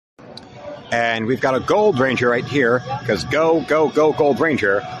 And we've got a Gold Ranger right here, because go, Gold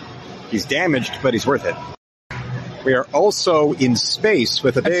Ranger. He's damaged, but he's worth it. We are also in space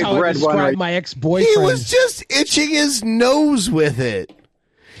with a big red one. Right. My ex-boyfriend. He was just itching his nose with it.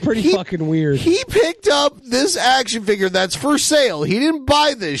 Pretty fucking weird. He picked up this action figure that's for sale. He didn't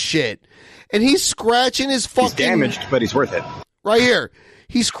buy this shit. And he's scratching his fucking... He's damaged, but he's worth it. Right here.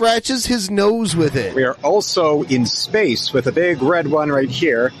 He scratches his nose with it. We are also in space with a big red one right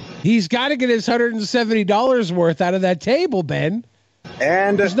here. He's got to get his $170 worth out of that table, Ben.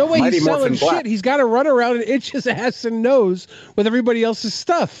 And there's no way Mighty he's selling Morphin Black. shit. He's got to run around and itch his ass and nose with everybody else's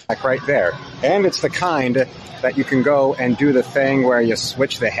stuff. Like right there. And it's the kind that you can go and do the thing where you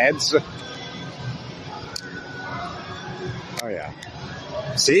switch the heads. Oh, yeah.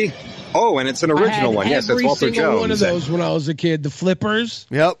 See? Oh, and it's an original one. Yes, it's Walter Jones. Every single one of those when I was a kid. The flippers.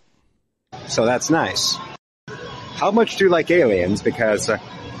 Yep. So that's nice. How much do you like aliens? Because...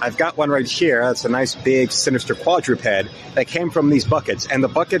 I've got one right here. That's a nice big sinister quadruped that came from these buckets. And the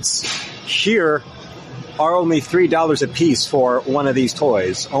buckets here are only $3 a piece for one of these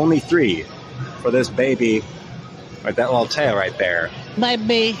toys. Only $3 for this baby with that little tail right there.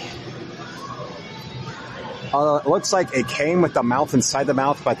 Baby. It looks like it came with the mouth inside the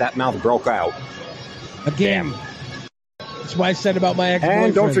mouth, but that mouth broke out. Again. That's why I said about my ex-boyfriend.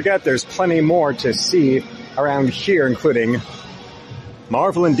 And don't forget, there's plenty more to see around here, including...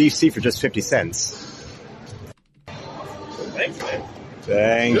 Marvel and DC for just 50 cents.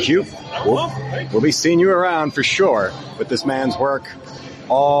 Thank you. We'll be seeing you around for sure with this man's work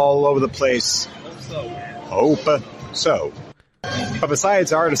all over the place. Hope so. But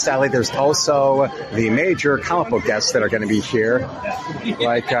besides Artist Alley, there's also the major comic book guests that are going to be here.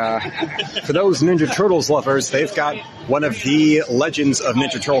 Like, for those Ninja Turtles lovers, they've got one of the legends of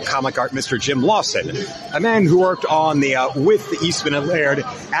Ninja Turtle comic art, Mr. Jim Lawson, a man who worked on the with Eastman and Laird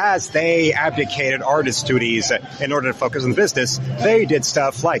as they abdicated artist duties in order to focus on business. They did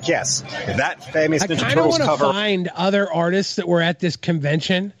stuff like, yes, that famous Ninja Turtles cover. I kind of want to find other artists that were at this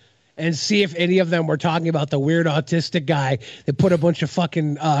convention and see if any of them were talking about the weird autistic guy that put a bunch of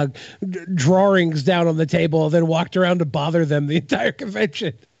fucking drawings down on the table and then walked around to bother them the entire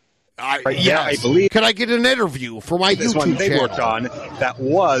convention. Yeah, I believe. Can I get an interview for my this YouTube one they channel? worked on that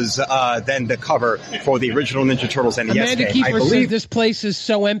was then the cover for the original Ninja Turtles NES Amanda game. I Kiefer says believe this place is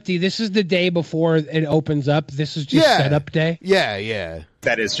so empty. This is the day before it opens up. This is just setup day. Yeah.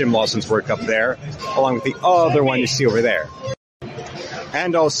 That is Jim Lawson's work up there, along with the other one you see over there.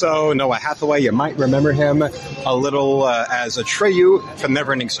 And also Noah Hathaway, you might remember him a little as Atreyu from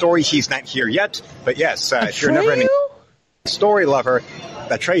Neverending Story. He's not here yet, but yes, if you're a Neverending Story lover,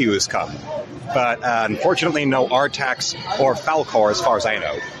 Atreyu has come. But unfortunately, no Artax or Falcor as far as I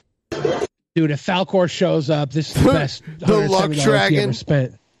know. Dude, if Falcor shows up, this is the best The Luck Dragon ever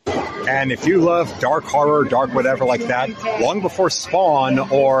spent. And if you love dark horror, dark whatever like that, long before Spawn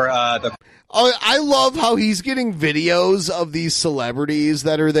or the... Oh, I love how he's getting videos of these celebrities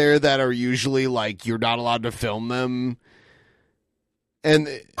that are there that are usually like you're not allowed to film them. And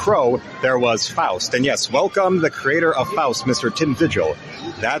Crow, there was Faust. And yes, welcome the creator of Faust, Mr. Tim Vigil.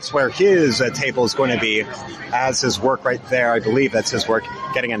 That's where his table is going to be as his work right there. I believe that's his work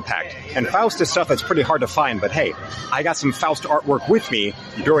getting unpacked. And Faust is stuff that's pretty hard to find, but hey, I got some Faust artwork with me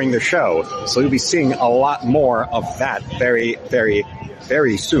during the show, so you'll be seeing a lot more of that very, very,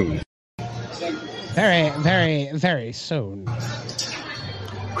 very soon. Very, very, very soon.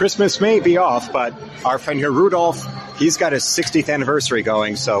 Christmas may be off, but our friend here, Rudolph, he's got his 60th anniversary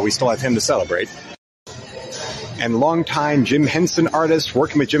going, so we still have him to celebrate. And longtime Jim Henson artist,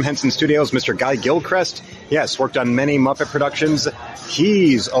 working with Jim Henson Studios, Mr. Guy Gilchrist. Yes, worked on many Muppet productions.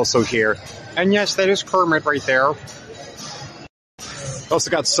 He's also here. And yes, that is Kermit right there. Also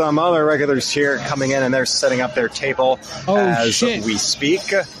got some other regulars here coming in, and they're setting up their table as we speak.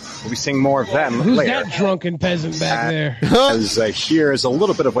 We'll be seeing more of them Who's later. that drunken peasant back there? As here is a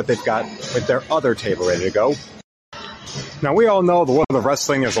little bit of what they've got with their other table ready to go. Now, we all know the world of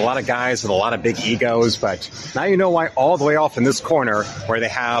wrestling, there's a lot of guys with a lot of big egos, but now you know why all the way off in this corner where they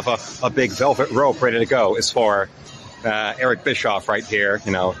have a big velvet rope ready to go is for Eric Bischoff right here,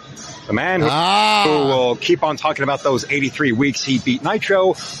 you know, the man who will keep on talking about those 83 weeks he beat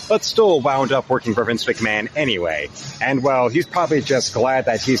Nitro, but still wound up working for Vince McMahon anyway. And, well, he's probably just glad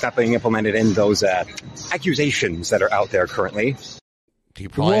that he's not being implemented in those accusations that are out there currently. He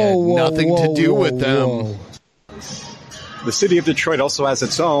probably had nothing to do with them. The city of Detroit also has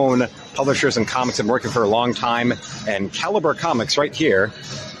its own publishers and comics and working for a long time. And Caliber Comics right here,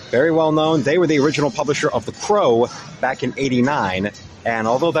 very well known. They were the original publisher of The Crow back in '89. And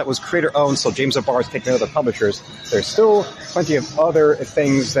although that was creator-owned, so James O'Barr is taking other publishers, there's still plenty of other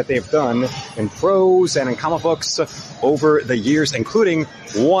things that they've done in prose and in comic books over the years, including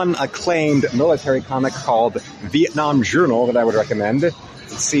one acclaimed military comic called Vietnam Journal that I would recommend.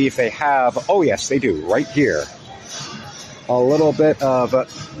 Let's see if they have... Oh, yes, they do, right here. A little bit of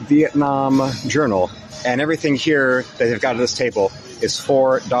Vietnam Journal. And everything here that they've got at this table is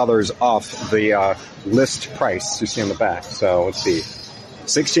 $4 off the list price you see on the back. So let's see.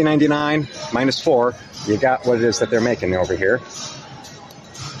 $16.99 minus 4. You got what it is that they're making over here.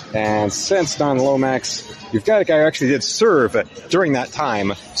 And since Don Lomax, you've got a guy who actually did serve during that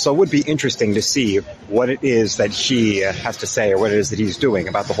time, so it would be interesting to see what it is that he has to say or what it is that he's doing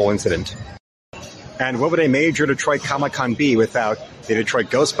about the whole incident. And what would a major Detroit Comic-Con be without the Detroit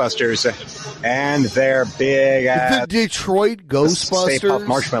Ghostbusters and their big The Detroit Ghostbusters? Stay Puft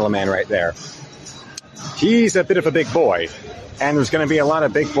Marshmallow Man right there. He's a bit of a big boy. And there's going to be a lot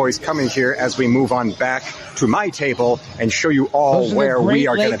of big boys coming here as we move on back to my table and show you all where we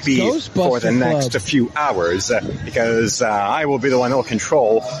are going to be for the next few hours. Because I will be the one that will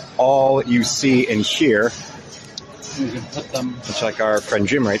control all you see and hear. Much like our friend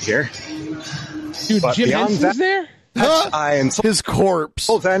Jim right here. Dude, but Jim beyond Henson's that, there? I am his corpse.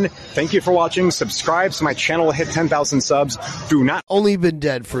 Well, then, thank you for watching. Subscribe so my channel will hit 10,000 subs. Do not only been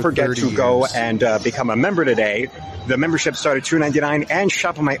dead for forget 30 to years. Go and become a member today. The membership started $2.99 and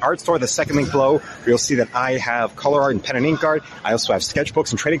shop on my art store, the second link below. You'll see that I have color art and pen and ink art. I also have sketchbooks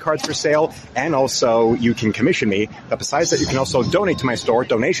and trading cards for sale. And also, you can commission me. But besides that, you can also donate to my store.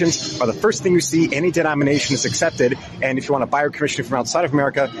 Donations are the first thing you see. Any denomination is accepted. And if you want to buy or commission from outside of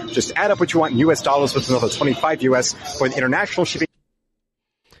America, just add up what you want in US dollars with another 25 US for the international shipping.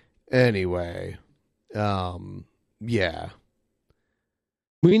 Anyway, yeah.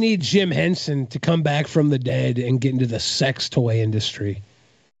 We need Jim Henson to come back from the dead and get into the sex toy industry.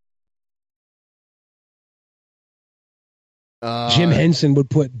 Jim Henson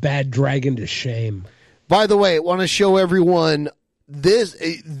would put Bad Dragon to shame. By the way, I want to show everyone this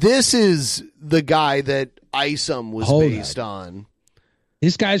is the guy that Isom was based on.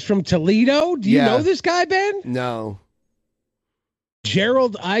 This guy's from Toledo? Do you know this guy, Ben? No.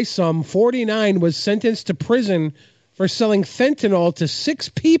 Gerald Isom, 49, was sentenced to prison for selling fentanyl to 6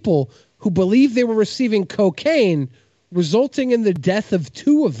 people who believed they were receiving cocaine, resulting in the death of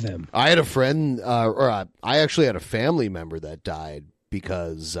 2 of them. I had a friend, I actually had a family member that died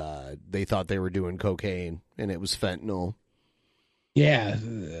because they thought they were doing cocaine, and it was fentanyl. Yeah,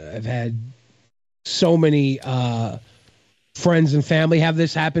 I've had so many friends and family have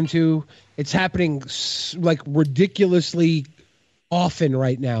this happen to. It's happening like ridiculously often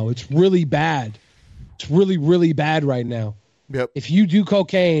right now. It's really bad. It's really, really bad right now. Yep. If you do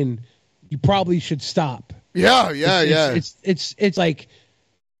cocaine, you probably should stop. Yeah. It's like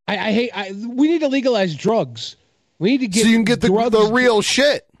I hate. We need to legalize drugs. We need to get so you can get the real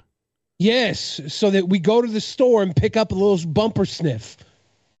shit. Yes, so that we go to the store and pick up a little bumper sniff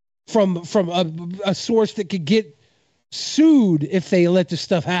from a source that could get sued if they let this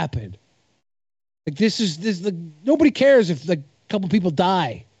stuff happen. Like this nobody cares if like a couple people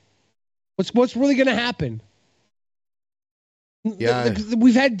die. What's really going to happen? Yeah,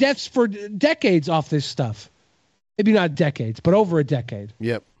 we've had deaths for decades off this stuff. Maybe not decades, but over a decade.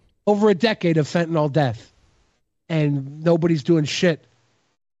 Yep, over a decade of fentanyl death, and nobody's doing shit.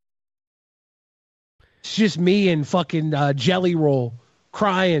 It's just me and fucking Jelly Roll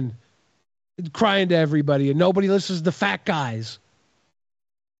crying to everybody, and nobody listens to the fat guys.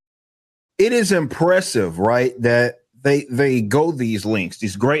 It is impressive, right, that they go these lengths,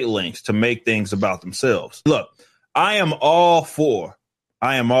 these great lengths to make things about themselves. Look, I am all for,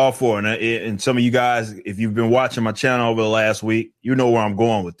 and some of you guys, if you've been watching my channel over the last week, you know where I'm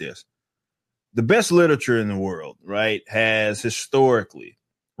going with this. the best literature in the world, right, has historically,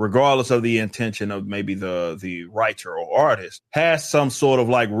 regardless of the intention of maybe the writer or artist, has some sort of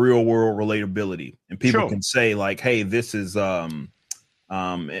like real world relatability. And people can say like, hey, this is and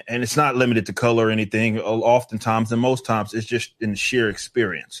it's not limited to color or anything. Oftentimes, and most times, it's just in sheer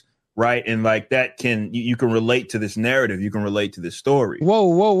experience, right? And like that you can relate to this narrative, you can relate to this story.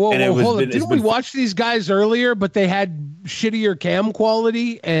 Whoa! Hold on. Didn't we watch these guys earlier? But they had shittier cam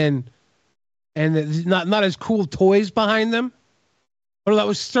quality and not as cool toys behind them. Oh, that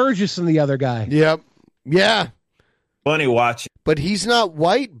was Sturgis and the other guy. Yep. Yeah. Funny watching. But he's not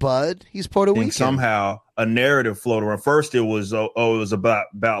white, bud. He's Puerto Rican. Somehow a narrative floated around. First, it was it was about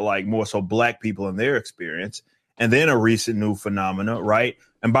like more so black people and their experience, and then a recent new phenomena, right?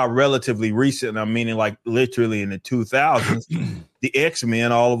 And by relatively recent, I'm meaning like literally in the 2000s, the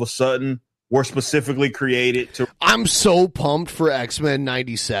X-Men all of a sudden were specifically created to. I'm so pumped for X-Men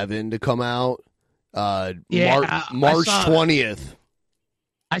 97 to come out. March 20th.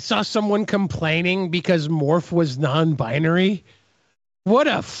 I saw someone complaining because Morph was non-binary. What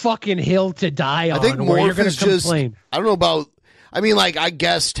a fucking hill to die on. I think where you're Morph going is to complain. I don't know about. I mean, like, I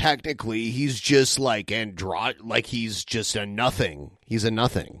guess technically he's just like like he's just a nothing. He's a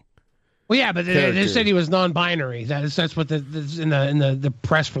nothing. Well, yeah, but they said he was non-binary. That's what that's in the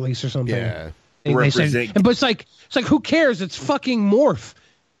press release or something. Yeah, they said, but it's like who cares? It's fucking Morph.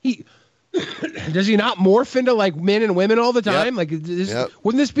 He does he not morph into like men and women all the time? Like,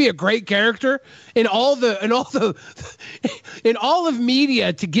 wouldn't this be a great character in all of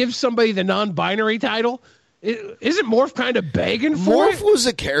media to give somebody the non-binary title? Isn't Morph kind of begging for it? Morph was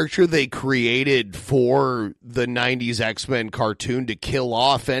a character they created for the 90s X-Men cartoon to kill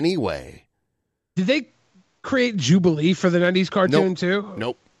off anyway. Did they create Jubilee for the 90s cartoon too?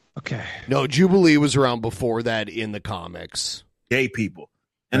 Nope. Okay. No, Jubilee was around before that in the comics. Gay people.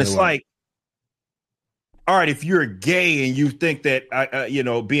 And it's like, all right, if you're gay and you think that,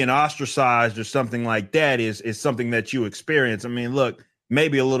 being ostracized or something like that is something that you experience. I mean, look,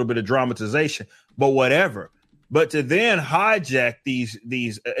 maybe a little bit of dramatization, but whatever. But to then hijack these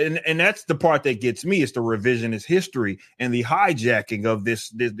and that's the part that gets me, is the revisionist history and the hijacking of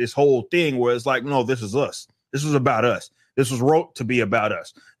this whole thing where it's like, no, this is us. This was about us. This was wrote to be about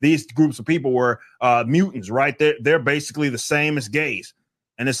us. These groups of people were mutants, right? They're basically the same as gays.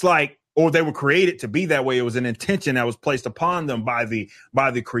 And it's like, or they were created to be that way. It was an intention that was placed upon them by the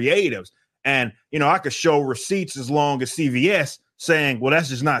creatives. And, I could show receipts as long as CVS saying, well, that's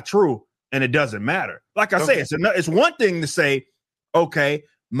just not true. And it doesn't matter. Like I say, it's one thing to say, okay,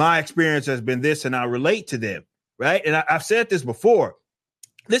 my experience has been this and I relate to them. Right. And I've said this before.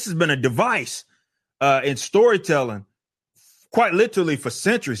 This has been a device in storytelling quite literally for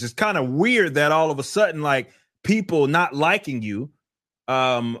centuries. It's kind of weird that all of a sudden, like, people not liking you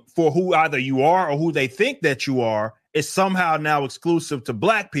for who either you are or who they think that you are is somehow now exclusive to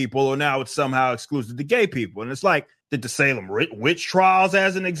black people, or now it's somehow exclusive to gay people. And it's like, did the Salem witch trials,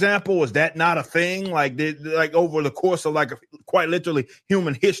 as an example, was that not a thing? Like, over the course of quite literally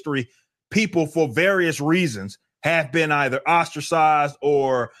human history, people for various reasons have been either ostracized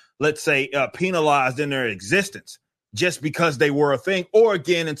or, let's say, penalized in their existence just because they were a thing. Or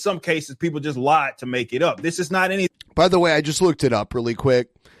again, in some cases, people just lied to make it up. This is not anything. By the way, I just looked it up really quick.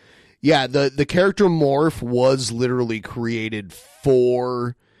 Yeah, the character Morph was literally created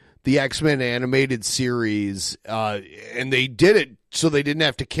for the X-Men animated series, and they did it so they didn't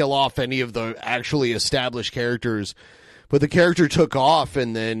have to kill off any of the actually established characters. But the character took off,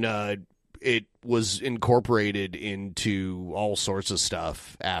 and then it was incorporated into all sorts of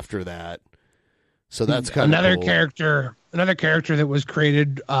stuff after that. So that's kind of another cool. Another character that was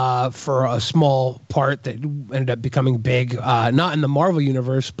created for a small part that ended up becoming big, not in the Marvel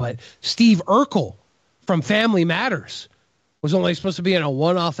universe, but Steve Urkel from Family Matters was only supposed to be in a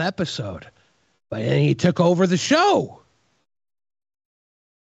one-off episode, but then he took over the show.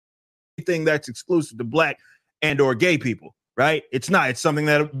 Anything that's exclusive to black and or gay people, right? It's not. It's something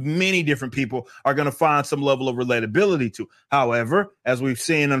that many different people are going to find some level of relatability to. However, as we've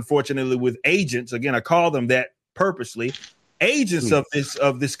seen, unfortunately, with agents, again, I call them that purposely, agents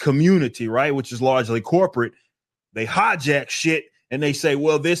of this community, right, which is largely corporate, they hijack shit and they say,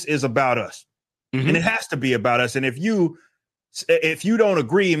 well, this is about us. Mm-hmm. And it has to be about us. And if you don't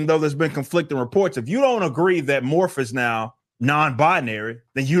agree, even though there's been conflicting reports, if you don't agree that Morph is now non-binary,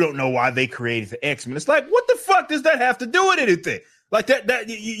 then you don't know why they created the X-Men. It's like, what the fuck does that have to do with anything? Like that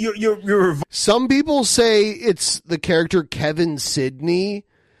you're Some people say it's the character Kevin Sidney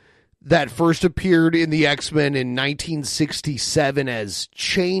that first appeared in the X-Men in 1967 as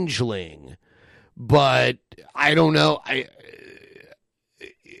Changeling, but I don't know.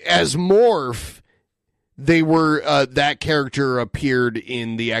 as Morph, they were that character appeared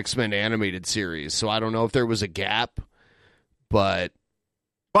in the X-Men animated series. So I don't know if there was a gap, but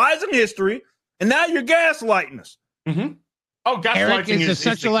buys in history, and now you're gaslighting us. Mm-hmm. Oh, gaslighting Eric is is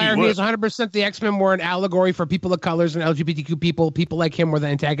such the a liar. key He word. is 100% the X-Men were an allegory for people of colors and LGBTQ people. People like him were the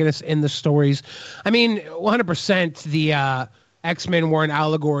antagonists in the stories. I mean, 100% the X-Men were an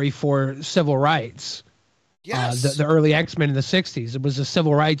allegory for civil rights. Yes. The early X-Men in the 60s, it was a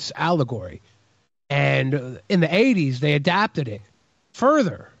civil rights allegory. And in the 80s, they adapted it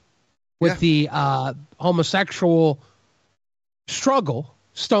further with the homosexual struggle,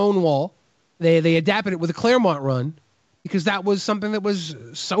 Stonewall. They adapted it with the Claremont run because that was something that was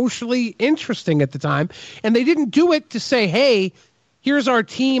socially interesting at the time. And they didn't do it to say, hey, here's our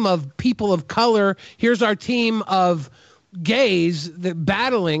team of people of color. Here's our team of gays that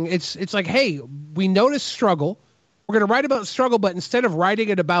battling. It's like, hey, we notice struggle. We're going to write about struggle, but instead of writing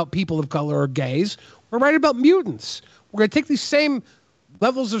it about people of color or gays, we're writing about mutants. We're going to take these same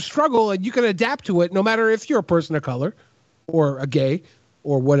levels of struggle and you can adapt to it no matter if you're a person of color or a gay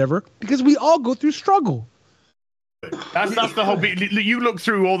or whatever, because we all go through struggle. That's the whole bit. You look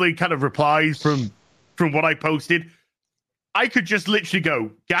through all the kind of replies from what I posted. I could just literally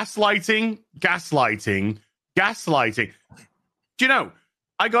go gaslighting. Do you know?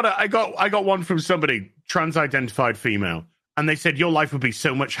 I got one from somebody, trans-identified female, and they said your life would be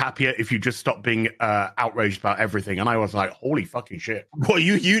so much happier if you just stopped being outraged about everything. And I was like, holy fucking shit! Well,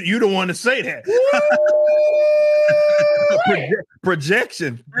 you don't want to say that.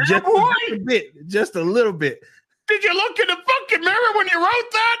 Projection, just a little bit. Did you look in the fucking mirror when you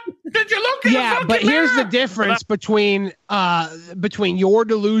wrote that? Did you look in the fucking but mirror? here's the difference between your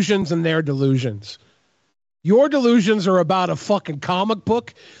delusions and their delusions. Your delusions are about a fucking comic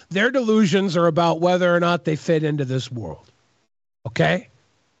book. Their delusions are about whether or not they fit into this world. Okay?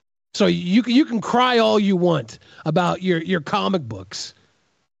 So you can cry all you want about your comic books,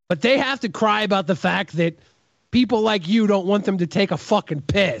 but they have to cry about the fact that people like you don't want them to take a fucking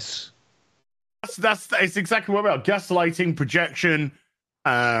piss. It's exactly what about gaslighting, projection.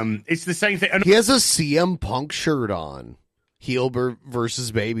 It's the same thing. And he has a CM Punk shirt on. Heel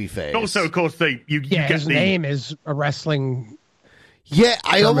versus babyface. Also, of course, his name is a wrestling. Yeah,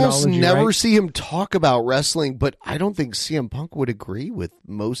 I almost never right? see him talk about wrestling, but I don't think CM Punk would agree with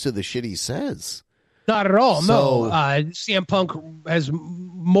most of the shit he says. Not at all. No, CM Punk has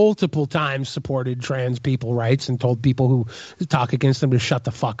multiple times supported trans people rights and told people who talk against them to shut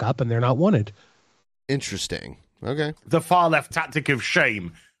the fuck up, and they're not wanted. Interesting. Okay. The far left tactic of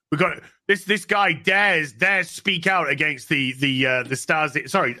shame. We got this guy dares speak out against the stars.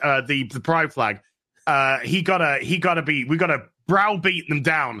 The pride flag. We gotta browbeat them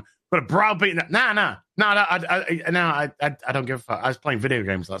down. Got to browbeat them. Nah. I don't give a fuck. I was playing video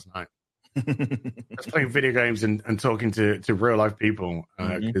games last night. I was playing video games and talking to real life people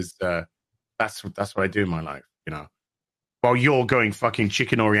because that's what I do in my life. You know, while you're going fucking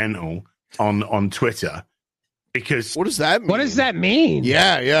chicken oriental on Twitter. Because what does that mean? What does that mean?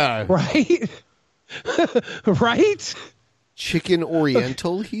 Yeah. Right? Right? Chicken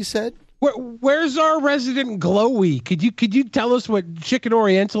Oriental, he said? Where's our resident glowy? Could you tell us what chicken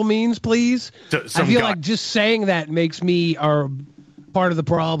Oriental means, please? I feel like just saying that makes me part of the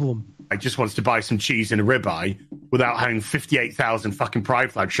problem. I just wants to buy some cheese and a ribeye without having 58,000 fucking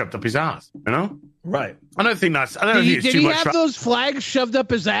pride flags shoved up his ass, you know? Right. I don't think it's too much. Did he have those flags shoved up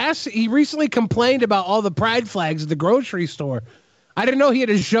his ass? He recently complained about all the pride flags at the grocery store. I didn't know he had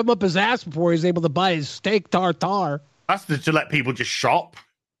to shove them up his ass before he was able to buy his steak tartare. That's to let people just shop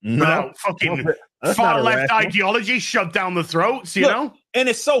without fucking far left ideology shoved down the throats, you know? And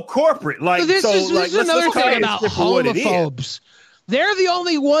it's so corporate. Like, this is another thing about homophobes. They're the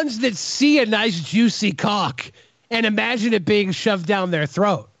only ones that see a nice juicy cock and imagine it being shoved down their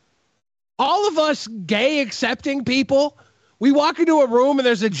throat. All of us gay accepting people, we walk into a room and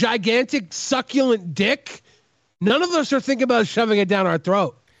there's a gigantic succulent dick. None of us are thinking about shoving it down our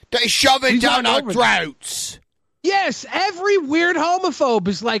throat. They shove it down our throats. Yes, every weird homophobe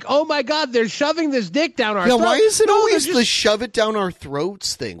is like, oh my God, they're shoving this dick down our throat. Yeah, why is it always the shove it down our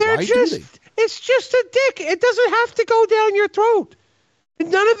throats thing? Why do they? It's just a dick. It doesn't have to go down your throat.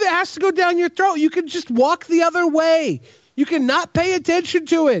 None of it has to go down your throat. You can just walk the other way. You can not pay attention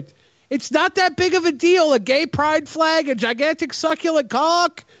to it. It's not that big of a deal. A gay pride flag, a gigantic succulent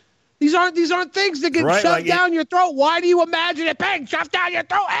cock. These aren't things that get shoved down your throat. Why do you imagine it being shoved down your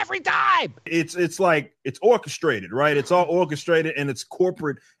throat every time? It's like it's orchestrated, right? It's all orchestrated and it's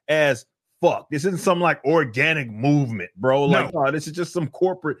corporate as fuck. This isn't some like organic movement, bro. Like, no, this is just some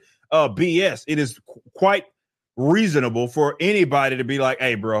corporate BS. It is quite reasonable for anybody to be like,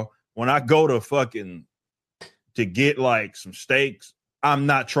 hey, bro, when I go to get like some steaks, I'm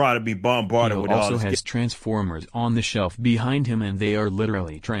not trying to be bombarded He with all also this. has Transformers on the shelf behind him, and they are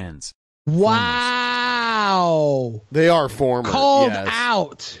literally trans. Wow. They are former. Called yes.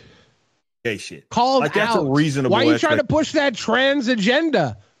 out. Gay shit. Called like, that's out. a reasonable. Why are you trying to push that trans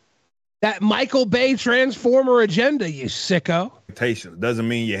agenda? That Michael Bay Transformer agenda, you sicko. Doesn't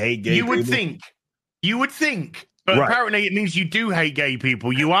mean you hate gay people. You would think. But apparently it means you do hate gay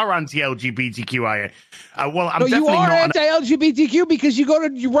people. You are anti-LGBTQIA. You are anti-LGBTQ because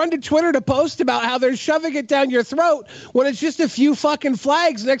you run to Twitter to post about how they're shoving it down your throat when it's just a few fucking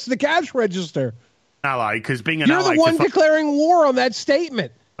flags next to the cash register. Ally, because being an You're ally the one declaring war on that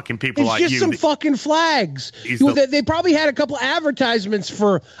statement. Fucking people it's like just you. some fucking flags. They probably had a couple advertisements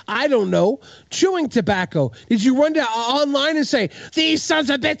for, I don't know, chewing tobacco. Did you run online and say, these sons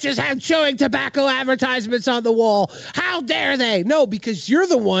of bitches have chewing tobacco advertisements on the wall? How dare they? No, because you're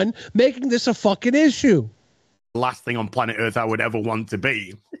the one making this a fucking issue. Last thing on planet Earth I would ever want to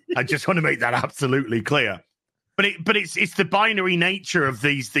be. I just want to make that absolutely clear. But it's the binary nature of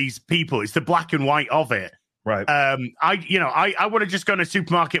these people. It's the black and white of it. Right. I want to just go to a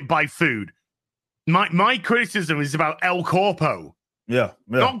supermarket and buy food. My criticism is about El Corpo. Yeah.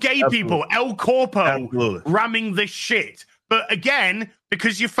 Not gay absolutely. people. El Corpo Absolutely. ramming this shit. But again,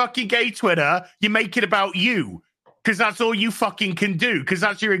 because you're fucking gay Twitter, you make it about you. Because that's all you fucking can do. Because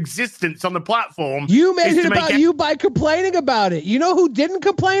that's your existence on the platform. You made it about you by complaining about it. You know who didn't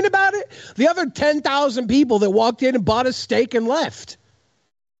complain about it? The other 10,000 people that walked in and bought a steak and left.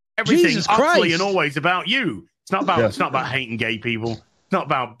 Everything's utterly and always about you. It's not about It's not about hating gay people. It's not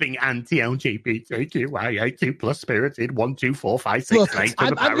about being anti-LGBTQIA2 plus spirited 1, 2, 4, 5, 6, Look, 8.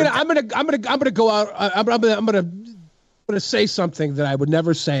 I'm gonna go out. I'm gonna say something that I would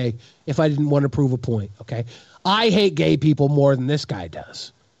never say if I didn't want to prove a point. Okay, I hate gay people more than this guy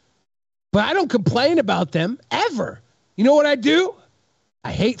does, but I don't complain about them ever. You know what I do?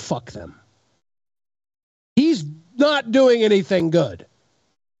 I hate fuck them. He's not doing anything good.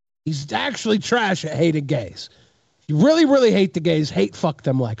 He's actually trash at hating gays. If you really, really hate the gays, hate fuck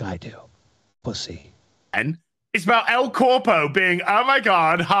them like I do. Pussy. And it's about El Corpo being, oh my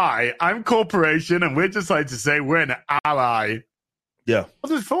God, hi, I'm Corporation, and we're just like to say we're an ally. Yeah. What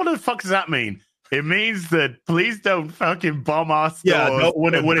the fuck does that mean? It means that please don't fucking bomb our stores. Yeah,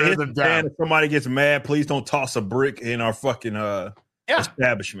 when it hits them the fan, if somebody gets mad, please don't toss a brick in our fucking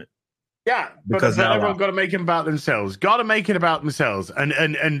establishment. Yeah, because but everyone got to make it about themselves. Got to make it about themselves.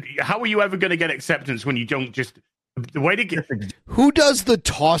 And how are you ever going to get acceptance when you don't just the way to get? Who does the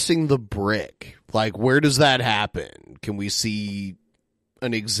tossing the brick? Like, where does that happen? Can we see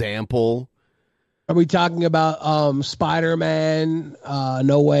an example? Are we talking about Spider-Man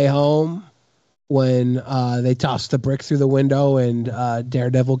No Way Home when they toss the brick through the window and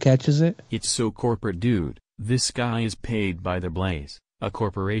Daredevil catches it? It's so corporate, dude. This guy is paid by the Blaze, a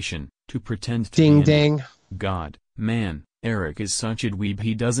corporation, to pretend to Ding be ding. God, man, Eric is such a dweeb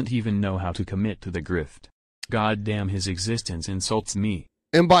he doesn't even know how to commit to the grift. God damn, his existence insults me.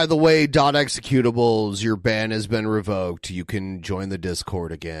 And by the way, .executables, your ban has been revoked. You can join the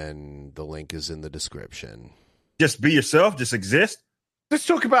Discord again. The link is in the description. Just be yourself. Just exist. Let's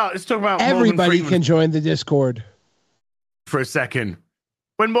talk about Everybody can join the Discord for a second.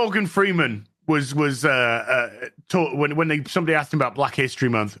 When Morgan Freeman was taught when somebody asked him about Black History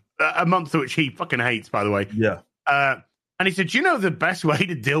Month, a month which he fucking hates, by the way. Yeah. And he said, "Do you know the best way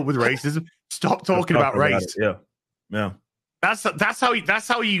to deal with racism? Stop talking about race." Yeah. That's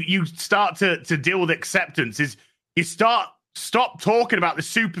how you start to deal with acceptance. Is you stop talking about the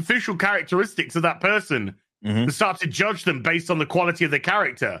superficial characteristics of that person and start to judge them based on the quality of the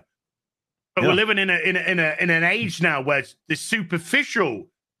character. But we're living in an age now where the superficial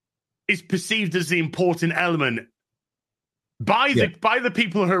is perceived as the important element by the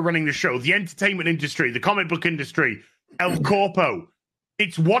people who are running the show, the entertainment industry, the comic book industry, El Corpo.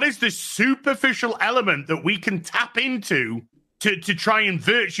 It's what is the superficial element that we can tap into to try and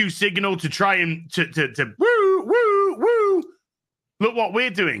virtue signal, to try and to woo. Look what we're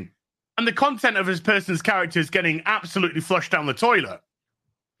doing. And the content of this person's character is getting absolutely flushed down the toilet.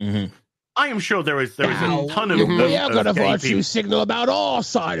 Mm-hmm. I am sure there is a ton of we are going to gay virtue people. signal about our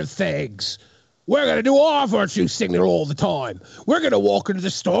side of things. We're going to do our virtue signal all the time. We're going to walk into the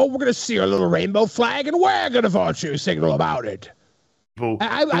store, we're going to see our little rainbow flag, and we're going to virtue signal about it.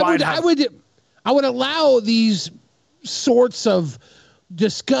 I would allow these sorts of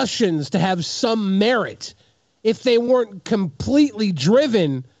discussions to have some merit if they weren't completely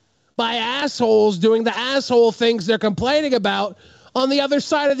driven by assholes doing the asshole things they're complaining about on the other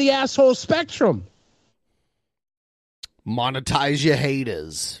side of the asshole spectrum. Monetize your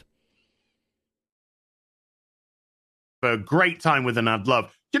haters. A great time with an ad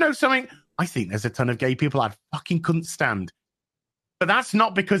love. You know something? I think there's a ton of gay people I fucking couldn't stand. But that's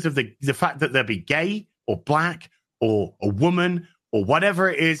not because of the fact that they'll be gay or black or a woman or whatever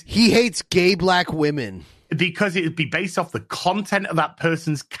it is. He hates gay black women. Because it would be based off the content of that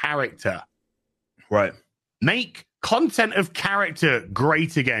person's character. Right. Make content of character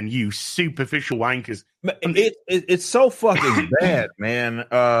great again, you superficial wankers. It's so fucking bad, man.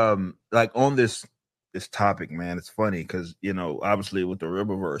 Like on this topic, man, it's funny because, you know, obviously with the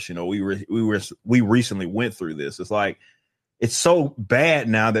Riververse, you know, we recently went through this. It's like, it's so bad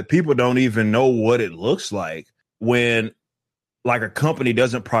now that people don't even know what it looks like when like a company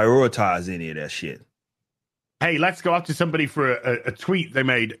doesn't prioritize any of that shit. Hey, let's go after somebody for a tweet they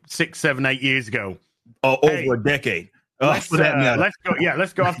made 6, 7, 8 years ago. Over a decade. Let's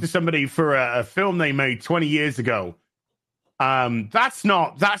go after somebody for a film they made 20 years ago. That's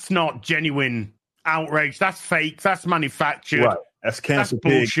not genuine outrage. That's fake. That's manufactured. Right. That's cancel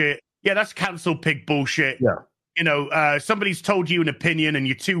pig bullshit. Yeah, that's cancel pig bullshit. Yeah. You know, somebody's told you an opinion and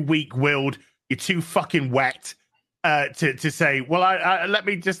you're too weak-willed. You're too fucking wet to say, well, I let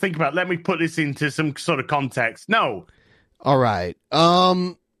me just think about it. Let me put this into some sort of context. No. All right.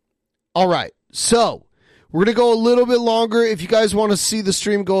 All right. So we're going to go a little bit longer. If you guys want to see the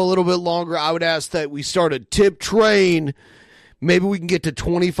stream go a little bit longer, I would ask that we start a tip train. Maybe we can get to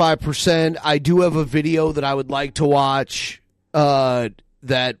 25%. I do have a video that I would like to watch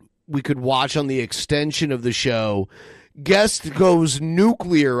that we could watch on the extension of the show. Guest goes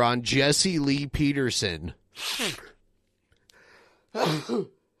nuclear on Jesse Lee Peterson.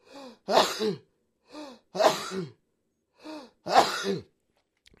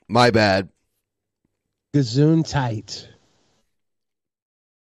 My bad. Gazoon tight.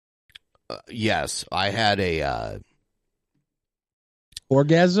 Yes, I had a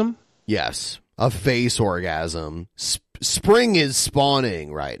orgasm. Yes, a face orgasm. Spring is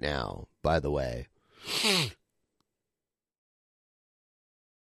spawning right now, by the way.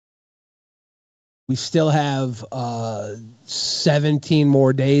 We still have 17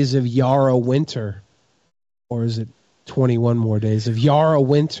 more days of Yarrow winter. Or is it 21 more days of Yarrow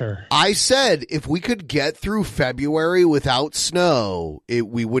winter? I said if we could get through February without snow,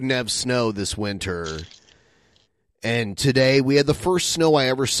 we wouldn't have snow this winter. And today we had the first snow I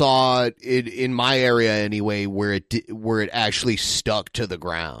ever saw in my area anyway, where it actually stuck to the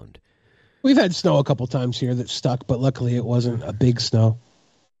ground. We've had snow a couple times here that stuck, but luckily it wasn't a big snow.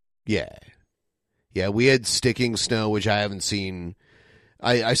 Yeah. Yeah, we had sticking snow, which I haven't seen.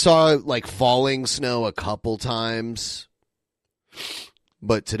 I saw like falling snow a couple times,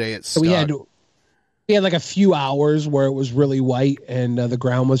 but today it's stuck. We had like a few hours where it was really white and the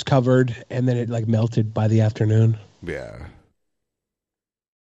ground was covered, and then it like melted by the afternoon. Yeah.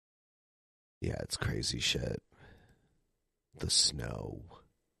 Yeah, it's crazy shit. The snow.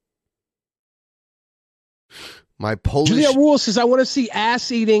 My Polish... Julia Rule says, I want to see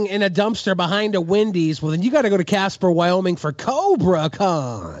ass eating in a dumpster behind a Wendy's. Well, then you got to go to Casper, Wyoming for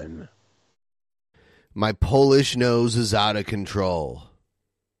CobraCon. My Polish nose is out of control.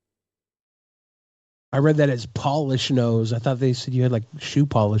 I read that as polish nose. I thought they said you had like shoe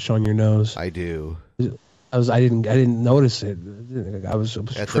polish on your nose. I do. I didn't notice it. I was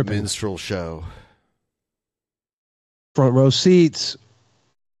at tripping. The minstrel show. Front row seats.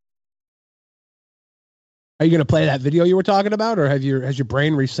 Are you going to play that video you were talking about, or has your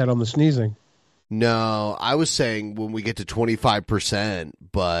brain reset on the sneezing? No, I was saying when we get to 25%,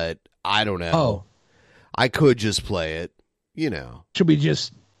 but I don't know. Oh. I could just play it, you know. Should we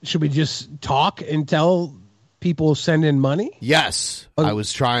just talk and tell people send in money? Yes, I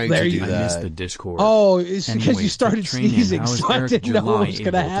was trying to do that. I missed the Discord. Oh, it's because you Anyways, started Tip Train, sneezing, how is so I Eric didn't know what July was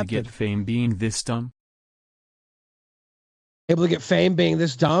going to able happen. to get fame being this dumb? Able to get fame being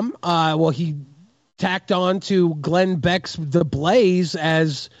this dumb? Well, he tacked on to Glenn Beck's The Blaze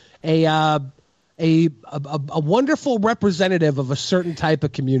as a wonderful representative of a certain type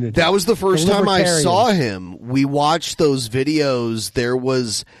of community. That was the first time I saw him. We watched those videos. There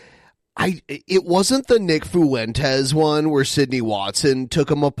was, it wasn't the Nick Fuentes one where Sidney Watson took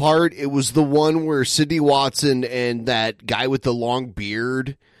him apart. It was the one where Sidney Watson and that guy with the long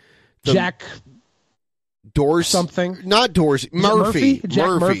beard, Jack Dorsey, something, not Dorsey, Murphy.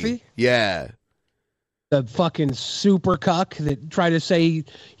 Jack Murphy. Yeah. The fucking super cuck that tried to say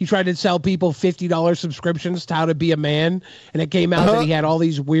he tried to sell people $50 subscriptions to How to Be a Man, and it came out that he had all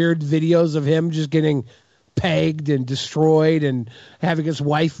these weird videos of him just getting pegged and destroyed and having his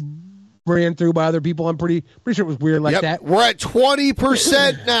wife ran through by other people. I'm pretty sure it was weird like that. We're at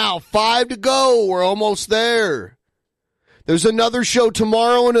 20% now. 5 to go. We're almost there. There's another show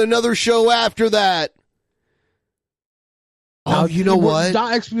tomorrow and another show after that. Now, Oh, you know what?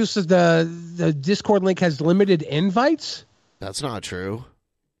 Expo says the Discord link has limited invites. That's not true.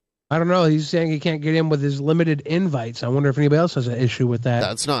 I don't know. He's saying he can't get in with his limited invites. I wonder if anybody else has an issue with that.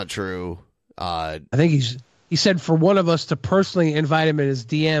 That's not true. I think he said for one of us to personally invite him in his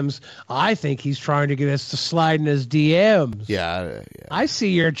DMs. I think he's trying to get us to slide in his DMs. Yeah. I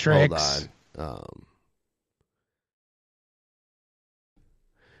see your tricks. Hold on.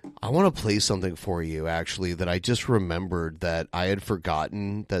 I want to play something for you, actually, that I just remembered that I had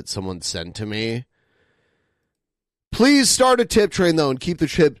forgotten that someone sent to me. Please start a tip train, though, and keep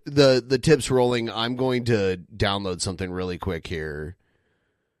the tips rolling. I'm going to download something really quick here.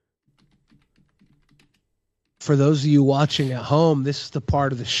 For those of you watching at home, this is the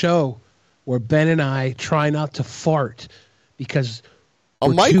part of the show where Ben and I try not to fart because A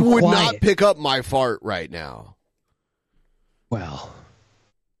we're mic too would quiet. not pick up my fart right now. Well,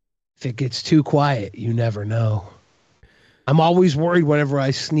 if it gets too quiet, you never know. I'm always worried whenever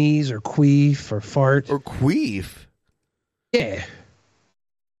I sneeze or queef or fart. Or queef? Yeah.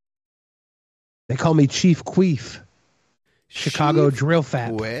 They call me Chief Queef. Chicago Chief Drill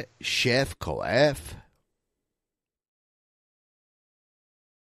Fat. Chef Queef.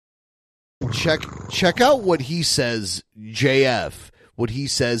 Check out what he says, JF, what he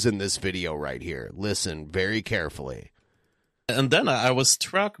says in this video right here. Listen very carefully. And then I was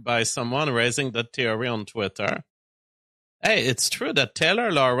struck by someone raising the theory on Twitter. Hey, it's true that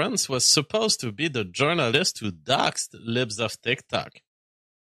Taylor Lawrence was supposed to be the journalist who doxed libs of TikTok.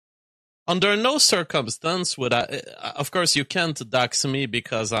 Under no circumstance would I... Of course, you can't dox me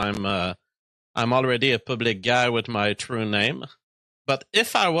because I'm already a public guy with my true name. But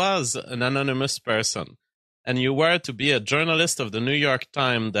if I was an anonymous person and you were to be a journalist of the New York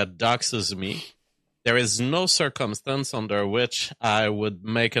Times that doxes me, there is no circumstance under which I would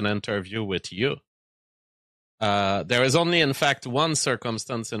make an interview with you. There is only, in fact, one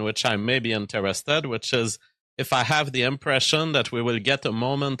circumstance in which I may be interested, which is if I have the impression that we will get a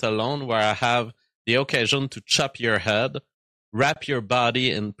moment alone where I have the occasion to chop your head, wrap your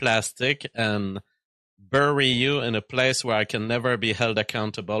body in plastic, and bury you in a place where I can never be held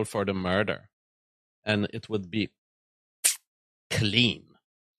accountable for the murder. And it would be clean.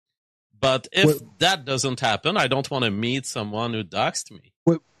 But if that doesn't happen, I don't want to meet someone who doxed me.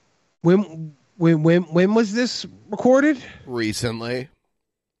 When was this recorded? Recently.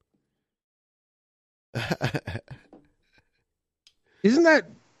 Isn't that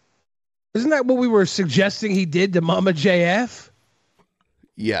what we were suggesting he did to Mama JF?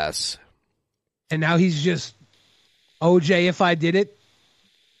 Yes. And now he's just OJ if I did it?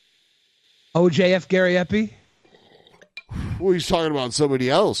 OJF Gary Epi? Well, he's talking about somebody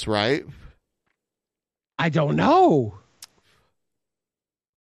else, right? I don't know.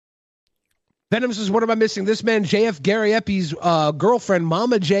 Venom says, what am I missing? This man, JF Gary Epi's girlfriend,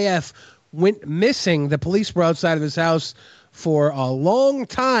 Mama JF, went missing. The police were outside of his house for a long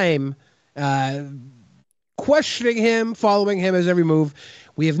time, questioning him, following him as every move.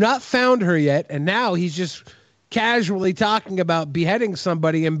 We have not found her yet, and now he's just casually talking about beheading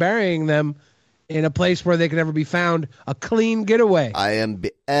somebody and burying them in a place where they could never be found. A clean getaway. I am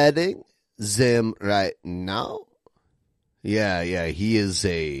beheading them right now. Yeah, he's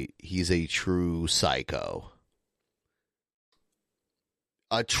a true psycho.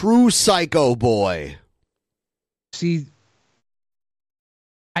 A true psycho boy. See,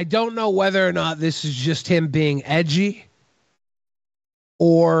 I don't know whether or not this is just him being edgy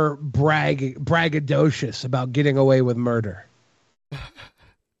or braggadocious about getting away with murder. Because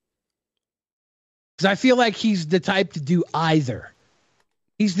I feel like he's the type to do either.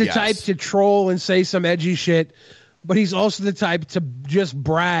 He's the type to troll and say some edgy shit, but he's also the type to just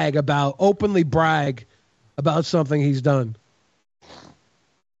openly brag about something he's done.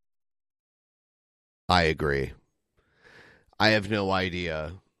 I agree. I have no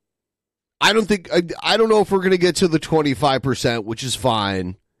idea. I don't know if we're going to get to the 25%, which is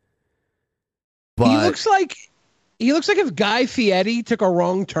fine. But he looks like if Guy Fieri took a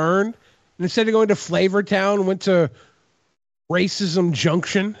wrong turn and instead of going to Flavortown went to Racism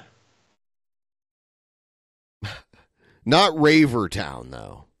Junction. Not Ravertown,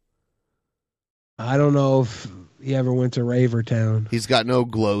 though. I don't know if he ever went to Ravertown. He's got no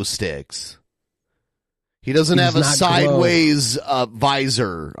glow sticks. He doesn't have a sideways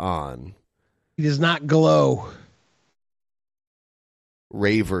visor on. He does not glow.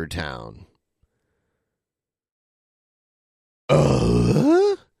 Ravertown.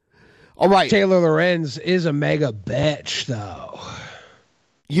 All right. Taylor Lorenz is a mega bitch, though.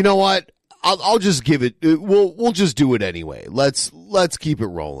 You know what? I'll just give it. We'll just do it anyway. Let's keep it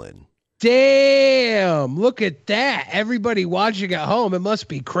rolling. Damn! Look at that. Everybody watching at home. It must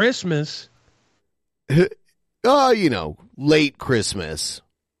be Christmas. Late Christmas.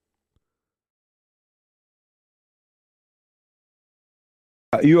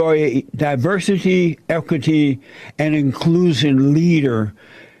 You are a diversity, equity, and inclusion leader.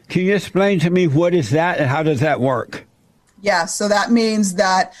 Can you explain to me what is that and how does that work? Yeah, so that means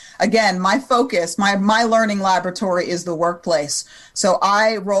that, again, my focus, my learning laboratory is the workplace. So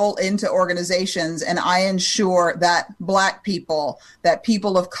I roll into organizations and I ensure that Black people, that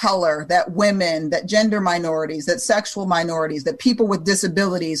people of color, that women, that gender minorities, that sexual minorities, that people with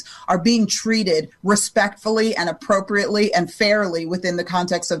disabilities are being treated respectfully and appropriately and fairly within the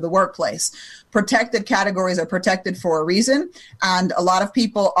context of the workplace. Protected categories are protected for a reason. And a lot of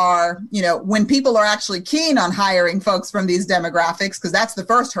people are, when people are actually keen on hiring folks from these demographics, because that's the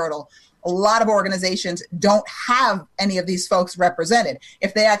first hurdle, a lot of organizations don't have any of these folks represented.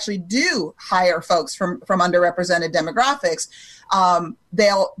 If they actually do hire folks from underrepresented demographics, a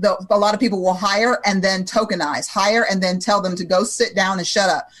lot of people will hire and then tokenize, hire and then tell them to go sit down and shut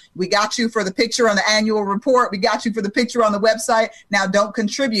up. We got you for the picture on the annual report. We got you for the picture on the website. Now don't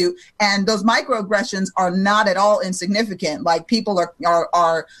contribute. And those microaggressions are not at all insignificant. Like people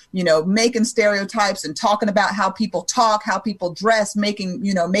are making stereotypes and talking about how people talk, how people dress, making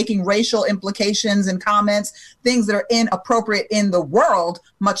racial implications and comments, things that are inappropriate in the world,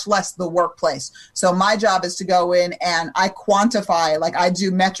 much less the workplace. So my job is to go in and I quantify, like I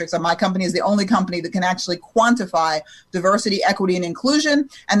do metrics. My company is the only company that can actually quantify diversity, equity, and inclusion,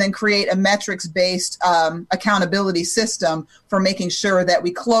 and then create a metrics-based accountability system for making sure that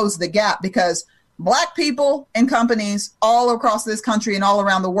we close the gap, because Black people in companies all across this country and all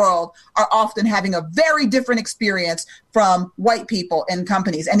around the world are often having a very different experience from white people in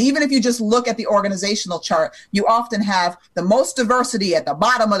companies. And even if you just look at the organizational chart, you often have the most diversity at the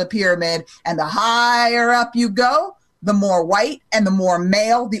bottom of the pyramid, and the higher up you go, the more white and the more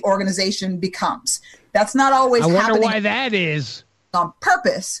male the organization becomes. That's not always happening. I wonder why that is. On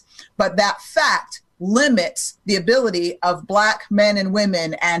purpose, but that fact limits the ability of Black men and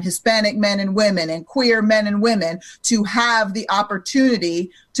women and Hispanic men and women and queer men and women to have the opportunity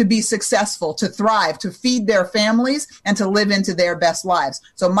to be successful, to thrive, to feed their families, and to live into their best lives.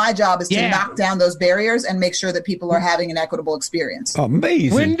 So my job is to knock down those barriers and make sure that people are having an equitable experience.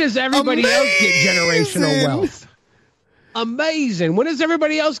 Amazing. When does everybody else get generational wealth? Amazing. When does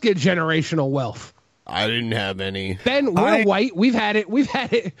everybody else get generational wealth? I didn't have any. Ben, we're white. We've had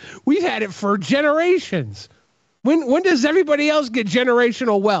it for generations. When does everybody else get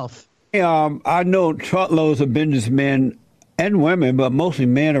generational wealth? I know truckloads of businessmen and women, but mostly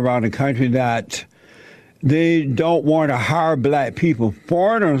men around the country, that they don't want to hire Black people.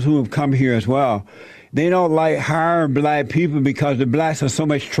 Foreigners who have come here as well, they don't like hiring Black people because the Blacks are so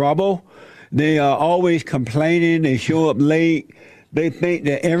much trouble. They are always complaining. They show up late. They think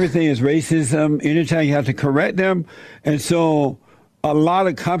that everything is racism. Anytime you have to correct them. And so a lot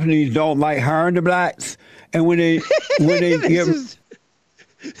of companies don't like hiring the Blacks. And when they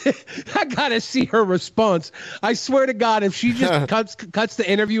I gotta see her response. I swear to God, if she just cuts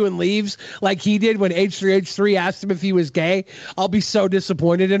the interview and leaves like he did when H3H3 asked him if he was gay, I'll be so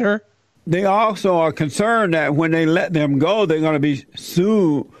disappointed in her. They also are concerned that when they let them go, they're going to be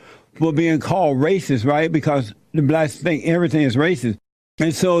sued for being called racist, right? Because the Blacks think everything is racist.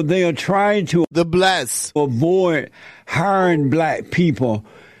 And so they are trying to avoid hiring Black people.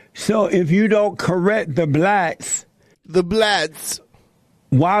 So if you don't correct the Blacks,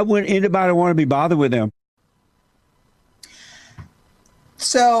 why would anybody want to be bothered with them?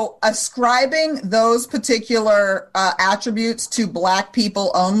 So ascribing those particular attributes to Black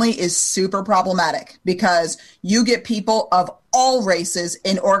people only is super problematic, because you get people of all races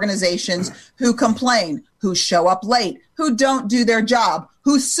in organizations who complain, who show up late, who don't do their job,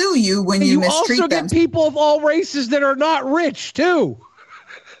 who sue you when you mistreat them. You also get people of all races that are not rich, too.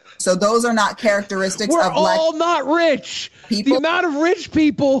 So those are not characteristics of Black. We're all not rich. The amount of rich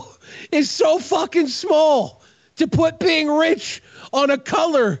people is so fucking small. To put being rich on a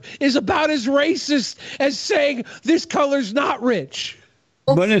color is about as racist as saying this color's not rich.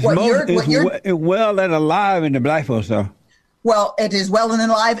 But it's well and alive in the Black folks, though. Well, it is well and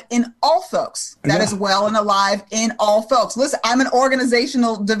alive in all folks. That is well and alive in all folks. Listen, I'm an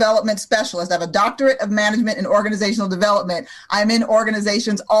organizational development specialist. I have a doctorate of management in organizational development. I'm in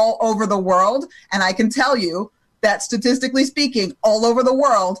organizations all over the world, and I can tell you that statistically speaking, all over the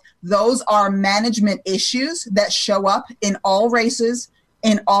world, those are management issues that show up in all races,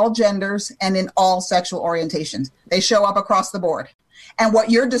 in all genders, and in all sexual orientations. They show up across the board. And what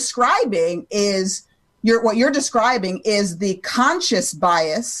you're describing is the conscious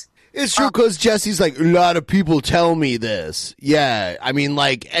bias. It's true because Jesse's like, a lot of people tell me this. Yeah, I mean,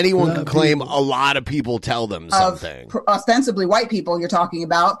 like, anyone can claim a lot of people tell them something. Ostensibly white people you're talking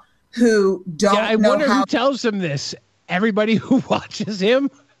about who don't I know wonder how who tells him this. Everybody who watches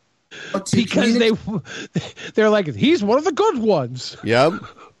him, because they're like, he's one of the good ones. Yep.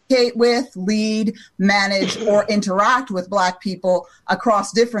 With, lead, manage, or interact with Black people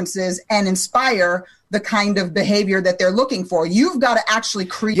across differences and inspire the kind of behavior that they're looking for. You've got to actually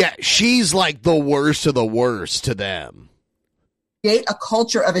create. Yeah, she's like the worst of the worst to them. Create a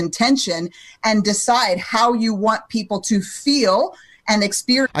culture of intention and decide how you want people to feel and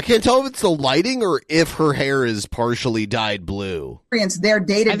experience. I can't tell if it's the lighting or if her hair is partially dyed blue. Their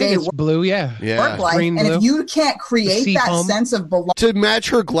day-to-day work, blue, yeah. work life. And if you can't create that sense of belonging to match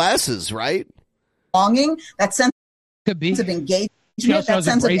her glasses, right? Belonging, that sense of engagement, that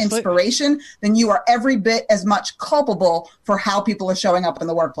sense of inspiration, then you are every bit as much culpable for how people are showing up in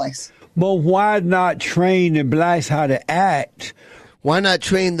the workplace. But why not train the Blacks how to act? Why not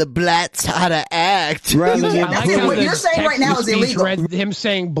train the Blacks how to act? What you're saying right now is illegal. Read him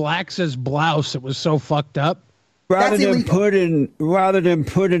saying Blacks as blouse. It was so fucked up. Rather than putting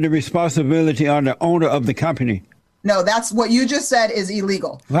the responsibility on the owner of the company. No, that's what you just said is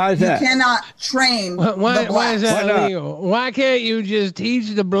illegal. Why is that? You cannot train the Blacks. Why is that illegal? Why can't you just teach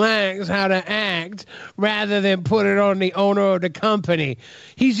the Blacks how to act rather than put it on the owner of the company?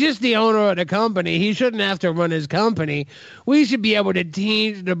 He's just the owner of the company. He shouldn't have to run his company. We should be able to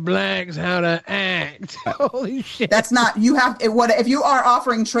teach the Blacks how to act. Holy shit. That's not, you have, if you are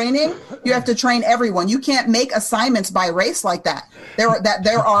offering training, you have to train everyone. You can't make assignments by race like that. There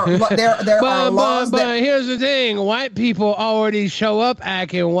are laws. But here's the thing. White people already show up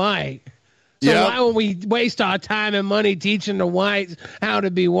acting white. So why would we waste our time and money teaching the whites how to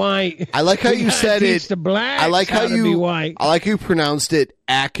be white? I like how you said it. The Blacks I like how you. I like how you pronounced it.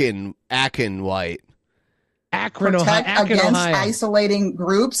 Akin white. Akron, protect against Ohio. Isolating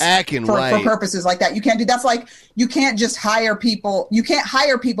groups for purposes like that. You can't do that's like you can't just hire people. You can't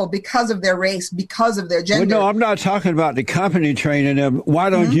hire people because of their race, because of their gender. Well, no, I'm not talking about the company training them. Why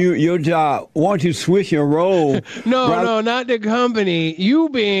don't your job? Why don't you switch your role? No, not the company. You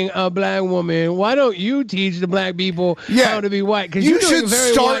being a Black woman, why don't you teach the Black people how to be white? Because you should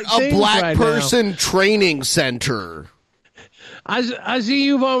start a Black person training center. I see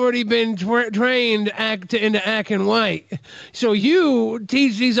you've already been trained into acting white. So you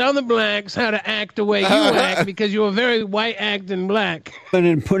teach these other Blacks how to act the way you act because you're a very white acting Black. And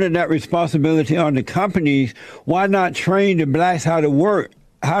then putting that responsibility on the companies, why not train the Blacks how to work,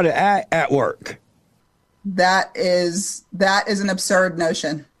 how to act at work? That is an absurd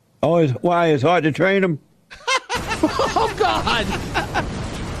notion. Oh, why it's hard to train them? Oh, God.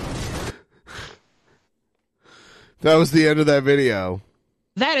 That was the end of that video.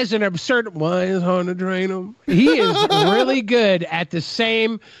 That is an absurd. Why is hard to train him? He is really good at the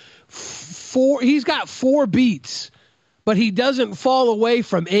same four. He's got 4 beats, but he doesn't fall away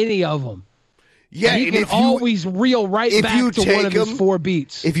from any of them. Yeah, he can always reel right back to one of his 4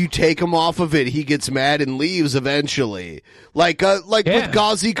 beats. If you take him off of it, he gets mad and leaves eventually. Like with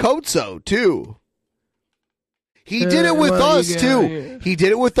Ghazi Kotso too. He did it with us, too. He did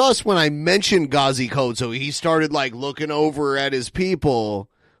it with us when I mentioned Ghazi Kotso. He started, like, looking over at his people,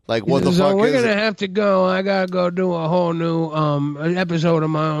 like, what the fuck is it? So we're going to have to go. I got to go do a whole new episode of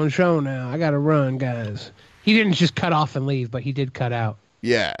my own show now. I got to run, guys. He didn't just cut off and leave, but he did cut out.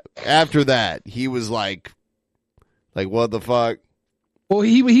 Yeah. After that, he was like, what the fuck? Well,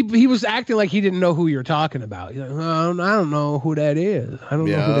 he was acting like he didn't know who you're talking about. He's like, I don't know who that is. I don't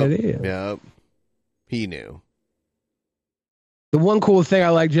know who that is. Yep. He knew. The one cool thing I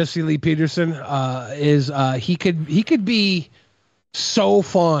like Jesse Lee Peterson is he could be so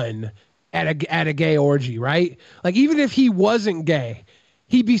fun at a gay orgy, right? Like even if he wasn't gay,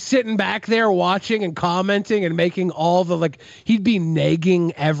 he'd be sitting back there watching and commenting and making all the he'd be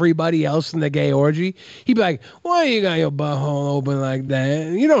nagging everybody else in the gay orgy. He'd be like, "Why you got your butthole open like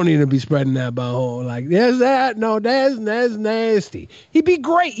that? You don't need to be spreading that butthole like there's that. No, that's nasty." He'd be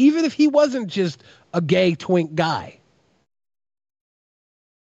great even if he wasn't just a gay twink guy.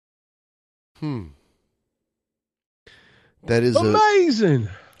 That is amazing.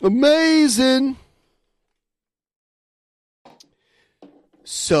 Amazing.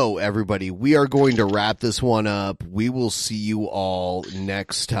 So, everybody, we are going to wrap this one up. We will see you all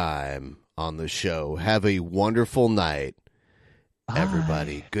next time on the show. Have a wonderful night,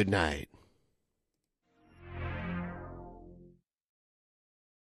 everybody. Good night.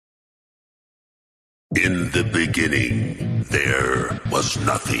 In the beginning, there was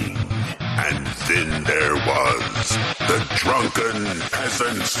nothing. And then there was the Drunken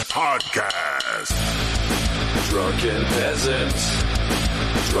Peasants Podcast. Drunken Peasants.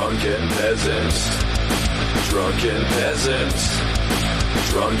 Drunken Peasants. Drunken Peasants.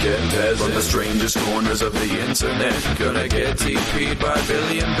 Drunken Peasants. From the strangest corners of the internet, gonna get TP'd by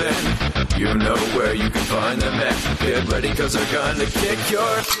Billy and Ben. You know where you can find them at. Get ready, cause they're gonna kick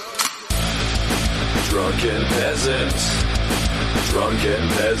your... Drunken Peasants. Drunken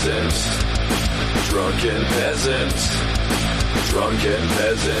Peasants. Drunken Peasants. Drunken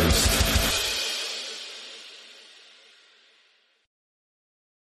Peasants.